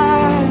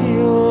my,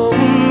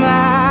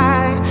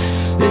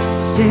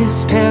 this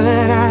is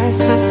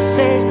paradise. I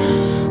say,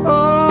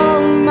 oh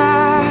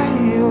my,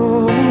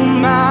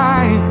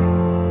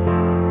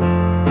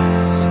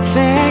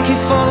 thank you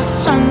for the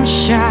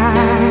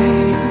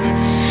sunshine.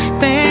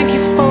 Thank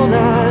you for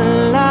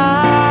the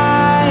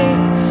light.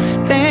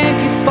 Thank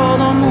you for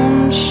the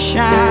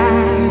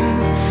moonshine.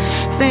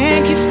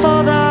 Thank you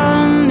for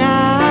the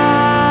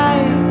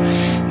night.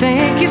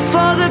 Thank you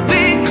for the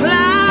big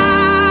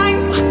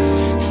climb.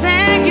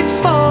 Thank you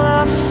for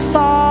the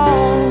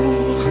fall.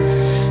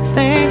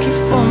 Thank you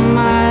for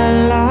my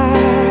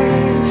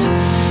life.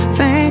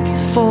 Thank you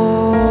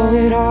for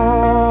it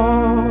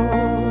all.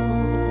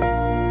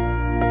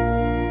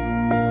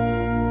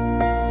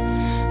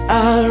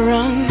 I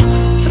run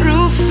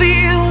through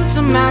fields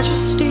of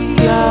majesty.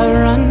 I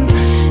run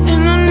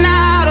in and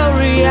out of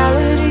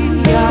reality.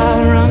 I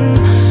run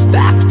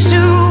back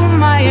to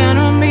my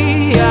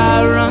enemy. I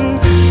run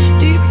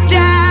deep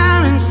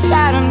down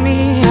inside of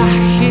me. I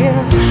hear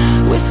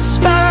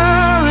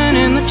whispering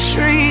in the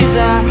trees. I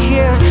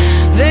hear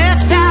their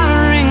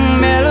towering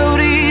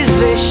melodies.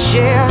 They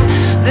share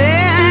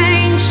their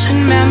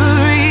ancient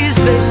memories.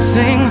 They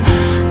sing,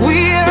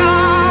 we're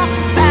all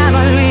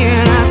family.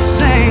 And I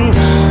sing,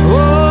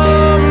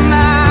 oh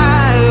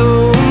my,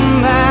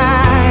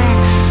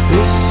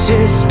 this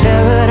is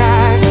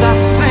paradise. I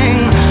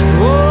sing,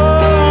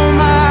 oh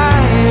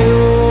my,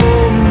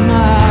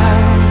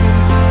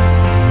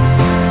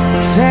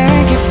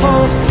 thank you for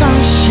the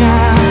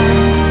sunshine.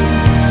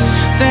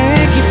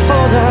 Thank you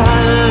for the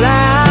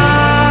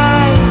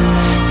light.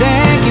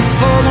 Thank you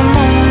for the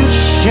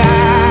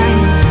moonshine.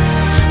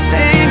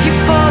 Thank you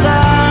for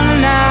the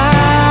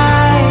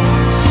night.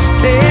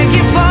 Thank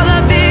you for the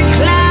big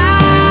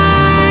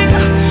climb.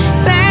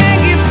 Thank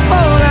you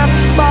for the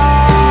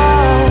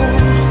fall.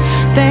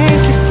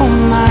 Thank you for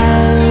my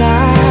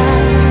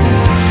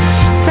life.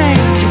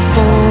 Thank you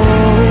for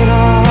it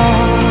all.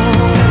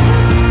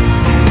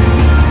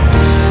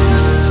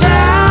 So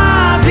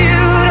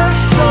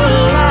beautiful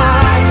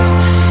life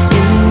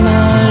in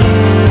the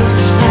little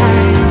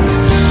things.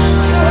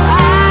 So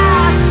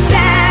I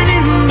stand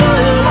in the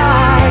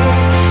light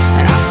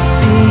and I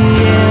see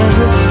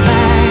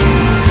everything.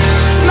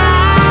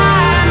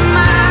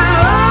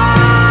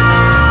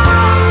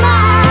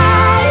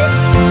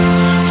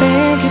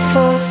 Thank you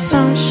for the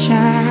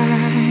sunshine.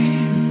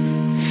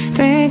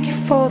 Thank you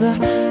for the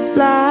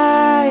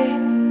light.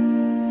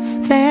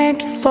 Thank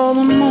you for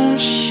the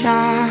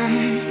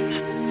moonshine.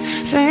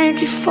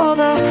 Thank you for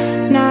the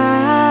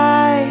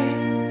night.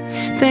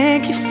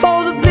 Thank you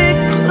for the big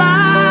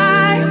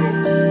climb.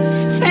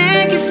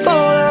 Thank you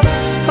for the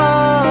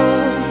fall.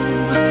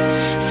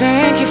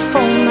 Thank you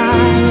for my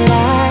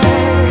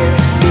life.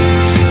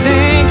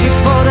 Thank you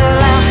for the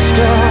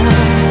laughter.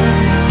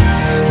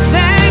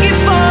 Thank you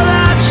for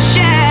the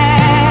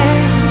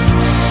chance.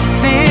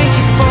 Thank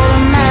you for the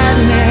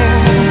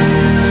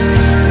madness.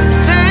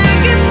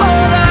 Thank you for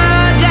the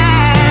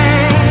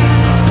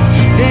dance.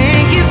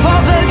 Thank you for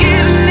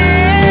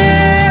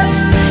forgiveness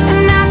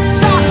and not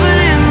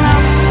softening the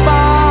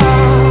fall.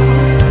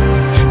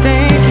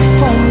 Thank you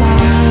for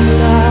my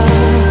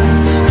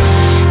love.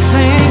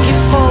 Thank you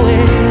for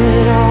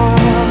it all.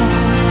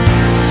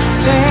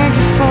 Thank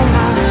you for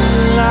my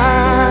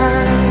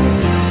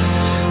life.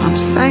 I'm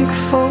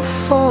thankful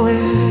for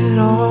it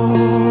all.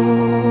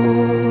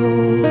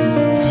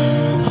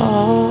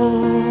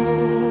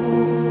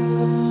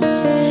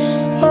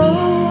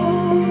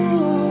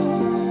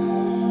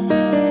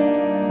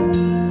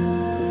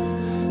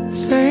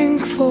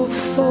 Thankful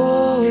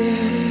for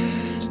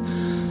it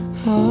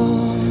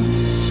all.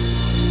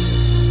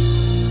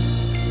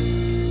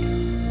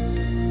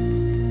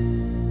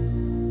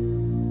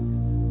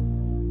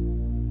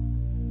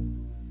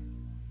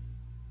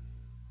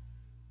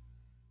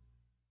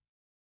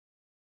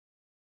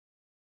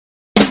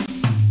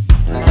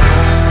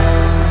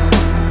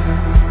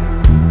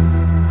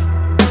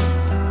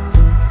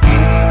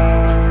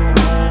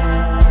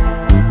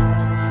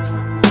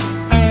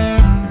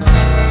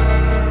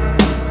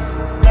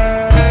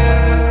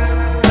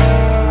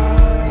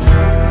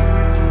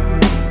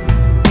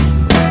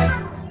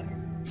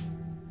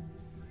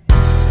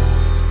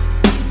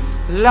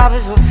 Love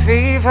is a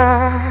fever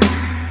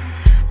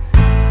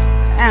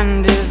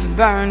and is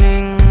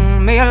burning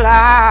me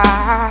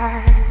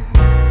alive.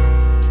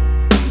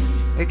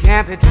 It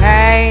can't be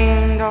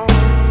tamed or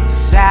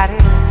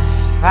satisfied.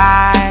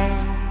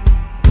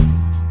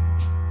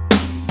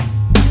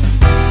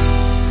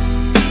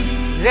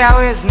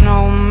 There is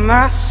no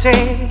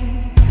mercy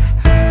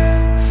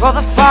for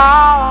the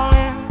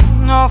falling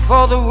or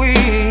for the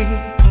weak.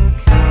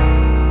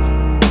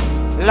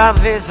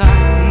 Love is a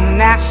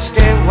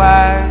nasty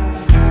word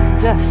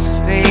to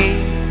speak.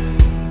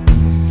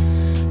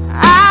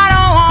 I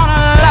don't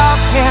wanna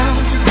love him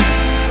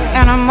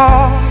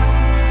anymore.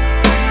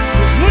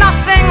 He's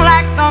nothing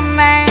like the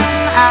man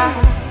I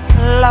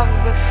loved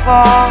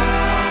before.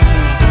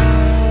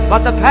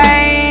 But the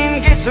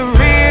pain gets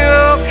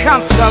real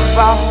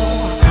comfortable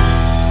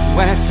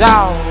when it's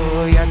all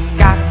you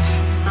got.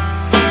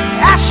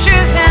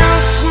 Ashes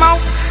and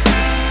smoke,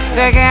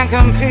 they can't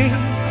compete.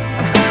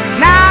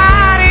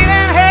 Not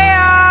even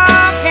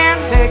hell can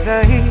take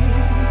the heat.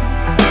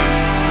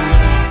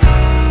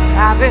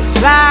 I'll be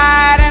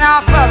sliding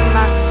off of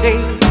my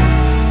seat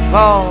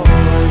for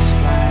this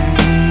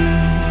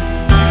flame.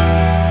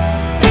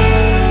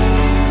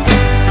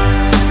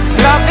 'Cause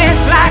love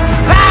is like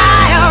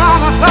fire on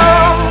the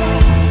floor.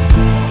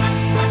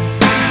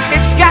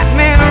 It's got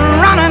me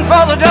running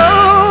for the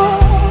door,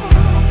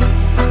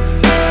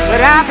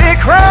 but I'll be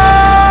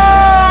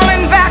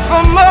crawling back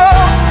for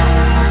more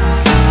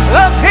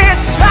of his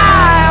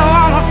fire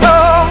on the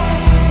floor.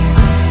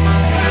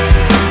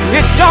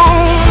 It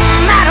don't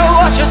matter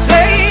what you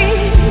say,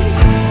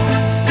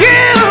 you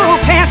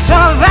can't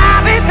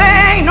survive it, there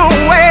ain't no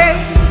way.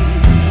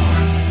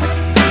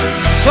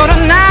 So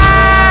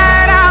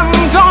tonight I'm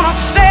gonna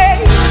stay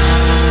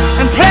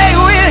and play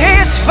with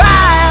his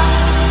fire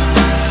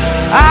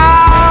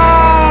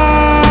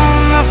on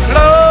the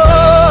floor.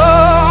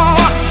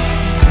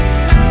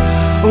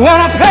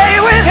 Wanna play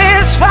with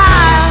his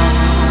fire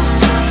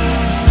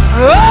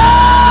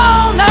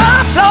on the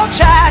floor,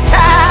 child.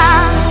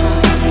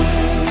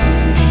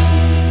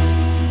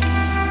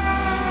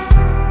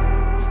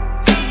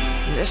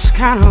 This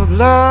kind of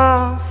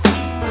love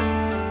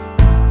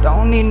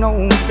don't need no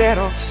bed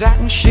or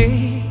satin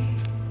sheet.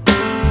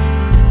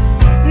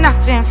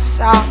 Nothing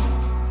soft,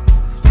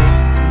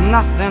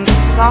 nothing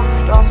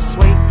soft or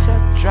sweet to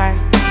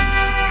drink.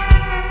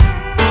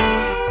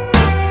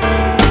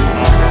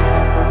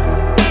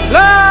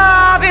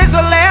 Love is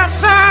a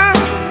lesson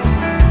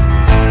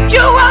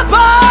you were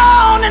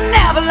born to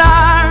never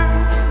learn,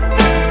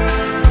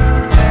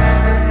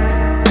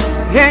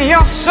 and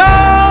your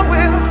soul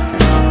will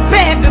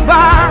beg to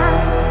burn.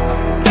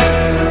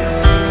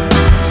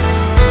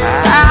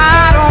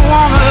 I don't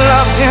wanna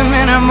love him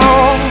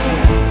anymore.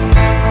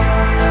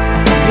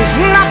 He's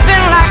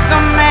nothing like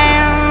the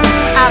man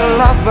I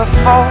loved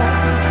before.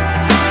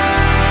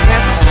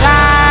 There's a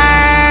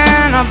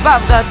sign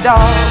above the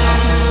door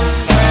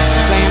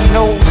saying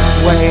no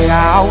way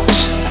out.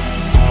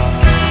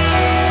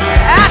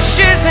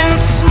 Ashes and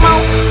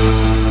smoke,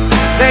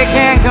 they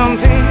can't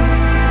compete.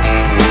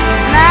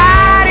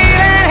 Not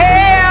even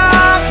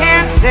hell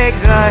can take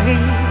the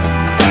heat.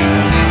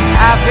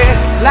 I'll be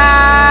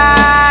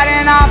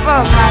sliding off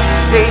of my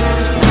seat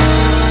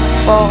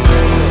for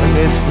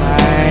this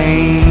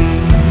flame.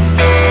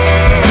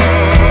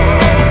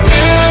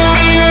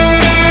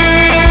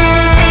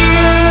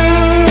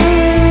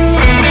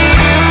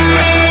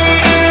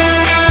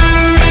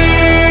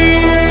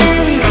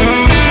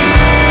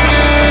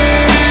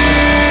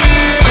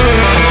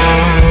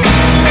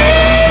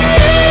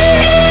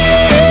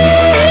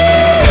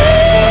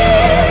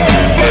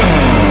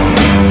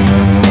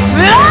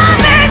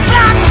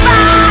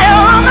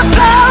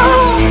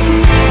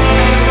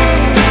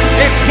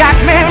 Got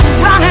me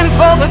running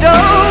for the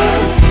door,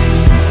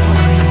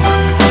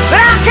 but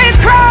I keep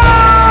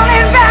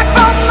crawling back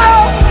for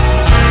more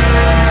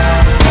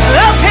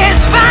of his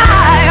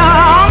fire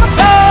on the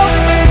floor.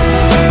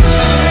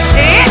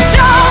 It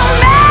don't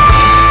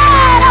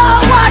matter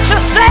what you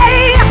say,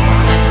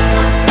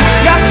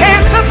 you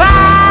can't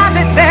survive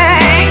it, there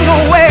ain't no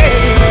way.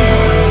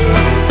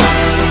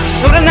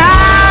 So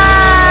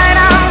tonight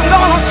I'm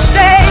gonna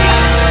stay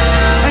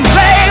and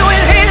play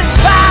with his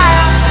fire.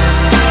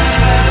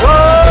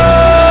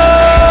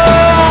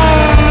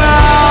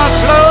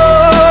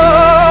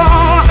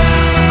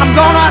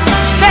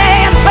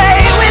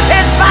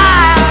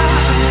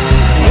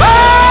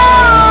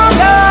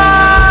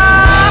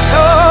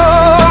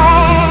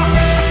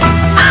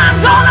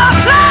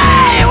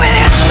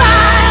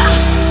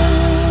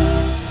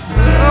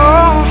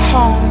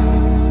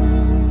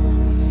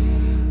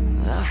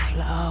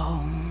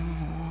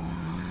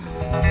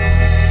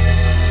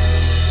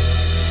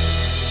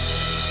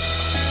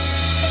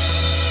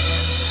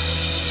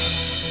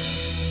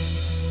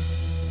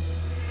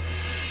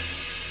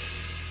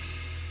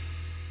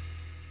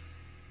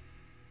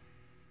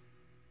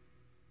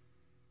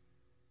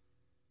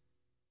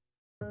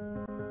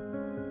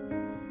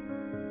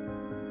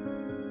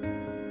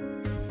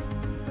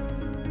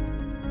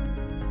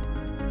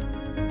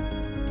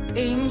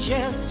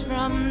 Angels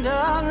from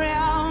the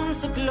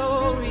realms of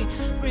glory,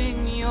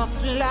 bring your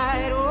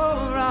flight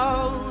over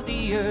all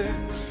the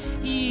earth.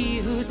 Ye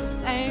who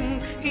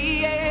sang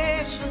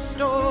creation's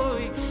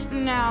story,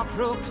 now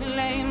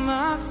proclaim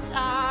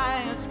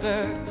Messiah's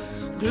birth.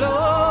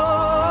 Gloria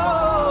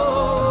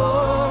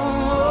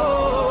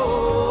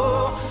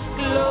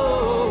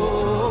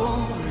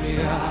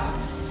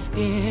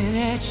in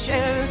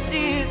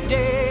excelsis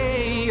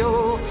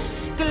Deo,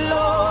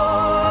 Gloria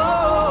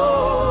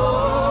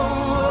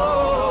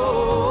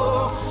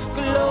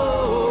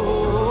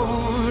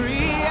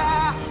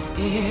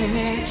in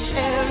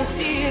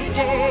excelsis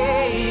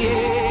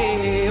Deo.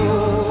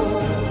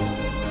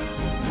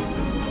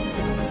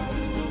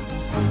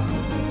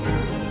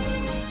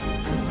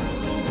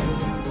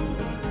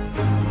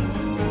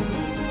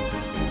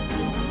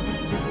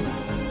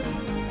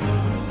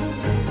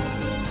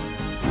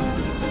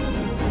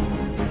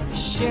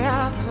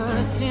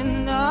 Shepherds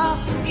in the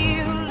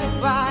field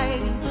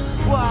abiding,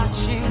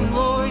 watching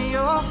o'er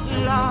your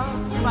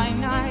flocks by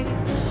night.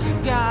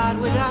 God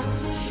with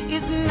us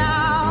is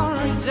now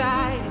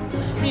residing,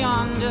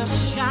 yonder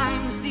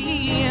shines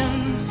the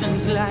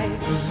infant light.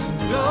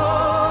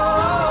 Gloria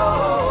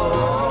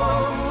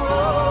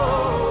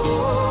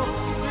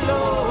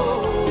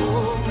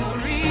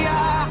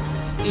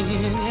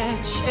in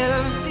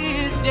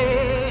excelsis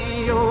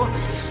Deo,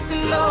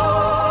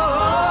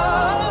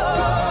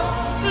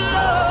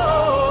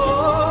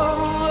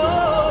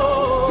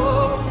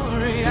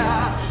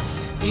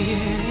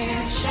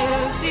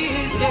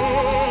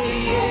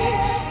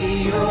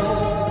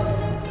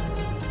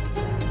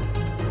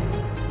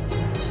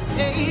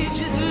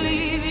 Sages,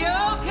 leave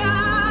your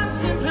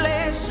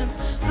contemplations,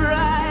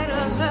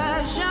 brighter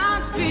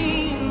versions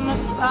beam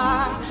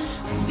afar.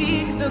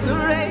 Seek the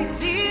great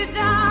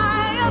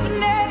desire of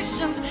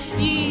nations,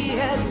 ye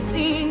have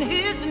seen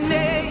his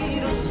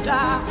natal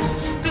star.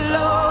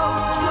 Gloria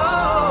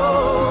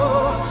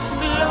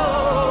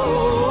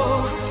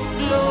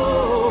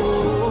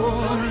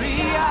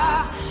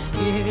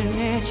in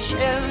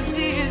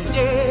excelsis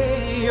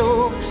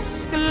Deo,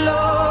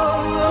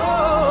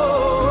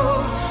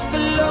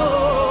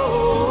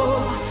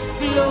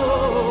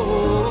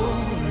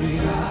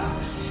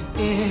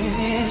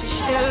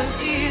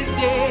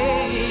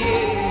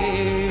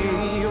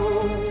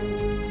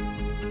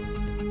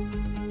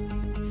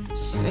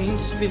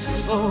 Saints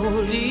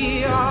before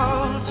the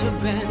altar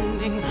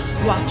bending,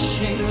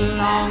 watching,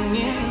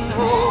 longing,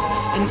 hope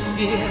and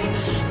fear.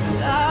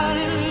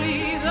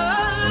 Suddenly the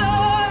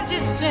Lord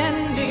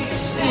descending,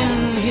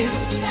 in his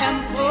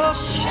temple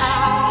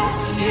shout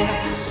clear.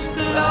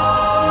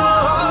 Gloria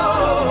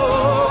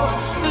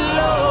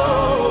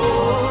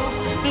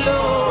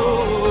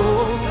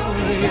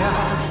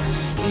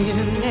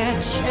in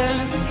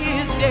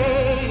excelsis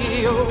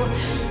Deo,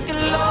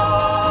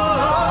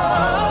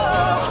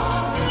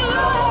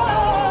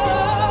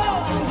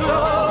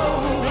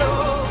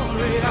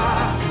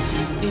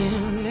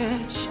 in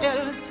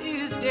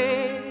excelsis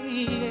Deo.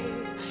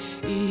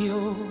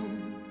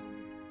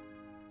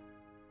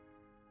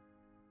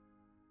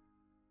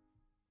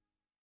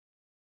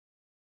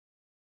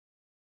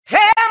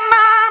 Hey!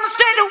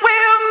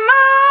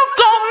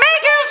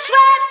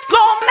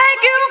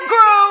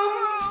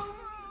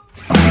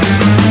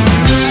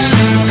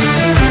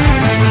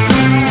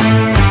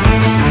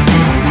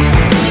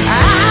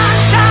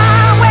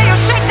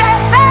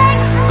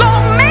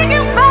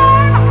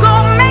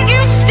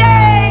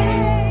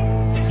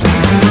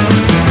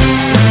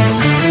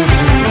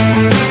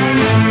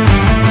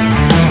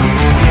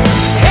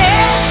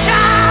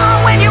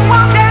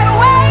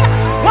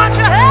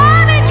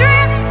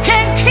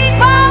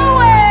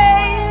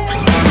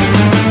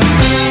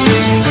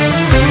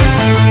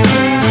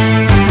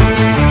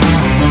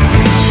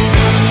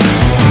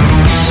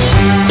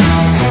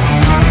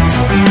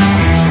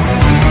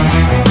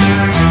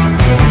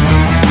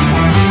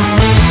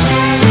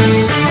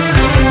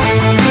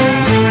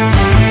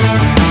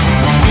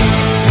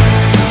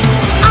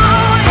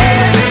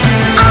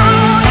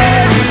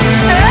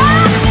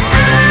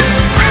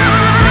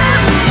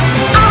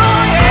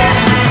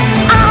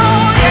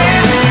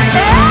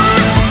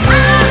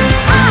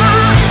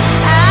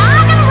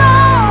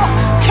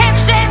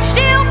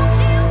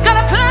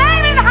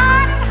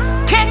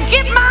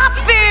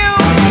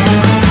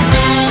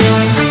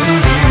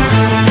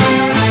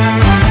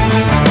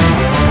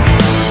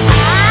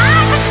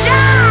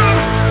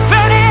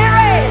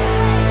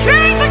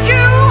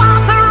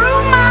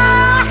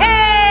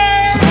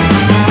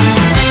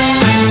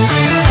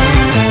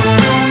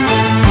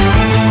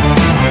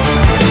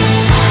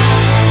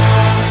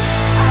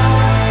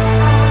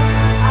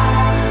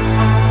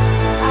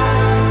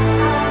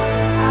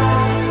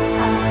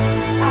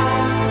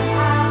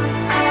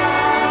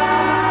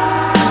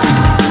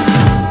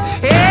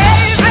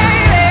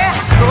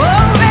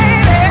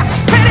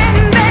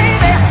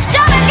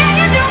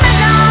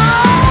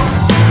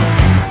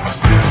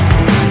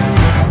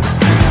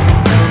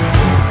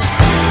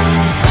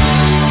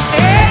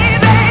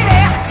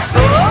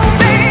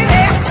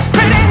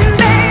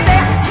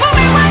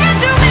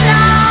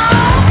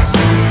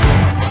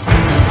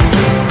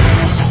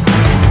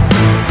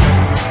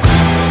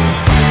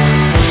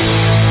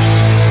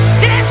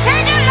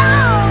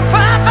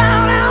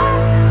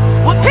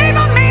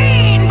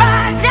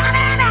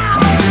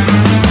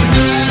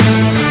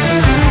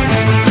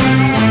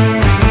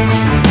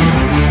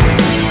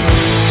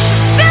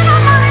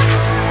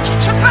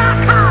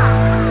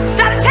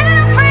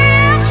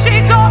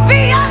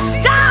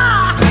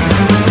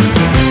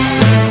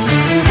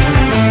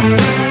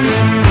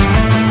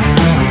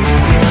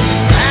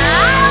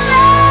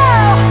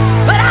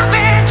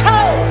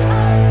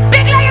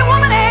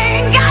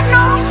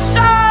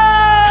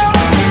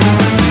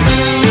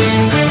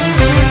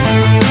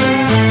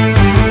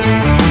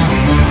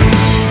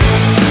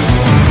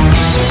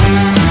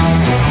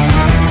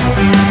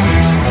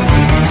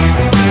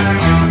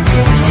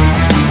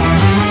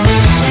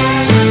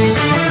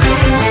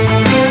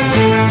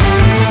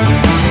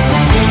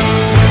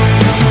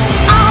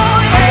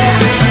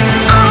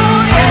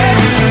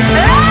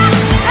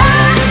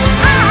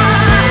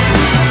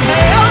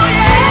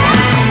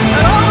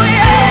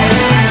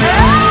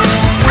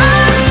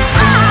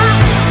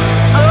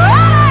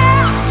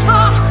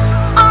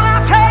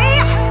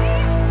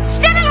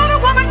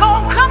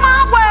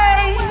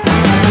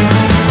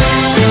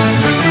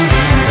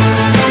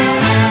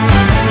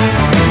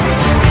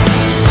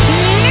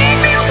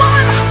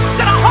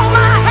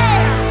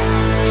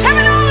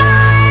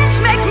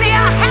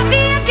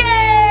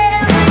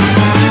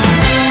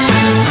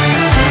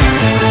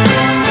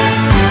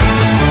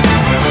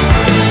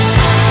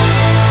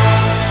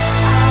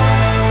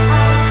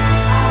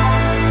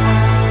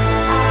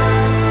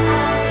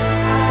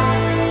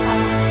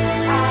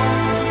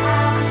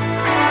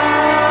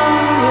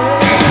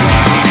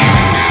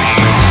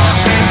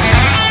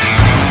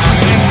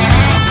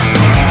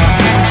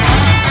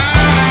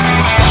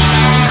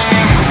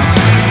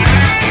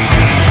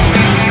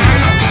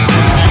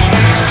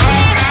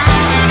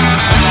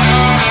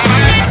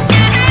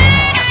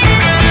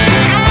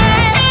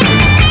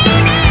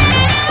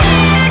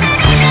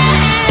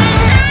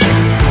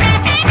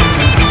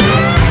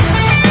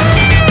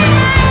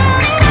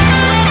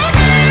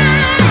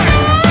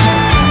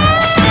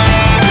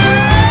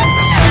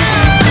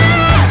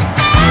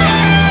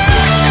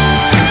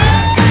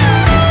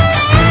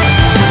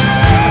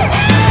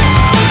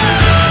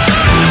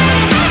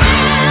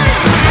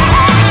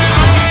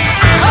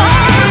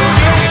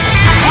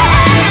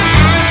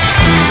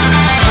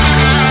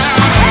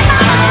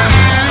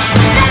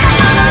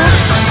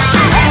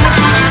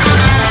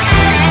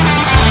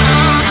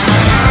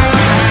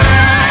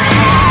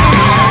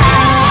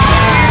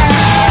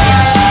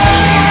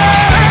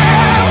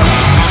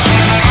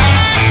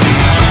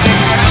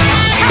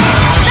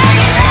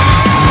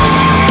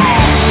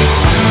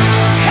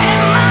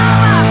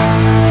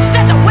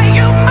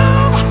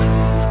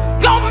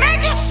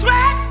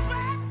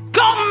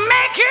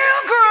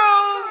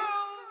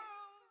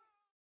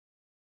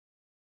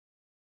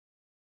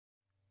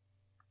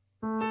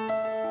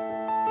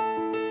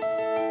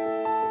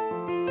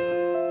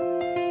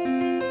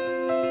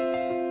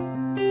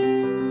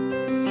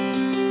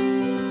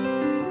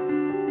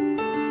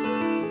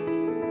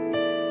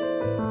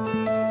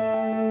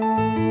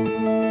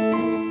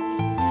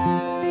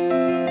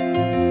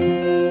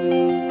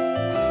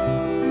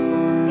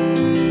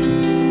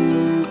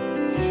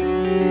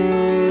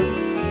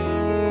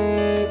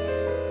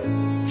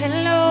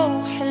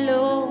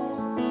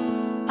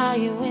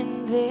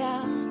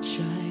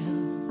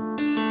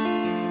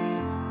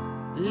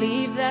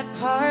 that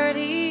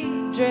party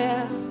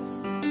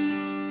dress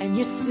and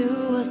your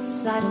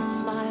suicidal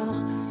smile.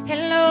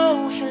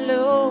 Hello,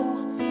 hello,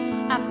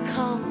 I've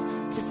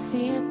come to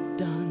see it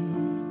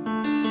done.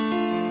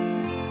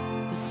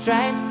 The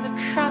stripes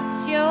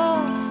across your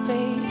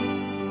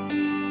face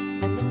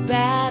and the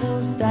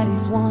battles that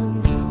he's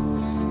won.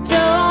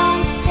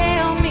 Don't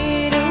tell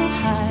me to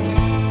hide.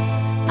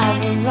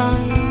 I've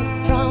run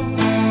from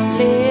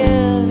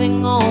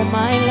living all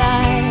my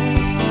life.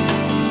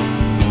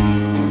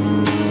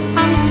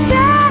 I'm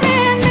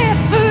setting me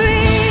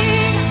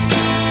free,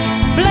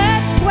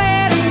 blood,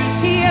 sweat, and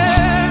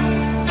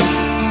tears.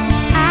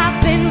 I've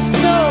been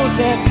so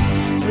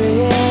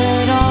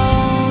desperate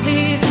all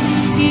these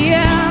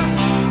years.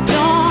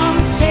 Dawn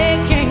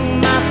taking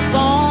my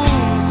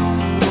bones,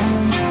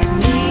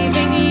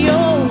 leaving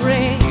your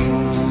ring.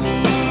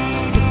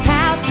 This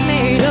house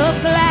made of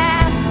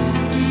glass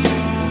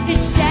is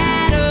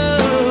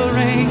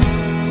shattering.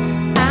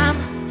 I'm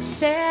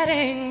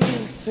setting you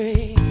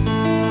free.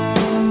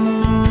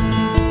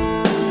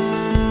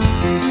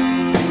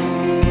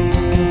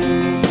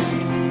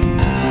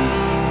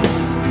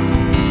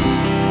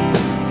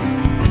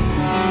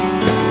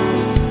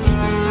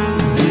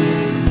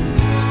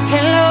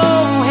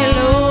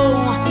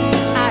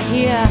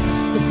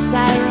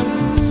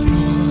 Sirens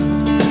roar,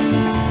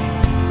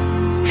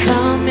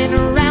 coming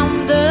around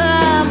the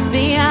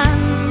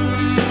beyond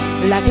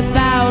like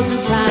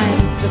 1,000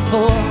 times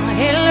before.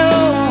 Hello,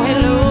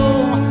 hello,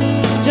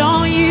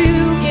 don't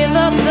you give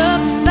up the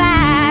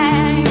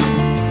fight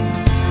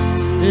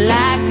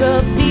like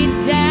a beat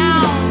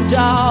down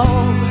dog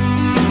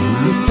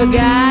who's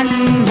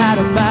forgotten how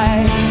to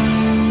bite.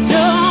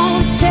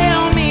 Don't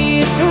tell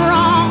me it's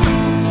wrong.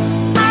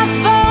 I've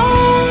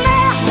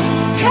only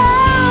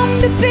come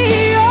to be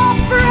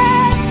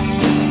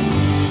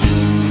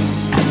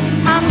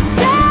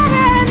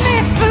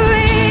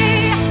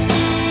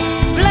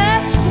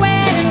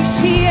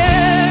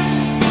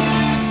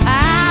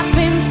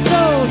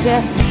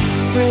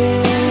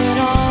desperate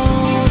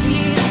all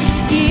these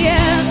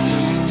years.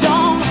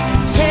 Don't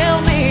tell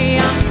me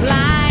I'm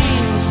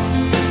blind.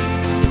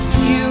 It's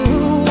you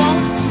who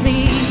won't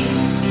see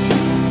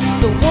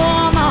the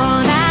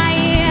woman I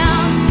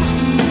am,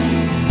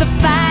 the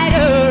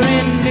fighter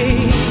in me.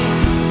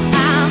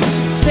 I'm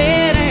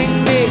setting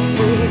me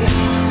free.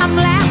 I'm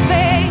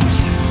laughing,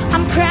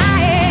 I'm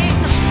crying,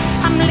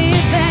 I'm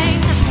living,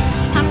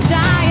 I'm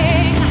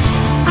dying,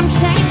 I'm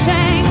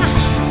changing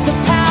the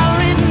power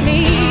in me.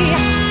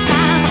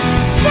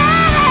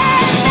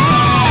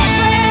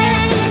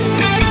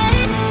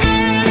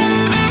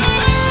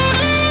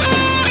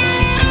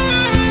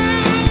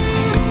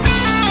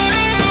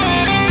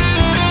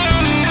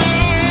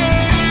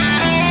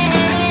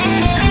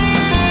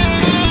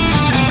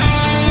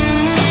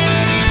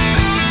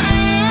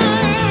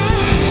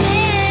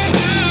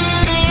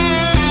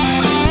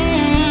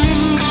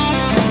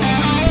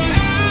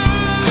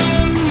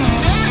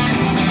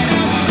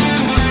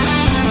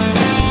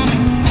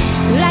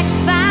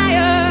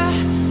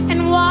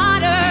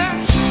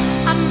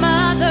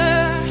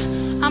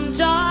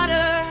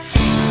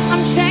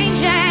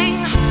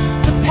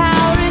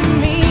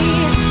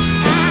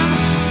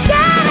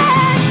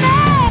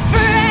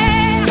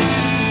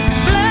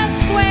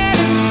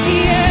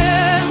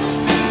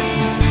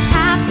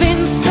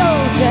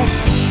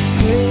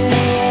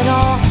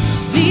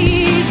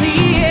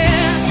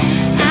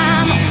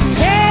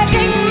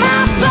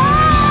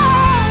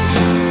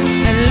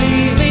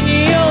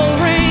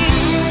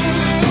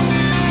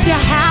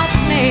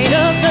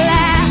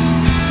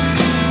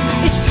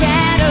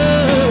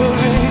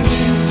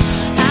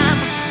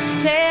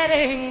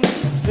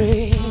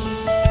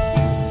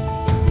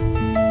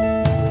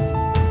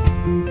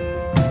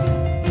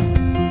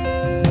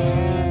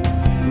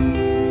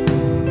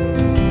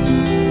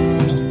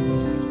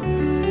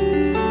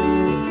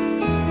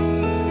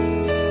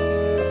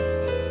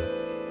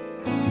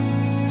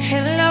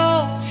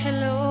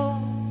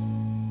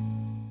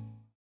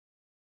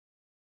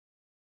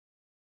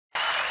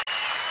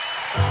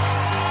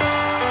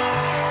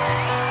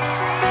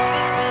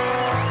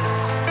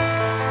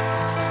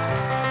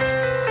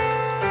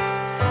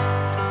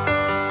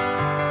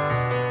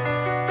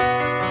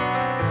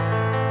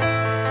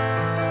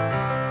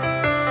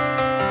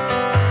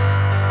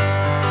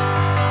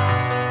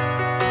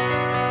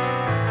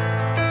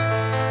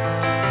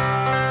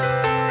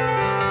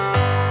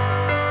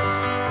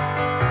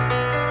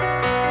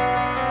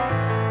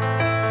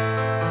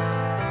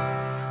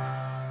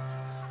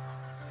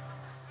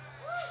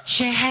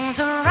 She hangs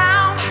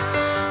around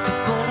the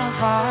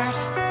boulevard.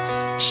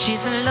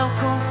 She's a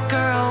local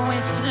girl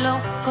with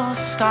local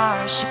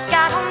scars. She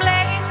got home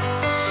late,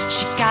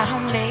 she got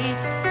home late.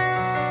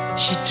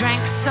 She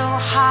drank so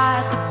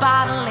hard the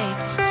bottle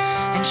ached.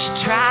 And she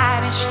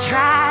tried and she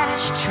tried and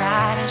she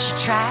tried and she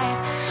tried,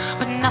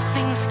 but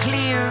nothing's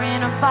clear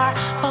in a bar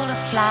full of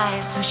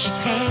flies. So she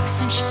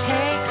takes and she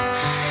takes,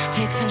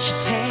 takes and she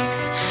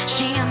takes.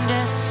 She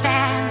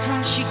understands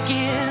when she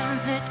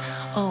gives it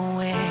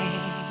away.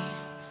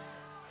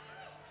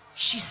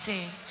 She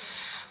said,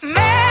 man,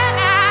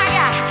 I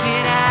gotta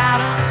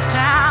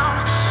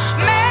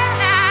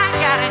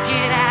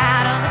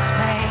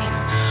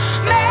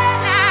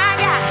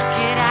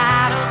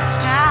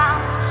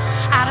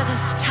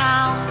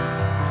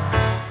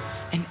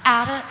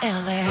out of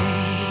LA.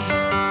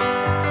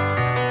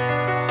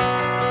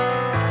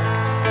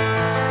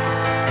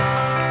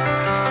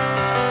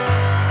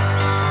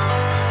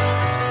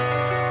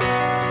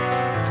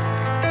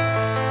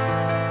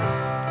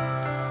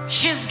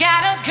 She's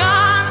got a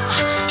gun,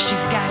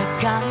 she's got a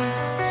gun,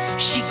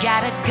 she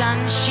got a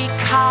gun she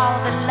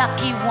called the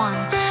lucky one.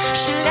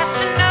 She left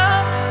a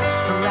note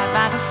right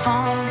by the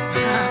phone.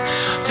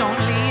 Don't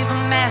leave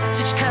a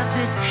message, cause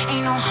this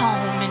ain't no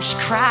home. And she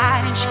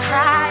cried and she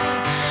cried,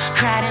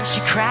 cried and she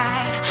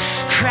cried,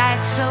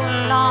 cried so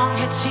long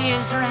her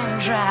tears ran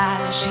dry.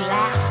 And she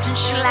laughed and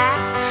she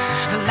laughed,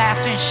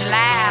 laughed and she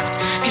laughed,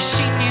 cause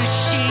she knew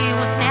she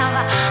was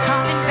never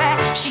coming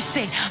back. She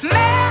said,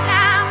 man,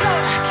 I'm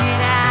gonna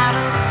get out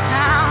of this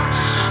town.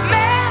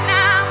 Man,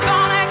 I'm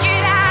gonna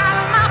get out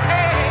of my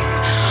pain.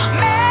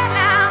 Man,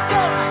 I'm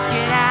gonna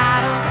get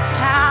out of this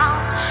town,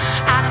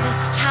 out of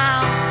this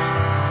town,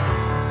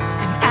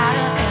 and out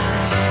of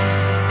LA.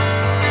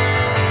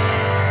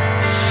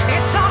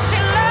 It's all she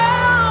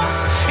loves,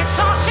 it's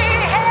all she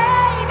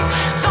hates.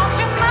 It's all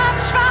too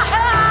much for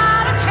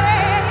her to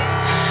take.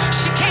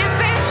 She can't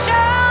be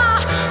sure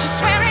just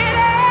where it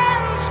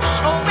ends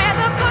or where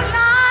the good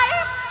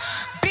life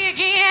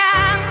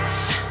begins.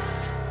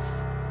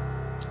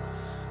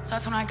 So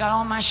that's when I got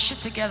all my shit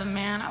together,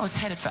 man. I was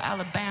headed for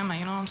Alabama,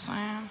 you know what I'm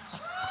saying? It's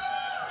like,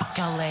 fuck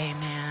LA,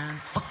 man,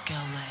 fuck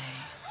LA.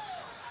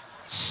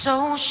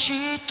 So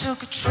she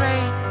took a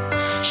train,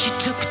 she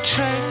took a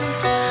train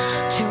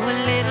to a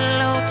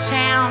little old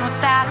town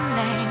without a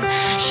name.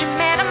 She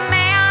met a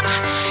man,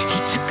 he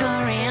took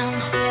her in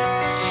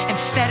and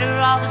fed her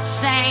all the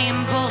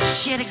same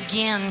bullshit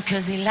again.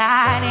 Cause he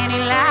lied and he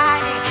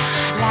lied,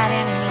 lied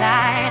and he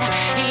lied.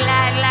 He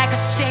lied like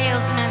a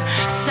salesman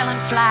selling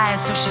flies.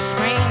 So she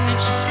screamed and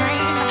she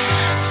screamed,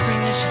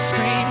 screamed and she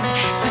screamed.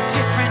 It's a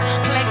different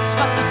place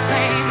but the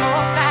same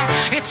old thing.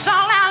 It's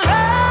all I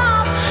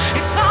love,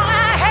 it's all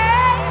I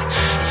hate.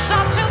 It's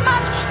all too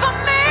much for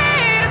me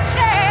to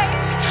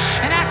take,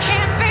 and I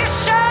can't be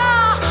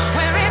sure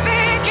where it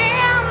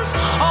begins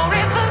or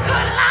if the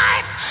good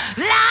life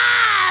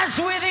lies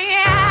with the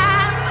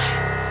end.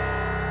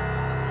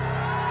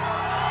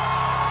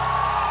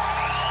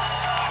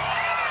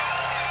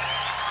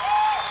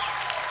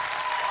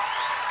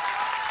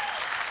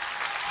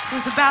 So it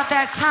was about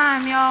that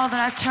time, y'all, that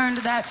I turned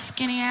to that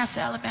skinny ass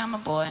Alabama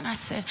boy and I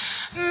said,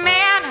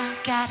 man, I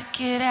gotta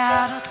get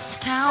out of this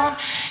town.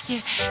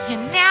 Yeah,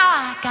 now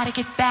I gotta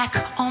get back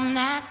on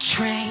that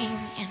train.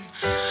 And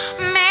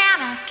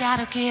man, I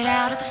gotta get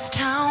out of this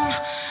town,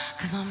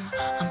 cause I'm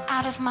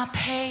out of my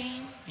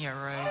pain. Yeah,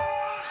 right.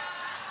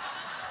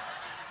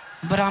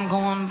 But I'm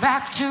going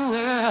back to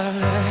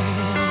LA.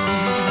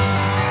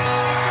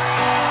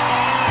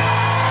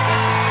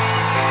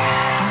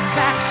 I'm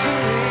back to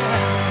LA.